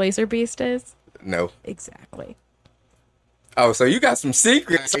displacer beast is? No. Exactly. Oh, so you got some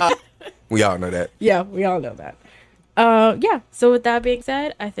secrets. We all know that. Yeah, we all know that. Yeah. So with that being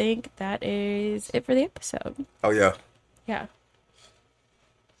said, I think that is it for the episode. Oh, yeah. Yeah.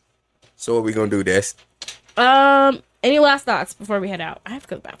 So what we gonna do, Des? Any last thoughts before we head out? I have to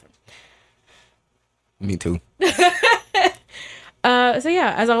go to the bathroom. Me too. So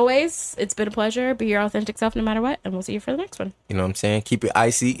yeah, as always, it's been a pleasure. Be your authentic self no matter what, and we'll see you for the next one. You know what I'm saying? Keep it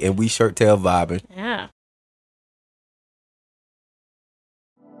icy and we shirt tail vibing. Yeah.